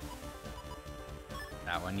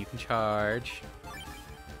 That one you can charge.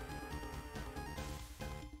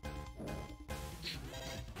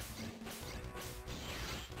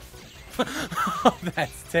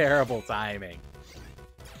 That's terrible timing.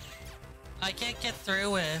 I can't get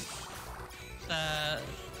through with the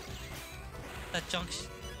junction.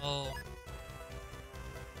 Oh.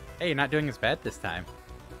 Hey, you're not doing as bad this time.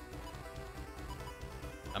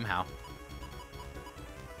 Somehow.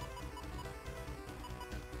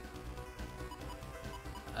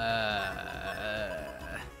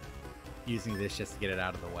 Using this just to get it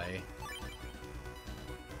out of the way.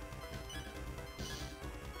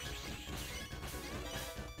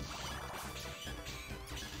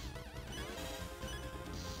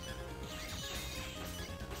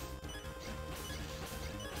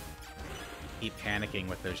 Keep panicking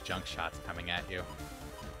with those junk shots coming at you.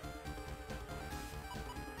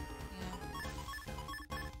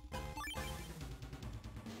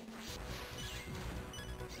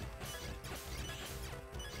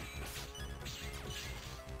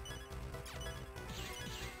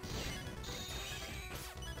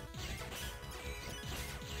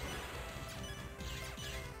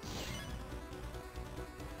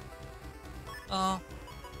 Oh.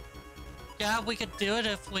 Yeah, we could do it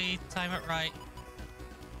if we time it right.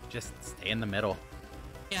 Just stay in the middle.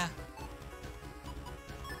 Yeah.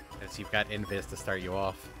 Because you've got Invis to start you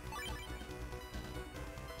off.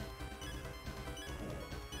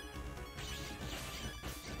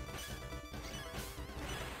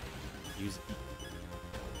 Use.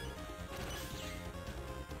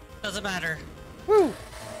 Doesn't matter. Woo!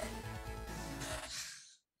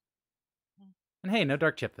 And hey, no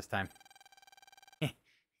dark chip this time.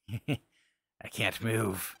 I can't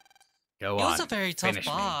move. Go on. He was a very tough Finish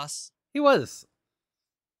me. boss. He was.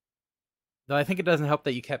 Though I think it doesn't help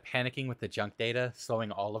that you kept panicking with the junk data,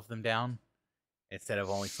 slowing all of them down, instead of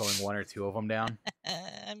only slowing one or two of them down.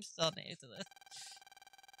 I'm still new to this.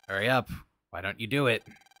 Hurry up. Why don't you do it?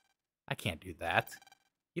 I can't do that.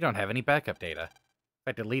 You don't have any backup data. If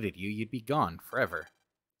I deleted you, you'd be gone forever.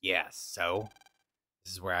 Yeah, so?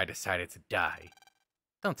 This is where I decided to die.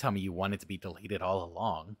 Don't tell me you wanted to be deleted all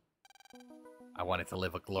along. I wanted to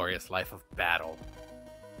live a glorious life of battle.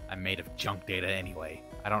 I'm made of junk data anyway.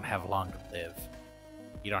 I don't have long to live.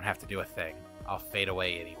 You don't have to do a thing. I'll fade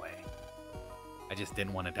away anyway. I just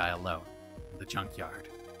didn't want to die alone in the junkyard.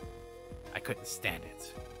 I couldn't stand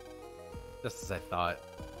it. Just as I thought.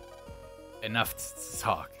 Enough to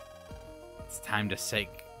talk. It's time to say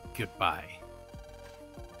goodbye.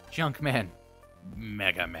 Junkman.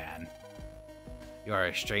 Mega Man. You are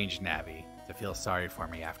a strange Navi to feel sorry for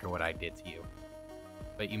me after what I did to you.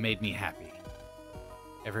 But you made me happy.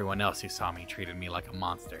 Everyone else who saw me treated me like a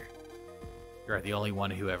monster. You are the only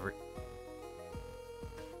one who ever...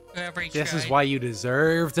 Whoever This is why you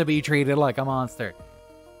deserve to be treated like a monster.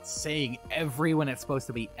 saying every when it's supposed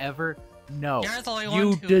to be ever. No, You're the only you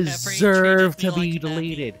one who deserve to ever treated me be like a Navi.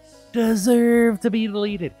 deleted. Deserve to be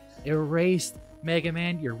deleted. Erased, Mega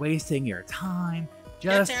Man. You're wasting your time.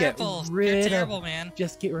 Just You're get terrible. rid You're of. terrible, man.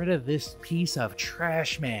 Just get rid of this piece of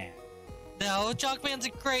trash, man. No, Junkman's a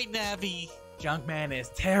great Navi. Junkman is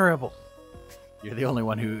terrible. You're the only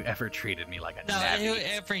one who ever treated me like a No, Navi. who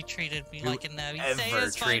ever treated me Who like a Navi? Say ever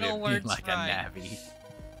his treated final me words like right. a Navi.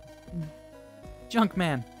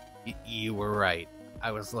 Junkman, you were right.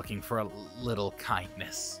 I was looking for a little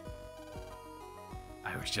kindness.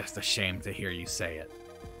 I was just ashamed to hear you say it.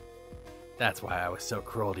 That's why I was so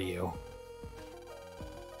cruel to you.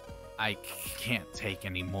 I can't take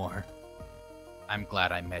any more. I'm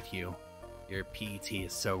glad I met you. Your PET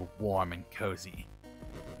is so warm and cozy.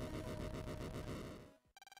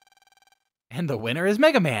 And the winner is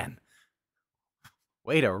Mega Man.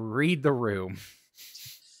 Way to read the room.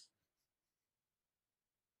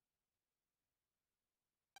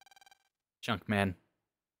 Junkman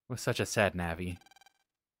was such a sad Navi.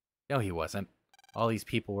 No, he wasn't. All these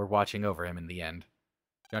people were watching over him in the end.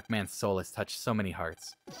 Junkman's soul has touched so many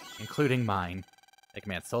hearts, including mine. Mega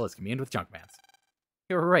Man's soul is communed with Junkman's.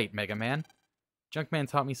 You were right, Mega Man. Junkman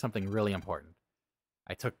taught me something really important.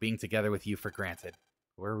 I took being together with you for granted.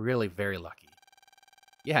 We're really very lucky.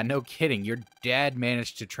 Yeah, no kidding. Your dad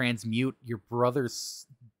managed to transmute your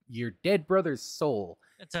dead brother's soul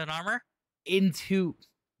It's an armor? into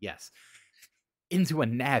a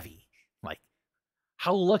Navi. Like,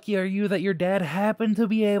 how lucky are you that your dad happened to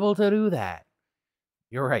be able to do that?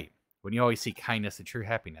 You're right. When you always see kindness and true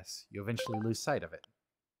happiness, you eventually lose sight of it.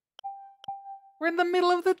 We're in the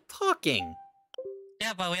middle of the talking.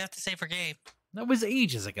 Yeah, but we have to save for game. That was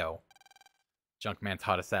ages ago. Junkman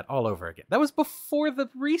taught us that all over again. That was before the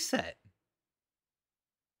reset.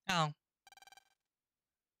 Oh.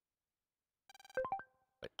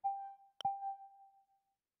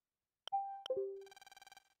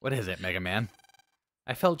 What is it, Mega Man?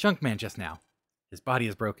 I felt Junkman just now. His body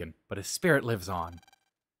is broken, but his spirit lives on.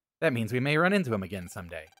 That means we may run into him again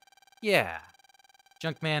someday. Yeah.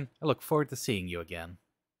 Junkman, I look forward to seeing you again.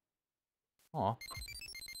 Aw.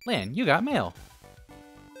 Lan, you got mail.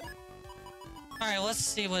 Alright, let's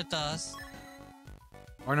see what it does.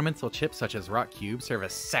 Ornamental chips such as Rock Cube serve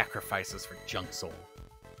as sacrifices for Junk Soul.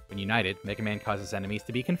 When united, Mega Man causes enemies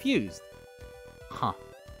to be confused. Huh.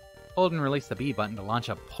 Hold and release the B button to launch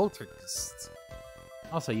a Poltergeist.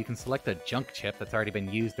 Also, you can select a Junk chip that's already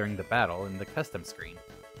been used during the battle in the custom screen.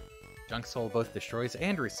 Junk Soul both destroys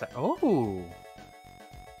and reset. Oh!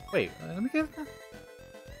 Wait, let me get that.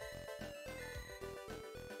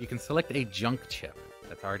 You can select a Junk chip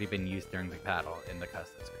that's already been used during the battle in the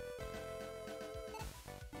custom screen.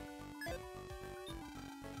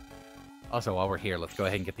 Also, while we're here, let's go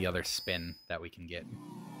ahead and get the other spin that we can get.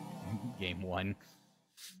 Game 1.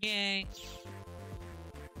 Yay.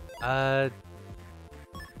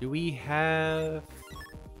 Do we have...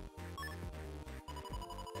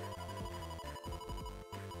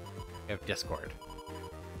 We have Discord.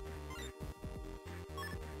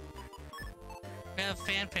 We have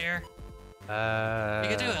fanfare. We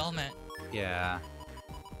We could do element. Yeah.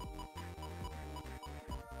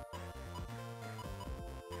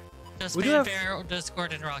 Just We do have- fanfare,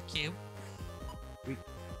 Discord, and Rock Cube.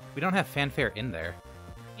 We don't have fanfare in there.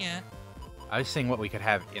 Yeah. I was saying what we could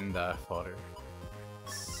have in the folder.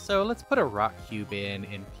 So let's put a Rock Cube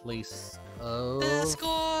in place of...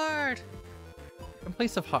 Discord! In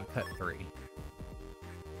place of Hot Cut 3.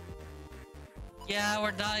 Yeah,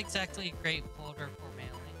 we're not exactly a great folder for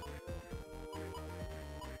mailing.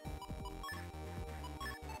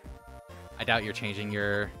 I doubt you're changing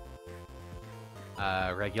your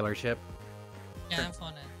regular chip. Yeah, Sure. I'm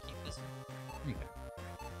fun to keep this one. Okay.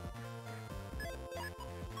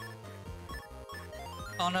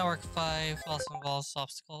 Phone Network 5 also involves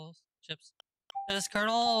obstacle chips. Is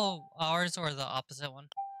Kernel ours or the opposite one?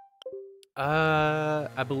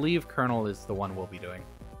 I believe Kernel is the one we'll be doing.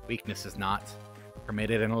 Weakness is not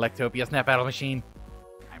permitted in Electopia Snap Battle Machine.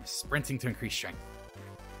 I'm sprinting to increase strength.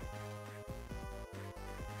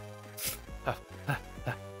 Is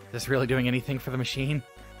this really doing anything for the machine?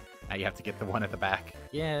 Now you have to get the one at the back.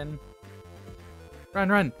 Again. Run,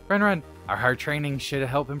 run, run, run! Our hard training should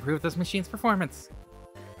help improve this machine's performance.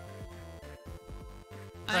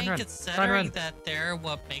 Run, run, Considering run. that they're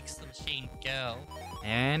what makes the machine go.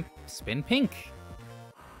 And spin pink.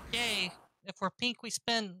 Yay! If we're pink, we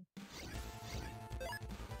spin.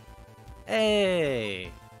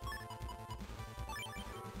 Hey!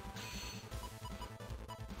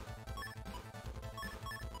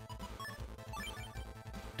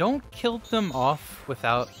 Don't kill them off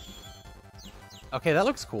without Okay, that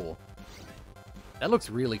looks cool. That looks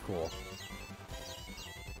really cool.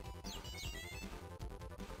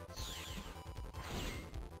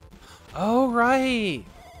 Oh, right!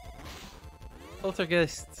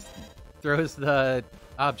 Poltergeist throws the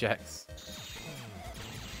objects.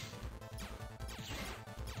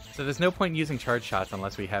 So there's no point in using charge shots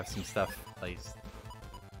unless we have some stuff placed.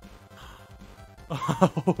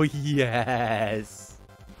 Oh, yes!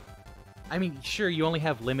 I mean, sure, you only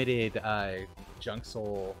have limited junk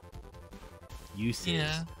soul uses,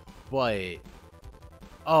 Yeah. but...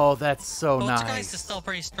 Oh, that's so Poltergeist nice. is still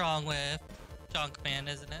pretty strong with Junkman,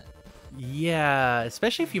 isn't it? Yeah,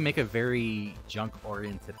 especially if you make a very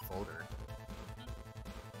junk-oriented folder.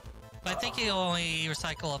 But I think you only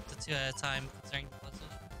recycle up to 2 at a time, considering the position.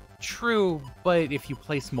 True, but if you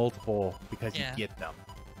place multiple because Yeah. you get them.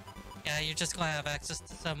 Yeah, you're just going to have access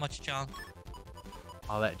to so much junk.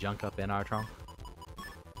 All that junk up in our trunk.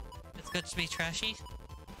 It's good to be trashy.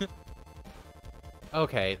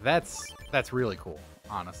 Okay, that's really cool,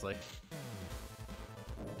 honestly.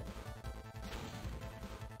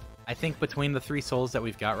 I think between the 3 souls that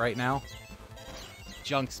we've got right now,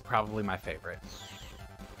 junk's probably my favorite.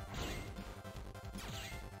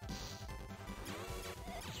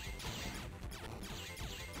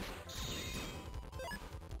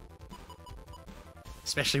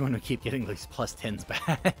 Especially when we keep getting these plus 10s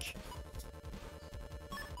back.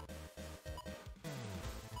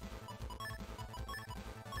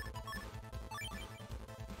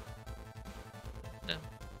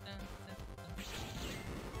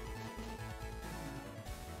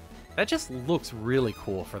 That just looks really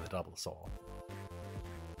cool for the double soul.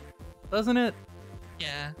 Doesn't it?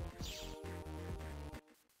 Yeah.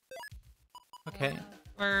 Okay.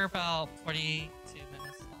 We're about 42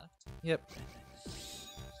 minutes left. Yep.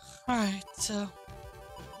 Alright, so...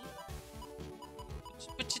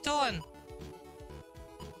 What you doing?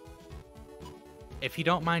 If you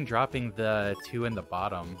don't mind dropping the 2 in the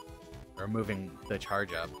bottom, or moving the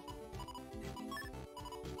charge up,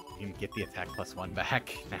 you can get the attack plus 1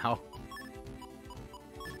 back now.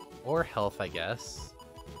 Or health, I guess.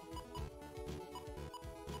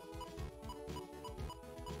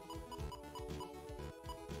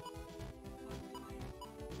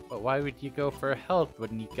 But why would you go for health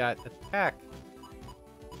when you got attack?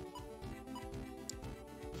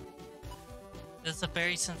 It's a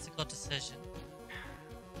very sensible decision.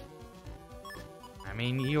 I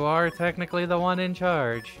mean, you are technically the one in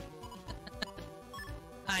charge.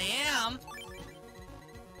 I am!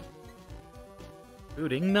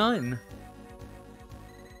 Booting none.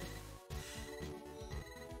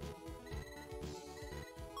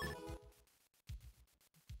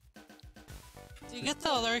 Do you get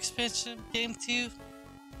the other expansion game too?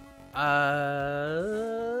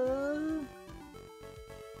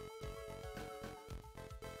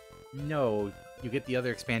 No, you get the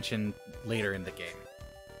other expansion later in the game.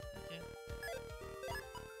 Okay.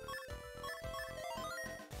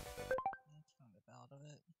 I'm kind of out of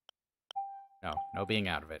it. No, no being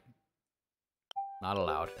out of it. Not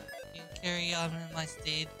allowed. You can carry on in my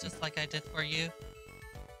steed, just like I did for you.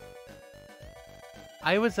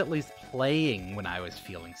 I was at least playing when I was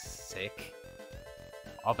feeling sick.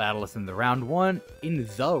 All battles in the round one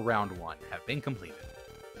have been completed.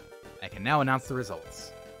 I can now announce the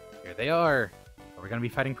results. Here they are. Are we gonna be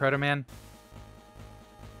fighting Proto Man?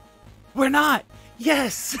 We're not!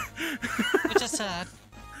 Yes! Which is sad.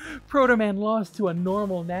 Proto Man lost to a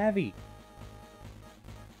normal Navi.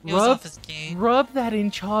 He was off his game. Rub that in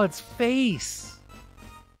Chaud's face.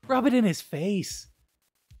 Rub it in his face.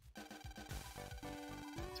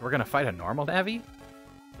 So we're gonna fight a normal Navi?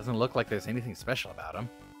 Doesn't look like there's anything special about him.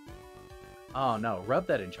 Oh no, rub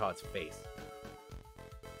that in Chaud's face.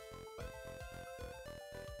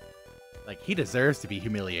 Like, he deserves to be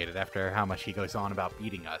humiliated after how much he goes on about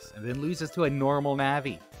beating us, and then loses to a normal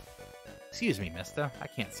Navi. Excuse me, mister. I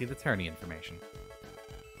can't see the tourney information.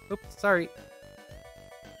 Oops, sorry.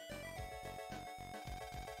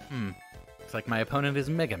 Looks like my opponent is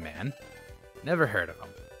Mega Man. Never heard of him.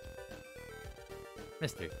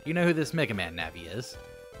 Mister, do you know who this Mega Man Navi is?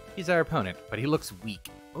 He's our opponent, but he looks weak.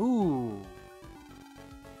 Ooh.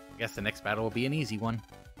 I guess the next battle will be an easy one.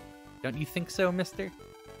 Don't you think so, mister?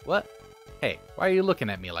 What? Hey, why are you looking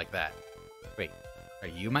at me like that? Wait, are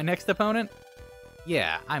you my next opponent?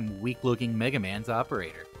 Yeah, I'm weak-looking Mega Man's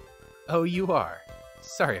operator. Oh, you are.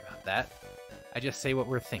 Sorry about that. I just say what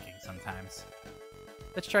we're thinking sometimes.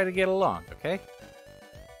 Let's try to get along, okay?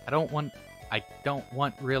 I don't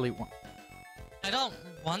really want to get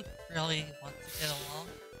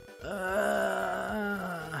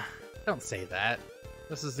along. Don't say that.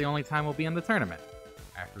 This is the only time we'll be in the tournament.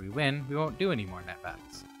 After we win, we won't do any more net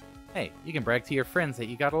battles. Hey, you can brag to your friends that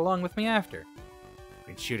you got along with me after. I've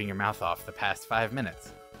been shooting your mouth off the past 5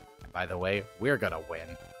 minutes. And by the way, we're gonna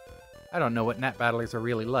win. I don't know what net battlers are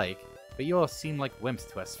really like, but you all seem like wimps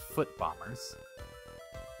to us foot bombers.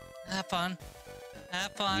 Have fun.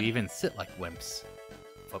 Have fun. You even sit like wimps.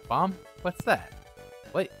 Foot bomb? What's that?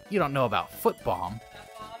 What? You don't know about foot bomb?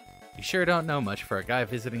 You sure don't know much for a guy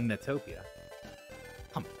visiting Netopia.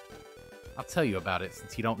 I'll tell you about it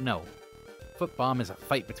since you don't know. Foot bomb is a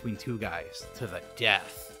fight between two guys, to the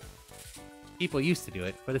death. People used to do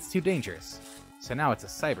it, but it's too dangerous. So now it's a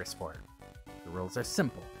cyber sport. The rules are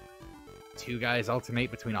simple. Two guys alternate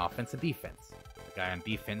between offense and defense. The guy on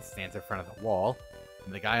defense stands in front of the wall,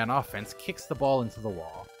 and the guy on offense kicks the ball into the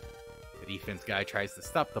wall. The defense guy tries to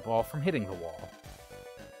stop the ball from hitting the wall.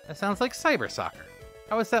 That sounds like cyber soccer.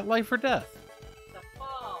 How is that life or death?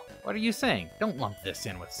 What are you saying? Don't lump this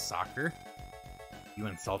in with soccer. You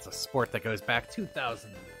insult a sport that goes back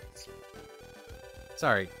 2,000 years.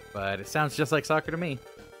 Sorry, but it sounds just like soccer to me.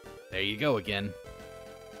 There you go again.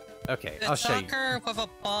 Okay, It's I'll show you. soccer with a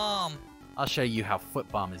bomb. I'll show you how foot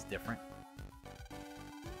bomb is different.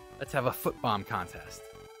 Let's have a foot bomb contest.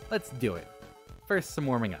 Let's do it. First, some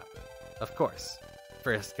warming up. Of course.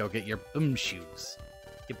 First, go get your boom shoes.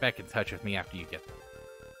 Get back in touch with me after you get them.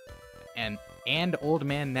 And Old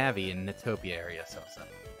Man Navi in Netopia area sells them.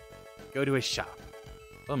 Go to his shop.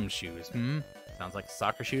 Bum shoes, Sounds like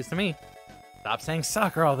soccer shoes to me. Stop saying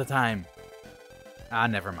soccer all the time. Ah,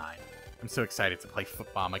 never mind. I'm so excited to play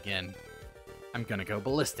foot bomb again. I'm gonna go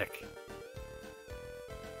ballistic.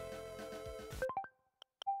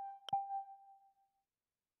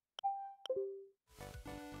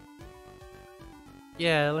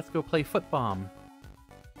 Yeah, let's go play foot bomb.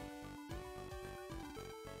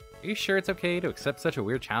 Are you sure it's okay to accept such a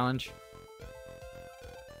weird challenge?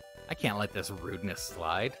 I can't let this rudeness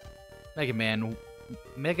slide. Mega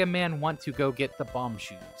Man want to go get the bomb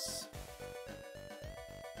shoes.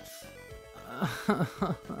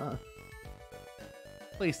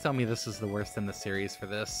 Please tell me this is the worst in the series for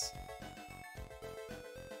this.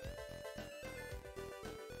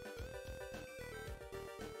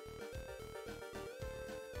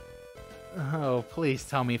 Oh, please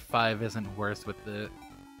tell me 5 isn't worse with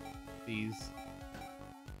these.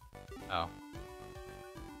 Oh.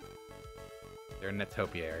 They're in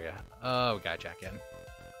Netopia area. Oh, we got Jack in.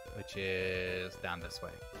 Which is down this way.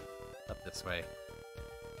 Up this way.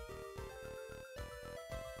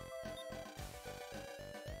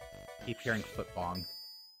 Keep hearing foot bong.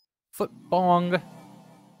 Foot bong!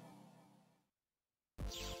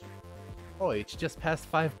 Oh, it's just past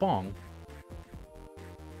 5 bong.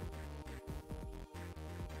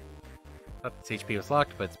 Thought this HP was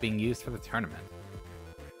locked, but it's being used for the tournament.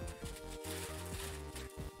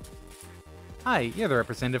 Hi, you're the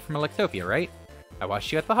representative from Electopia, right? I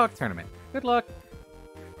watched you at the Hawk tournament. Good luck!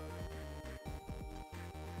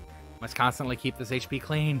 Must constantly keep this HP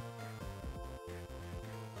clean.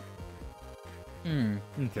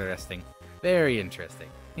 Interesting. Very interesting.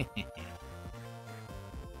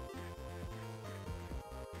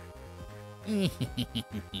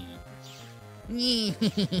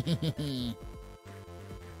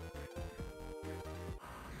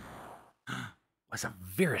 What's a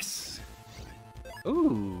virus?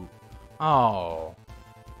 Ooh. Oh.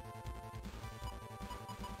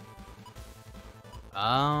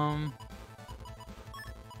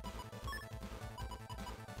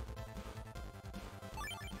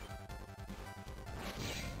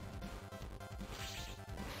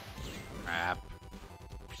 Crap.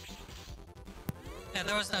 Yeah,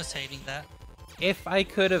 there was no saving that. If I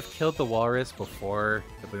could have killed the walrus before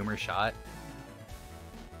the boomer shot,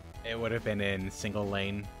 it would have been in single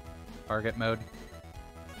lane target mode.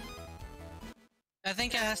 I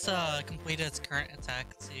think it has to complete its current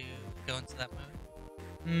attack to go into that mode.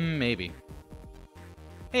 Maybe.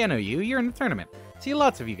 Hey, I know you. You're in the tournament. See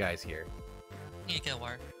lots of you guys here. Need to kill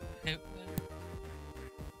war.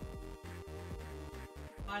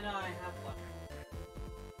 I know I have one.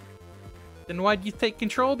 Then why'd you take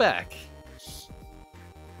control back?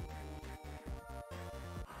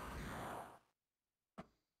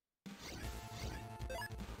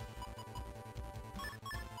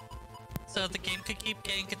 So the game could keep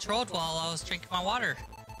getting controlled while I was drinking my water.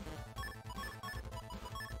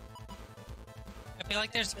 I feel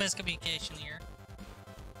like there's miscommunication here.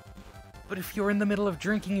 But if you're in the middle of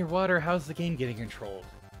drinking your water, how's the game getting controlled?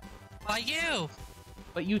 By you!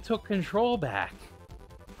 But you took control back.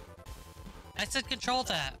 I said control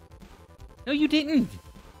that. No, you didn't.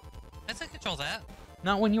 I said control that.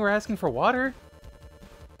 Not when you were asking for water.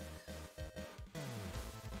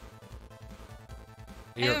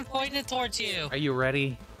 I even pointed towards you. Are you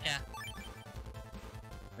ready? Yeah.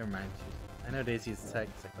 Never mind. I know Daisy's attack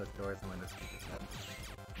because I closed doors and windows.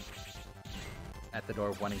 At the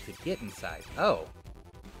door wanting to get inside. Oh.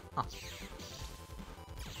 Huh.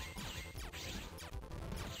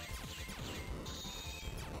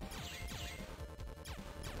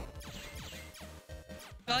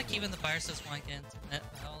 I feel like even the viruses want to get into Net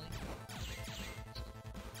Valley.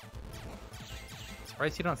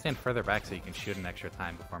 Surprised you don't stand further back so you can shoot an extra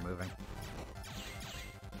time before moving.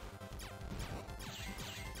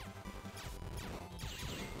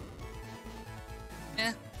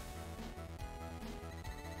 Yeah.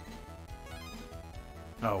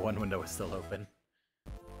 Oh, one window is still open.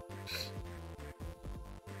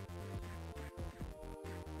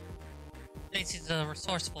 Daisy's a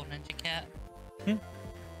resourceful ninja cat.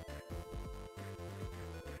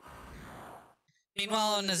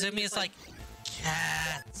 Meanwhile, Nazumi is like,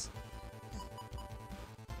 cats.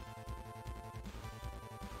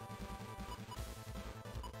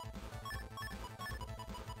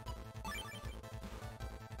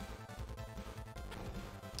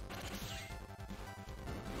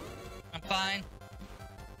 I'm fine.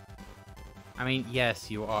 I mean,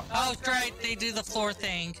 yes, you are. Oh, right, they do the floor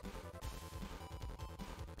thing.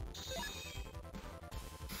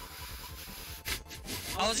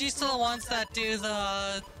 I was used to the ones that do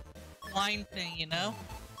the line thing, you know?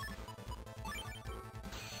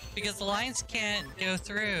 Because the lines can't go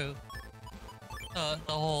through the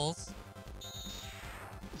holes.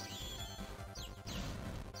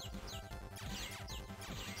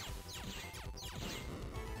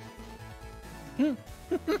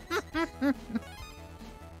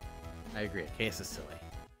 I agree. A case is silly.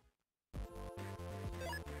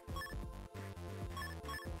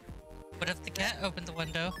 What if the cat opened the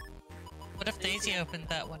window? What if Daisy opened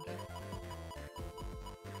that window?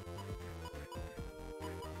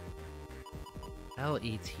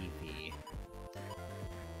 LETV.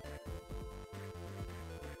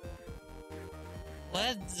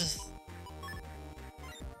 Let's...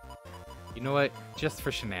 You know what? Just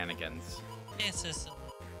for shenanigans. This is...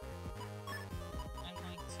 I'm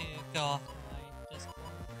going to go off my Discord.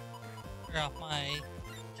 Or off my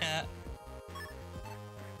chat.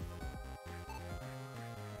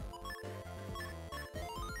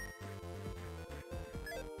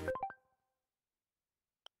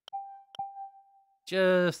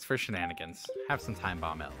 Just for shenanigans. Have some time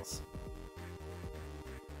bomb L's.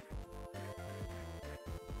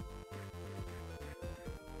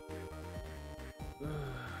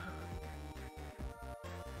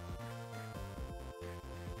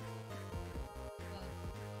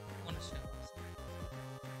 Want to show this.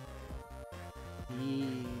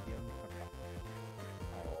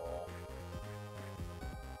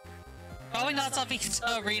 Probably not something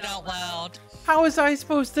to read out loud. How was I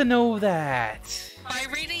supposed to know that? By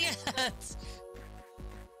reading it!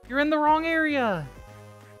 You're in the wrong area.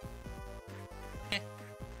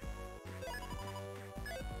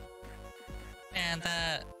 And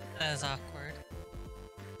that is awkward.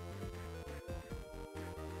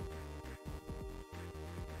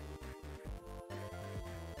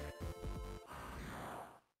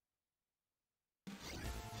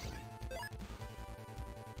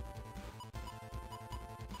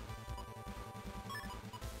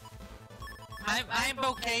 I'm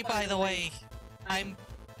okay, by the way. I'm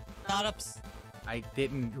not upset. I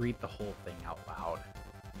didn't read the whole thing out loud.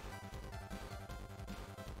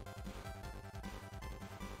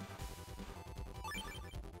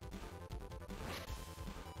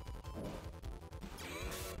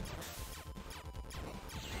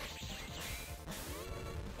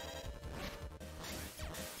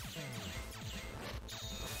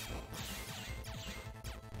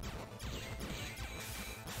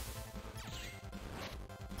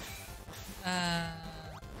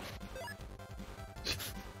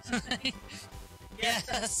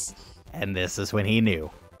 Yes. And this is when he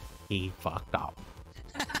knew. He fucked up.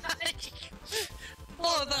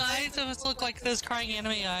 Oh, the eyes almost look like those crying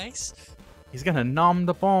anime eyes. He's gonna nom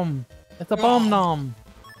the bomb. It's a Raw. bomb nom.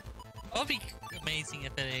 That would be amazing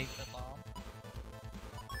if it ate the bomb.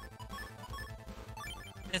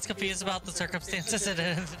 It's confused about the circumstances it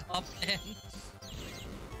ended up in.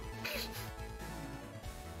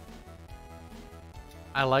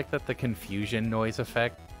 I like that the confusion noise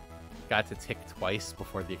effect got to tick twice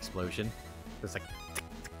before the explosion. It was like, tick,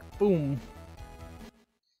 tick, boom.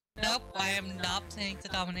 Nope, I am not playing to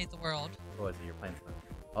dominate the world. What was it? You're playing something.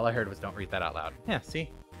 All I heard was don't read that out loud. Yeah,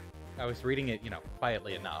 see? I was reading it,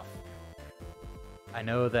 quietly enough. I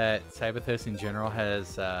know that Cyberthos in general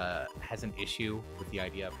has an issue with the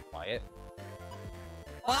idea of quiet.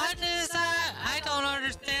 What is that? I don't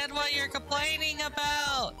understand what you're complaining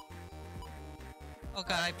about. Oh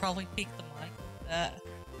god, I probably peeked the mic with that.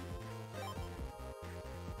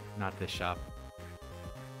 Not this shop.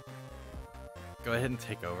 Go ahead and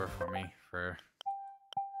take over for me for...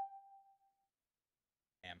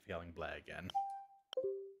 I'm feeling blah again.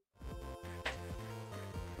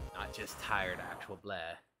 Not just tired, actual blah.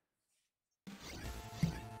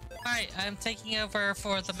 Alright, I'm taking over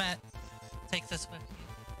for the Met. Take this with me.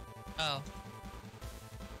 Oh.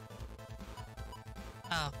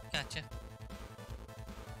 Oh, gotcha.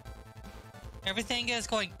 Everything is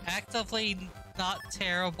going actively not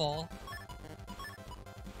terrible.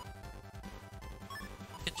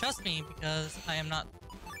 You can trust me because I am not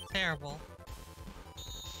terrible.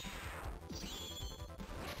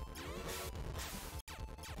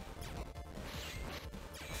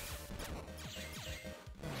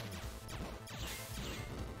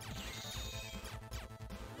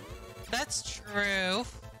 That's true.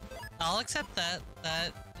 I'll accept that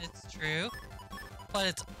it's true. But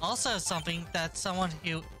it's also something that someone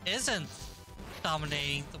who isn't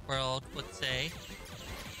dominating the world would say.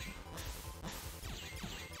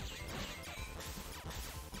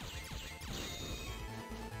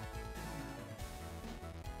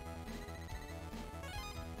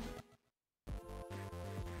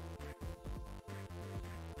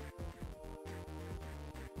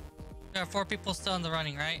 There are 4 people still in the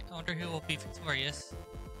running, right? I wonder who will be victorious.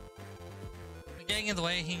 I'm getting in the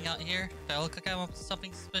way, hanging out here. Do I look like I'm up to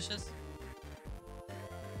something suspicious?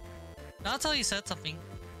 Not until you said something.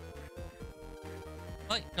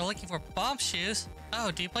 What? You're looking for bomb shoes?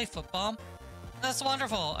 Oh, do you play football? That's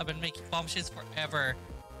wonderful! I've been making bomb shoes forever.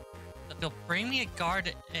 If you'll bring me a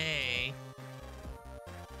guard A...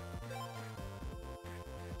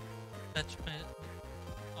 Attachment...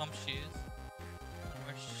 Bomb shoes...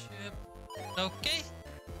 Ship. Okay,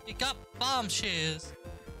 we got bomb shoes.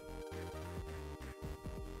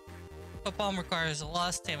 But bomb requires a lot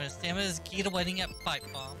of stamina. Stamina is key to winning at pipe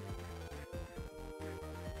bomb.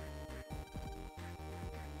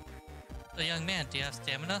 So young man, do you have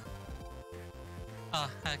stamina?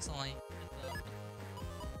 Ah, excellently.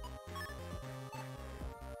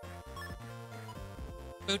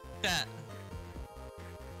 Boot that.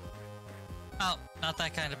 Oh, not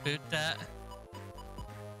that kind of boot that.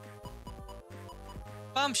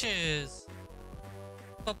 Bomb shoes!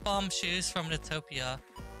 Put bomb shoes from Utopia.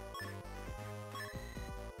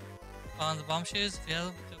 On the bomb shoes?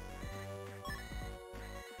 Yeah.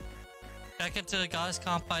 Back into the goddess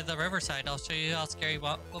comp by the riverside. I'll show you how scary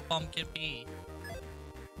what bomb can be.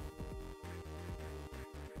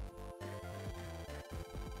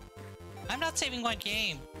 I'm not saving my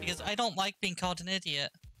game because I don't like being called an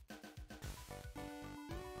idiot.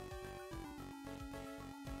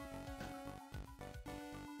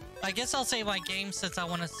 I guess I'll save my game since I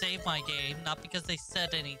want to save my game, not because they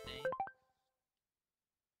said anything.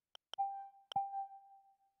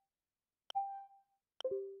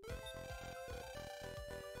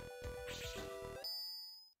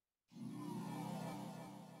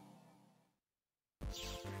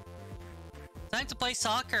 Time to play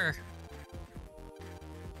soccer!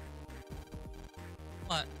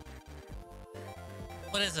 What?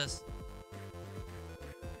 What is this?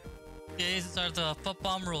 These are the foot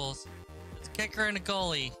bomb rules. It's a kicker and a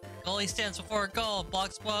goalie. Goalie stands before a goal,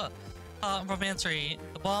 blocks from entry.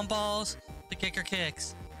 The bomb balls, the kicker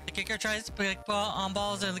kicks. The kicker tries to pick on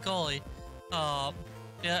balls and the goalie.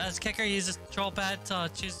 As kicker uses control pad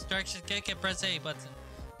to choose the direction to kick and press A button.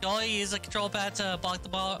 Goalie uses a control pad to block the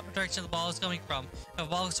ball direction the ball is coming from. If a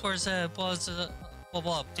ball scores, will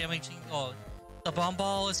blow up, damaging the goal. The bomb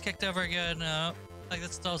ball is kicked over again, like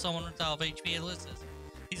this until someone runs out of HP and loses.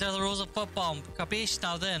 These are the rules of football. Capiche?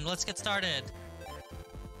 Now then, let's get started.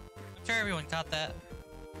 I'm sure everyone caught that.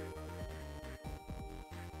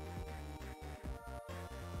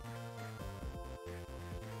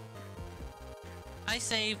 I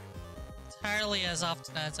save entirely as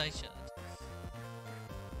often as I should.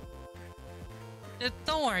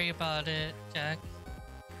 Don't worry about it, Jack.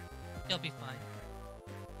 You'll be fine.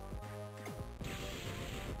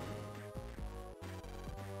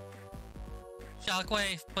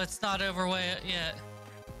 Shockwave, but it's not over yet.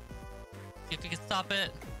 See if you can stop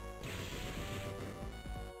it.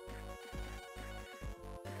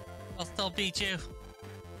 I'll still beat you.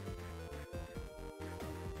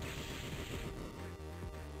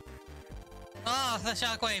 Oh, the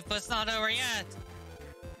shockwave, but it's not over yet.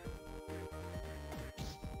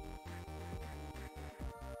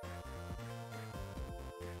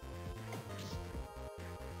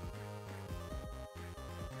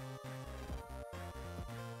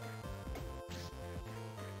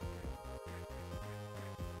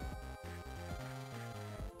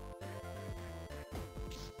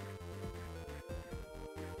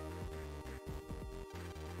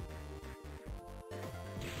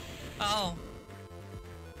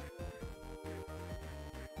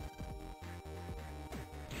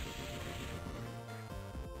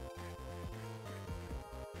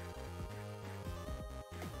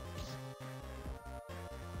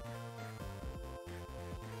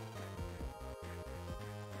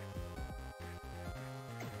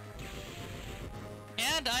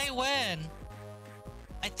 And I win!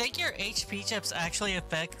 I think your HP chips actually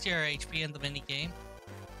affect your HP in the minigame.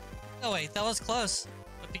 Oh wait, that was close.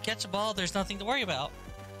 If you catch a ball, there's nothing to worry about.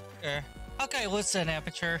 Sure. Okay, listen,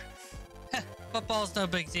 Aperture. Football's no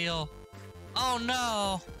big deal. Oh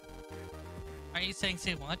no! Are you saying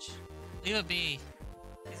too much? Leave it be.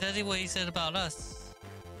 He said what he said about us.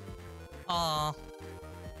 Aw.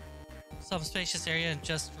 Some spacious area and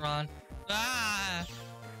just run. Ah!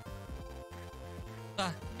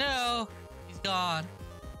 No! He's gone.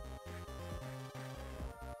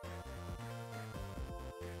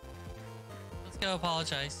 Let's go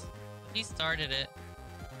apologize. He started it.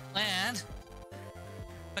 Land!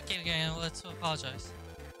 Okay, let's apologize.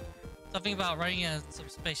 Something about running in some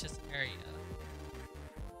spacious area.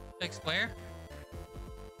 Fix where?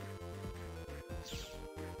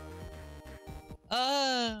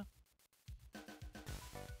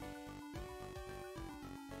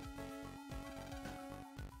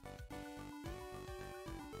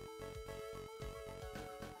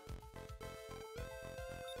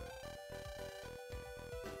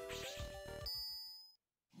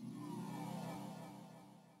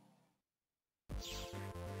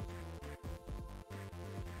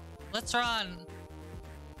 Let's run!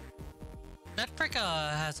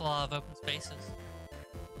 Netfrika has a lot of open spaces.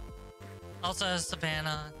 Also has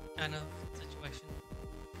Savannah kind of situation.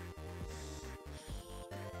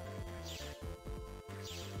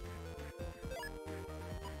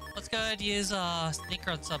 Let's go ahead and use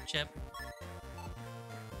Sneaker on sub chip.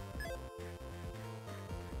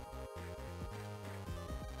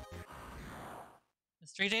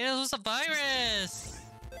 Mystery Data was a virus!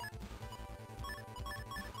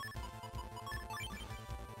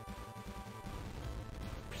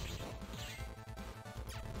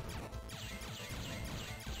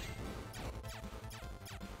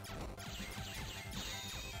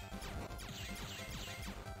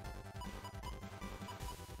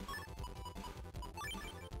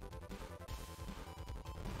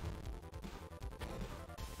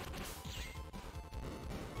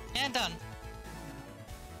 And done.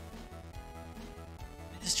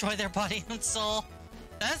 Destroy their body and soul.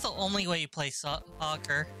 That's the only way you play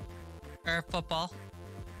soccer. Or football.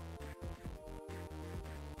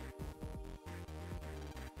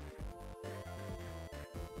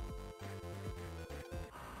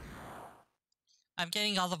 I'm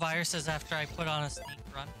getting all the viruses after I put on a sneak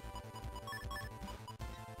run.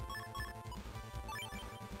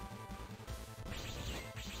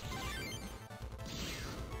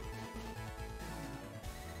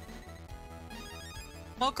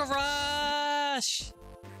 Mocha Rush!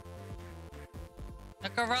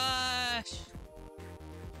 Mocha Rush!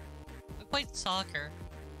 I played soccer.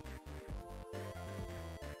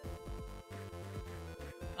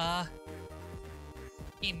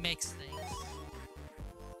 He makes things.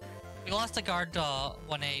 We lost a guard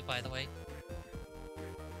 1A, by the way.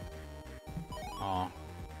 Aw.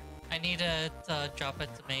 I needed to drop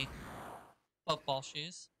it to make football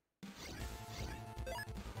shoes.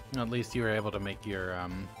 At least you were able to make your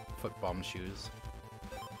football shoes.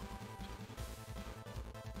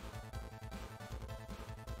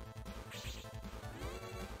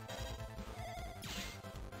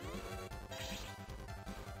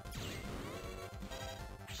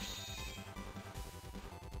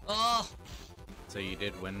 Oh! So you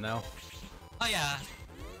did win though? Oh yeah.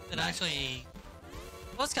 It actually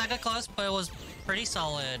was kinda close, but it was pretty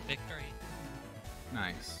solid victory.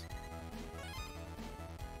 Nice.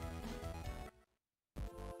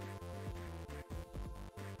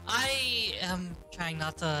 I am trying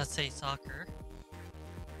not to say soccer.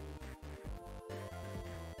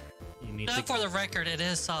 You need But for the record, it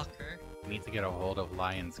is soccer. you need to get a hold of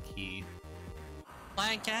Lion's key.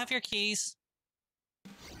 Lion, can I have your keys?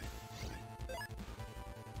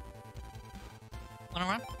 Wanna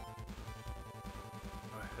run? Go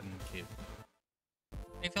ahead and keep.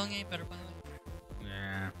 Are you feeling any better, by the way?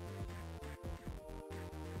 Nah.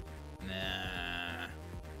 Nah.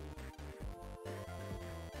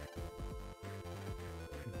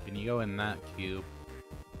 Can you go in that cube?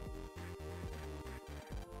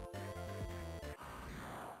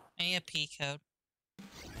 I need a P code.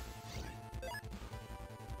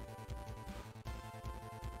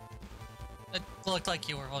 It looked like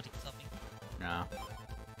you were holding something. No.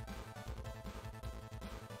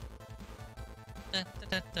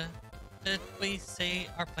 Did we say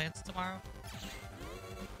our plans tomorrow?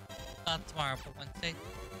 Not tomorrow, but Wednesday.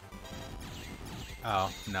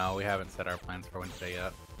 Oh, no, we haven't set our plans for Wednesday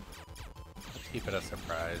yet. Let's keep it a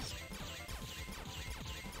surprise.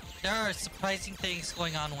 There are surprising things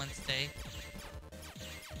going on Wednesday.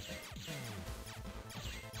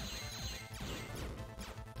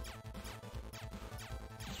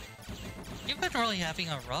 been really having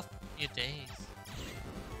a rough few days.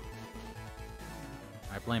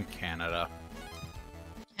 I blame Canada.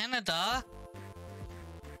 Canada?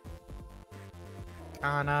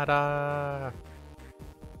 Canada!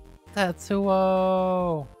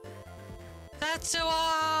 Tetsuo!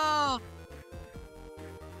 Tetsuo!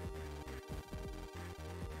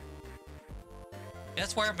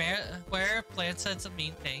 That's where Plan said some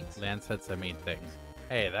mean things. Lan said some mean things.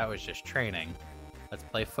 Hey, that was just training. Let's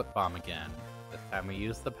play Foot Bomb again. This time we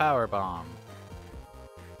use the Power Bomb.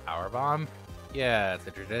 Power Bomb? Yeah, it's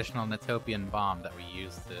a traditional Netopian bomb that we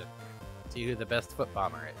use to see who the best foot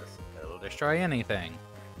bomber is. It'll destroy anything.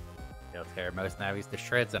 It'll tear most navies to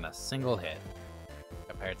shreds in a single hit.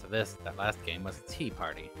 Compared to this, that last game was a tea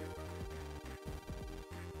party.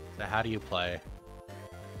 So how do you play?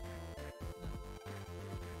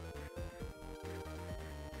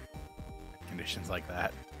 Conditions like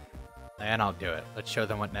that. And I'll do it. Let's show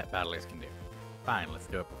them what net battlers can do. Fine, let's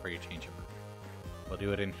do it before you change your mind. We'll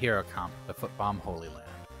do it in Hero Comp, the Foot Bomb Holy Land.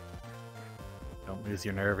 Don't lose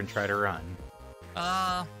your nerve and try to run.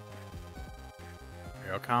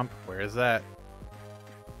 Hero Comp, where is that?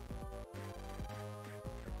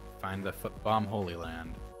 Find the Foot Bomb Holy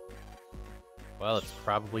Land. Well, it's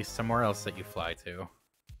probably somewhere else that you fly to.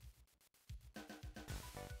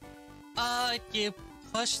 You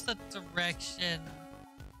push the direction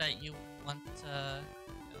that you want to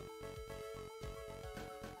go.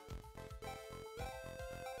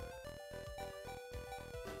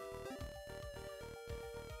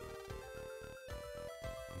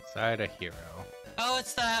 Inside a hero. Oh,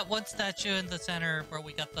 it's that one statue in the center where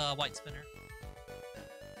we got the white spinner.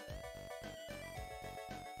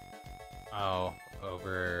 Oh,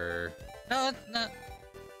 over... No.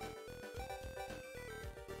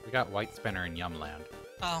 We got White Spinner in Yumland.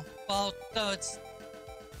 Oh, well, no, it's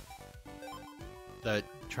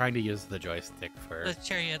Trying to use the joystick for... the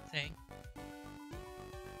chariot thing.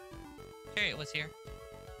 Chariot was here.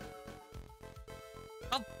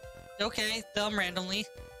 Oh, okay, dumb randomly.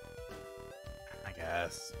 I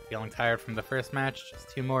guess. Feeling tired from the first match? Just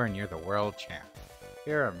 2 more and you're the world champ.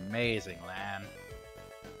 You're amazing, Lan.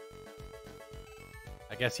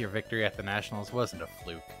 I guess your victory at the Nationals wasn't a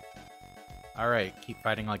fluke. Alright, keep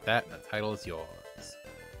fighting like that and the title is yours.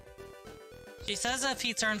 She says if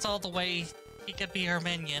he turns all the way, he could be her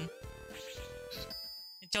minion.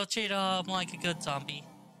 And she'll treat him like a good zombie.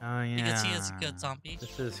 Oh yeah. Because he is a good zombie.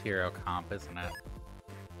 This is Hero Comp, isn't it?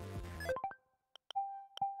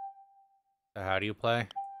 So how do you play?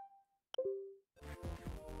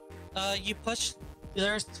 You push...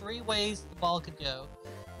 There's 3 ways the ball could go.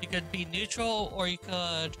 You could be neutral, or you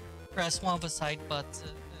could press one of the side buttons,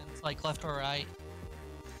 and it's like left or right.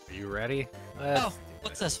 Are you ready? Oh,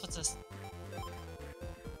 what's this? What's this?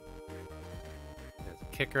 There's a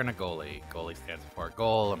kicker and a goalie. Goalie stands for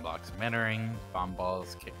goal and blocks from entering. Bomb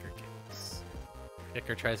balls, kicker kicks.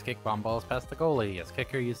 Kicker tries to kick bomb balls past the goalie. As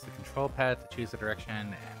kicker, use the control pad to choose the direction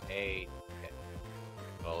and A hit.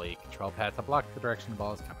 Goalie control pad to block the direction the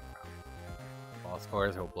ball is coming from. Ball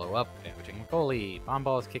scores will blow up, damaging the goalie. Bomb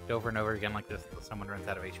ball is kicked over and over again like this until someone runs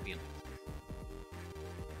out of HP and loses.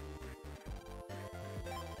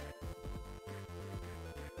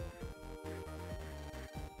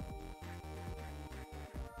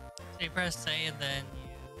 So you press A and then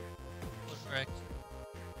you push direction.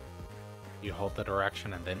 You hold the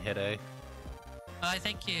direction and then hit A. I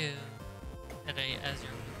think you hit A as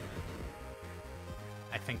your...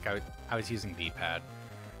 I think I was using D-pad.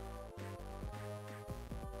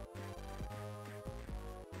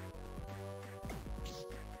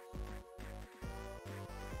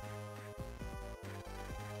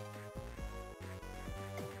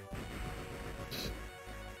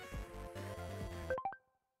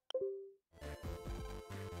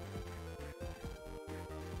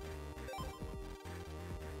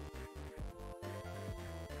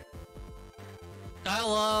 I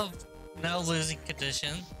love no losing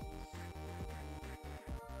condition.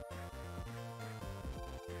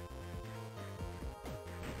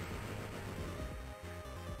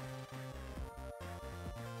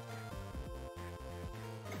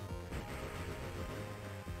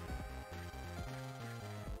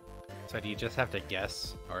 So do you just have to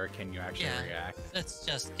guess, or can you actually Yeah. react? That's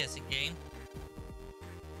just guessing game.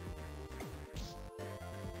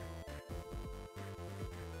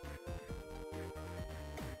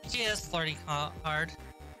 She is flirting hard.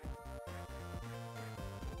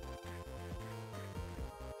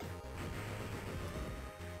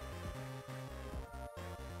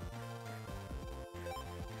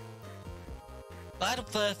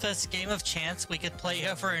 But with this game of chance, we could play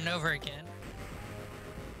over and over again.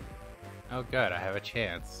 Oh good, I have a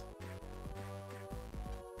chance.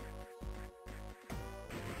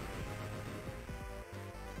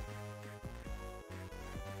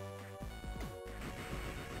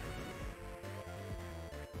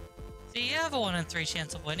 See, you have a 1 in 3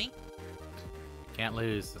 chance of winning. Can't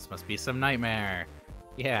lose. This must be some nightmare.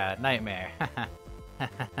 Yeah, nightmare.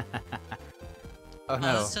 Oh no,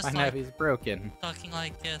 that's just my like- Navi's broken. Talking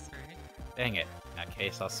like this, right? Dang it. In that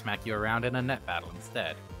case, I'll smack you around in a net battle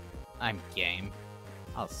instead. I'm game.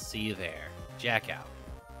 I'll see you there. Jack out.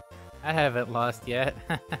 I haven't lost yet.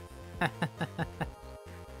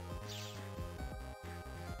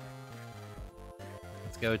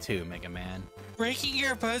 Let's go too, Mega Man. Breaking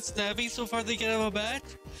your opponent's Navi so far they get him a match?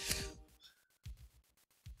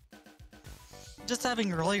 Just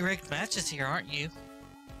having really rigged matches here, aren't you?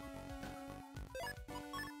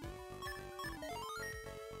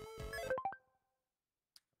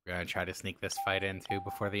 We're gonna try to sneak this fight in too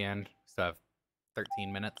before the end. Still have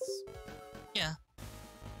 13 minutes. Yeah.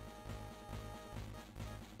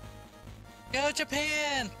 Go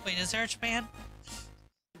Japan! Wait, is there a Japan?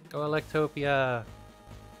 Go Electopia!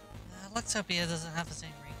 Luxopia doesn't have the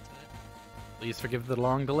same ring to it. Please forgive the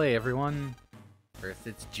long delay, everyone. First,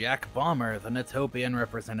 it's Jack Bomber, the Netopian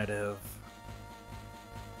representative.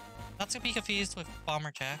 Not to be confused with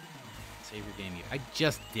Bomber Jack. Save your game. I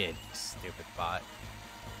just did, you stupid bot.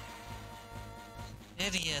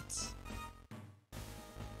 Idiots.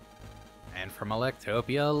 And from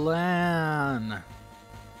Electopia, Lan.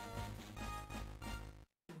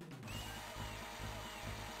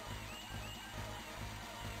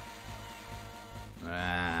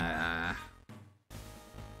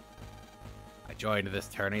 I joined this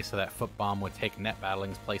tourney so that Footbomb would take net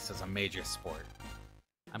battling's place as a major sport.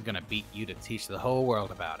 I'm gonna beat you to teach the whole world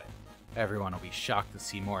about it. Everyone will be shocked to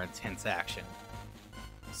see more intense action.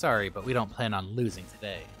 Sorry, but we don't plan on losing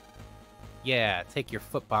today. Yeah, take your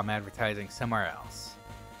Footbomb advertising somewhere else.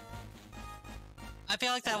 I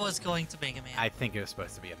feel like that was going to Mega Man. I think it was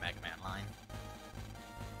supposed to be a Mega Man line.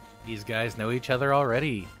 These guys know each other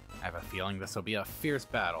already. I have a feeling this will be a fierce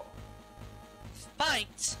battle.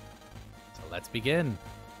 Fight! So let's begin.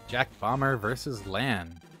 Jack Bomber versus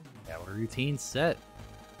Lan. Battle routine set.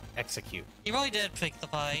 Execute. He really did pick the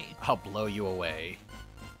fight. I'll blow you away.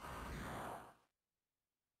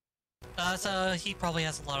 So he probably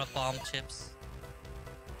has a lot of bomb chips.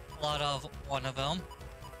 A lot of one of them.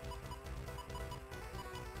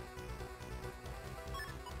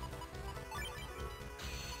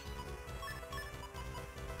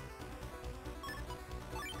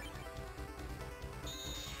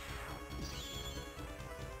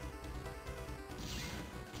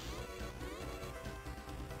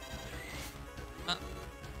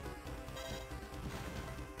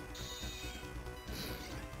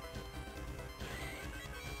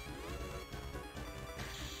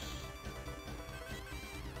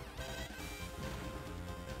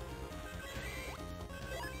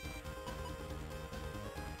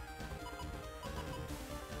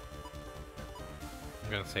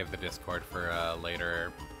 I'm gonna save the Discord for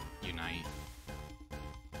later Unite.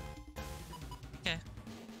 Okay.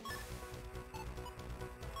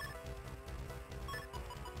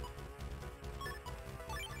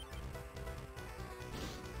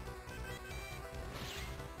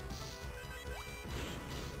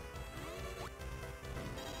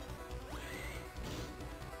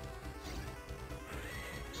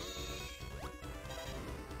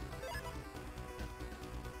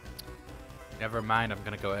 Never mind, I'm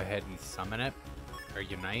gonna go ahead and summon it, or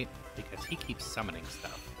Unite, because he keeps summoning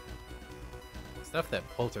stuff. Stuff that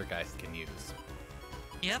Poltergeist can use.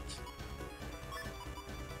 Yep.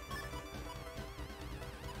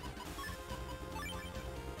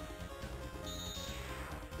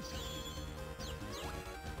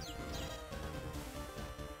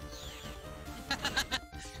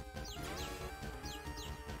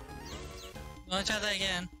 Wanna try that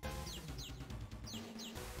again?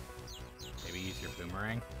 Maybe use your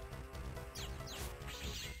boomerang.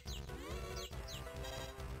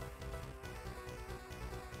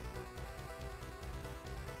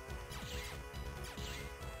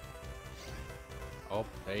 Oh,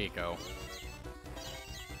 there you go.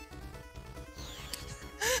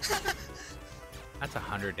 That's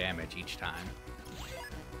 100 damage each time.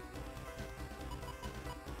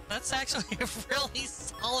 That's actually really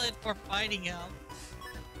solid for fighting him.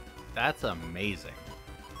 That's amazing.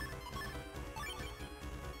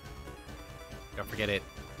 Don't forget it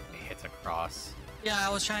hits across. Yeah, I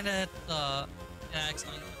was trying to hit the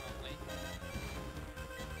accidentally hit the wrong way.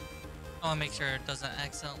 I want to make sure it doesn't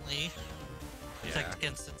accidentally protect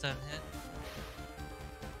against its own hit.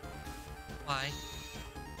 Why?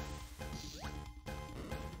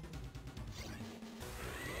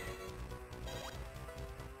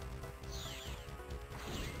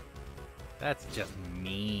 That's just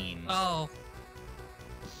mean. Oh.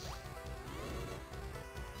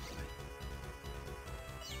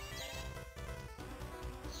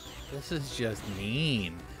 This is just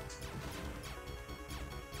mean.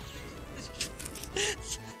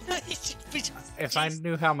 If I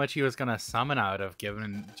knew how much he was gonna summon, I would have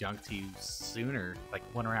given Junk to you sooner, like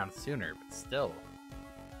 1 round sooner, but still.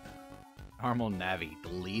 Normal Navi,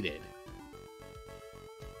 deleted.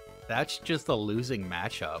 That's just a losing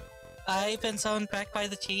matchup. I've been summoned back by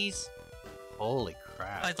the cheese. Holy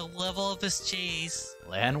crap. By the level of this cheese.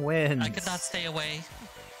 Lan wins. I could not stay away.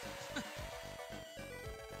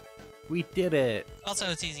 We did it. Also,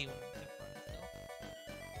 it's easy when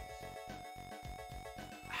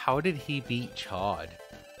How did he beat Chod?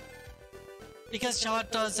 because Chad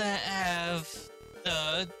doesn't have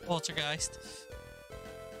the Poltergeist.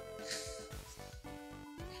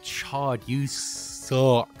 Chod, you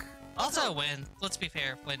suck. Also, Wind. Let's be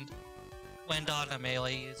fair. Wind on a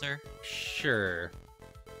melee user. Sure.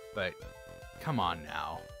 But come on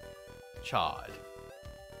now. Chod.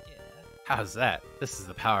 Yeah. How's that? This is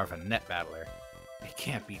the power of a net battler. It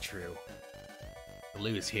can't be true.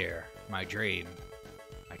 Blue's here. My dream.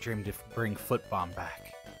 My dream to bring Foot Bomb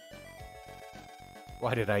back.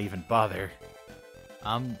 Why did I even bother?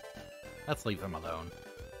 Let's leave them alone.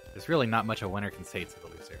 There's really not much a winner can say to the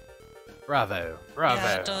loser. Bravo! Bravo!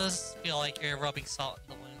 Yeah, it does feel like you're rubbing salt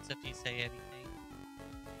in the wounds if you say anything.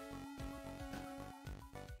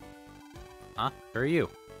 Huh? Who are you?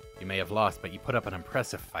 You may have lost, but you put up an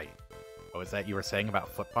impressive fight. What was that you were saying about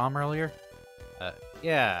Foot Bomb earlier?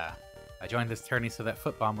 Yeah. I joined this tourney so that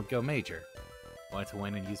Foot Bomb would go major. I wanted to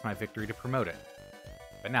win and use my victory to promote it.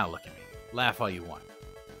 But now look at me. Laugh all you want.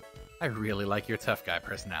 I really like your tough guy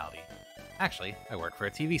personality. Actually, I work for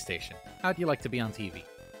a TV station. How'd you like to be on TV?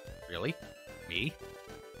 Really? Me?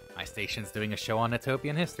 My station's doing a show on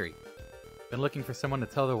Netopian history. Been looking for someone to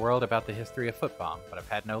tell the world about the history of Foot Bomb, but I've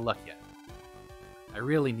had no luck yet. I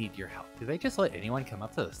really need your help. Do they just let anyone come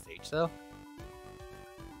up to the stage, though?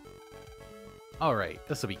 Alright,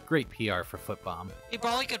 this will be great PR for Foot Bomb. You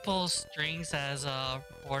probably could pull strings as a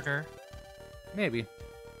reporter. Maybe.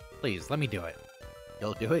 Please, let me do it.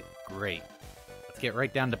 You'll do it? Great. Let's get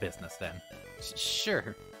right down to business, then.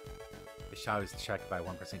 Sure. The shot was checked by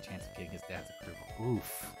 1% chance of getting his dad's approval.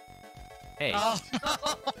 Oof. Hey. Oh,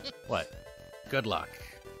 What? Good luck.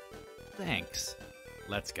 Thanks.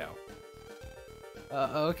 Let's go.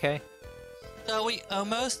 Okay. So we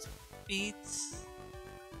almost beat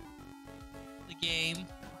the game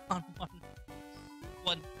on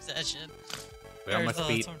one session. We Or almost the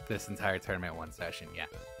beat tour- this entire tournament in 1 session, yeah.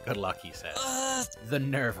 Good luck, he said. Uh, The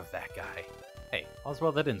nerve of that guy. Hey, all's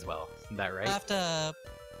well that ends well. Isn't that I right? have to.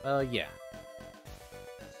 Yeah.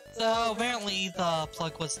 So apparently the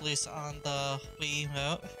plug was loose on the Wii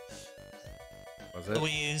remote, Was the it?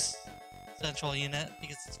 Wii U's central unit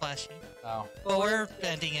because it's flashy. Oh. But we're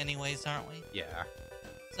ending anyways, aren't we? Yeah.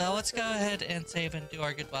 So let's go ahead and save and do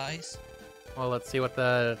our goodbyes. Well, let's see what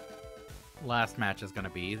the last match is going to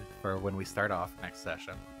be for when we start off next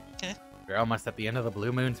session. Okay. We're almost at the end of the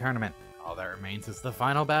Blue Moon tournament. All that remains is the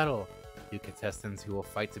final battle. 2 contestants who will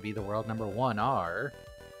fight to be the world #1 are...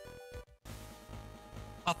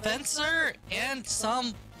 A fencer and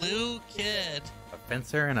some blue kid. a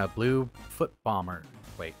fencer and a blue foot bomber.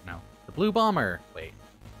 Wait, no. The blue bomber. Wait.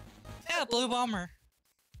 Yeah, blue bomber.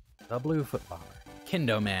 The blue foot bomber.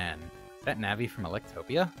 Kindo Man. Is that Navi from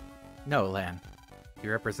Electopia? No, Lan. He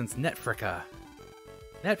represents Netfrika.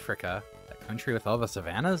 Netfrika? That country with all the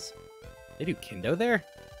savannas? They do Kindo there?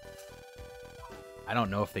 I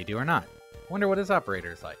don't know if they do or not. Wonder what his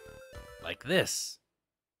operator's like. Like this.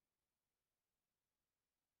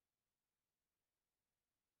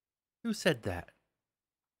 Who said that?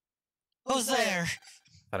 Who's there?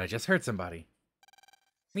 Thought I just heard somebody.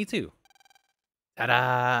 Me too.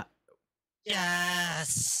 Ta-da!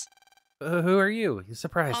 Yes. Who are you? You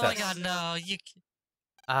surprised Oh my us. god, no. You.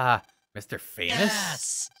 Mr. Famous?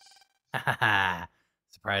 Yes. Haha.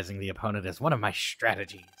 Surprising the opponent is one of my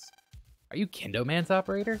strategies. Are you Kindo Man's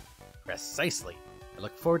operator? Precisely. I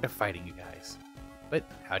look forward to fighting you guys. But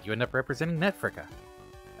how'd you end up representing Netfrika?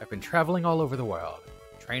 I've been traveling all over the world,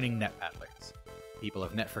 training net battlers. People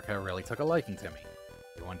of Netfrika really took a liking to me.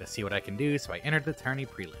 They wanted to see what I can do, so I entered the tourney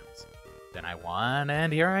prelims. Then I won,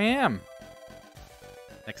 and here I am.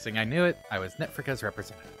 Next thing I knew it, I was Netfrika's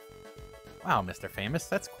representative. Wow, Mr. Famous,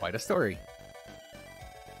 that's quite a story.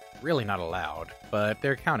 Really not allowed, but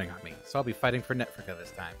they're counting on me, so I'll be fighting for Netfrika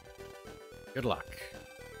this time. Good luck.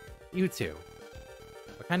 You too.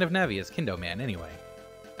 What kind of Navi is Kindo Man, anyway?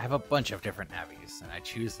 I have a bunch of different Navis, and I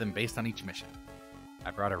choose them based on each mission.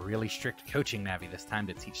 I brought a really strict coaching Navi this time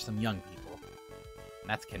to teach some young people. And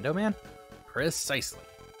that's Kindo Man? Precisely.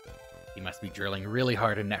 He must be drilling really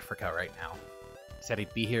hard in Netfrika right now. He said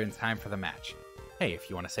he'd be here in time for the match. Hey,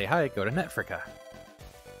 if you want to say hi, go to Netfrica.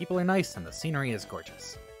 People are nice and the scenery is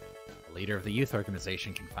gorgeous. The leader of the youth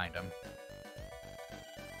organization can find him.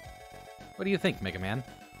 What do you think, Mega Man?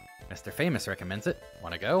 Mr. Famous recommends it.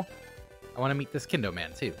 Wanna go? I want to meet this Kendo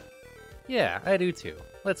Man too. Yeah, I do too.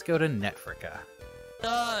 Let's go to Netfrica.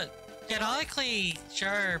 Canonically,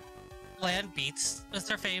 sure, Land beats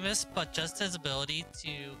Mr. Famous, but just his ability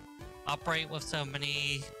to operate with so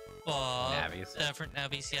many Navis. different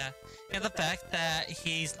navies, yeah. And the fact that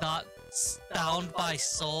he's not bound by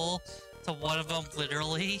soul to one of them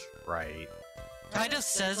literally Right. kind of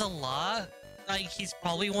says a lot. Like, he's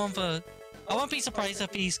probably one of the... I wouldn't be surprised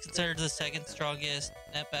if he's considered the second strongest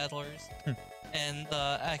net battlers in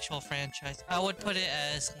the actual franchise. I would put it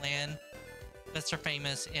as Lan, Mr.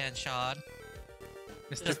 Famous, and Shad.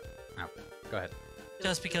 Mr. Oh, go ahead.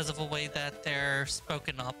 Just because of the way that they're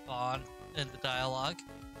spoken up on in the dialogue.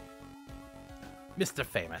 Mr.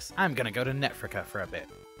 Famous, I'm gonna go to Netfrica for a bit.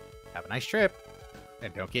 Have a nice trip.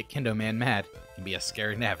 And don't get Kendo Man mad. He can be a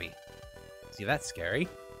scary Navi. See, that's scary.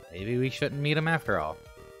 Maybe we shouldn't meet him after all.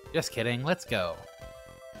 Just kidding, let's go.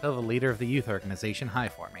 Tell the leader of the youth organization hi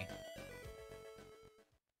for me.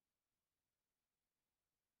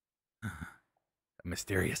 A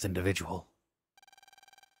mysterious individual.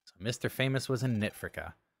 So Mr. Famous was in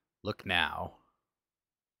Netfrica. Look now.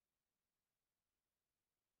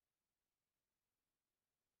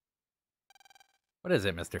 What is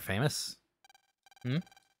it, Mr. Famous?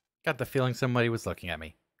 Got the feeling somebody was looking at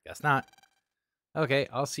me. Guess not. Okay,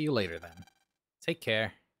 I'll see you later then. Take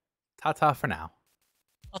care. Ta-ta for now.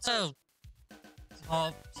 Also,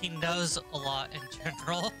 he knows a lot in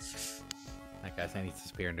general. That guy said he needs to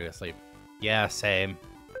disappear into a sleep. Yeah, same.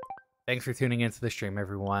 Thanks for tuning into the stream,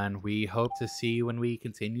 everyone. We hope to see you when we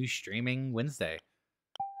continue streaming Wednesday.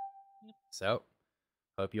 So,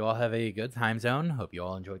 hope you all have a good time zone. Hope you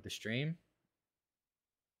all enjoyed the stream.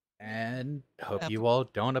 And hope you all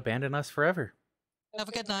don't abandon us forever. Have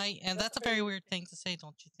a good night. And that's a very weird thing to say,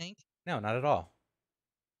 don't you think? No, not at all.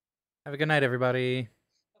 Have a good night, everybody.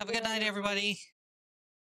 Have a good night, everybody.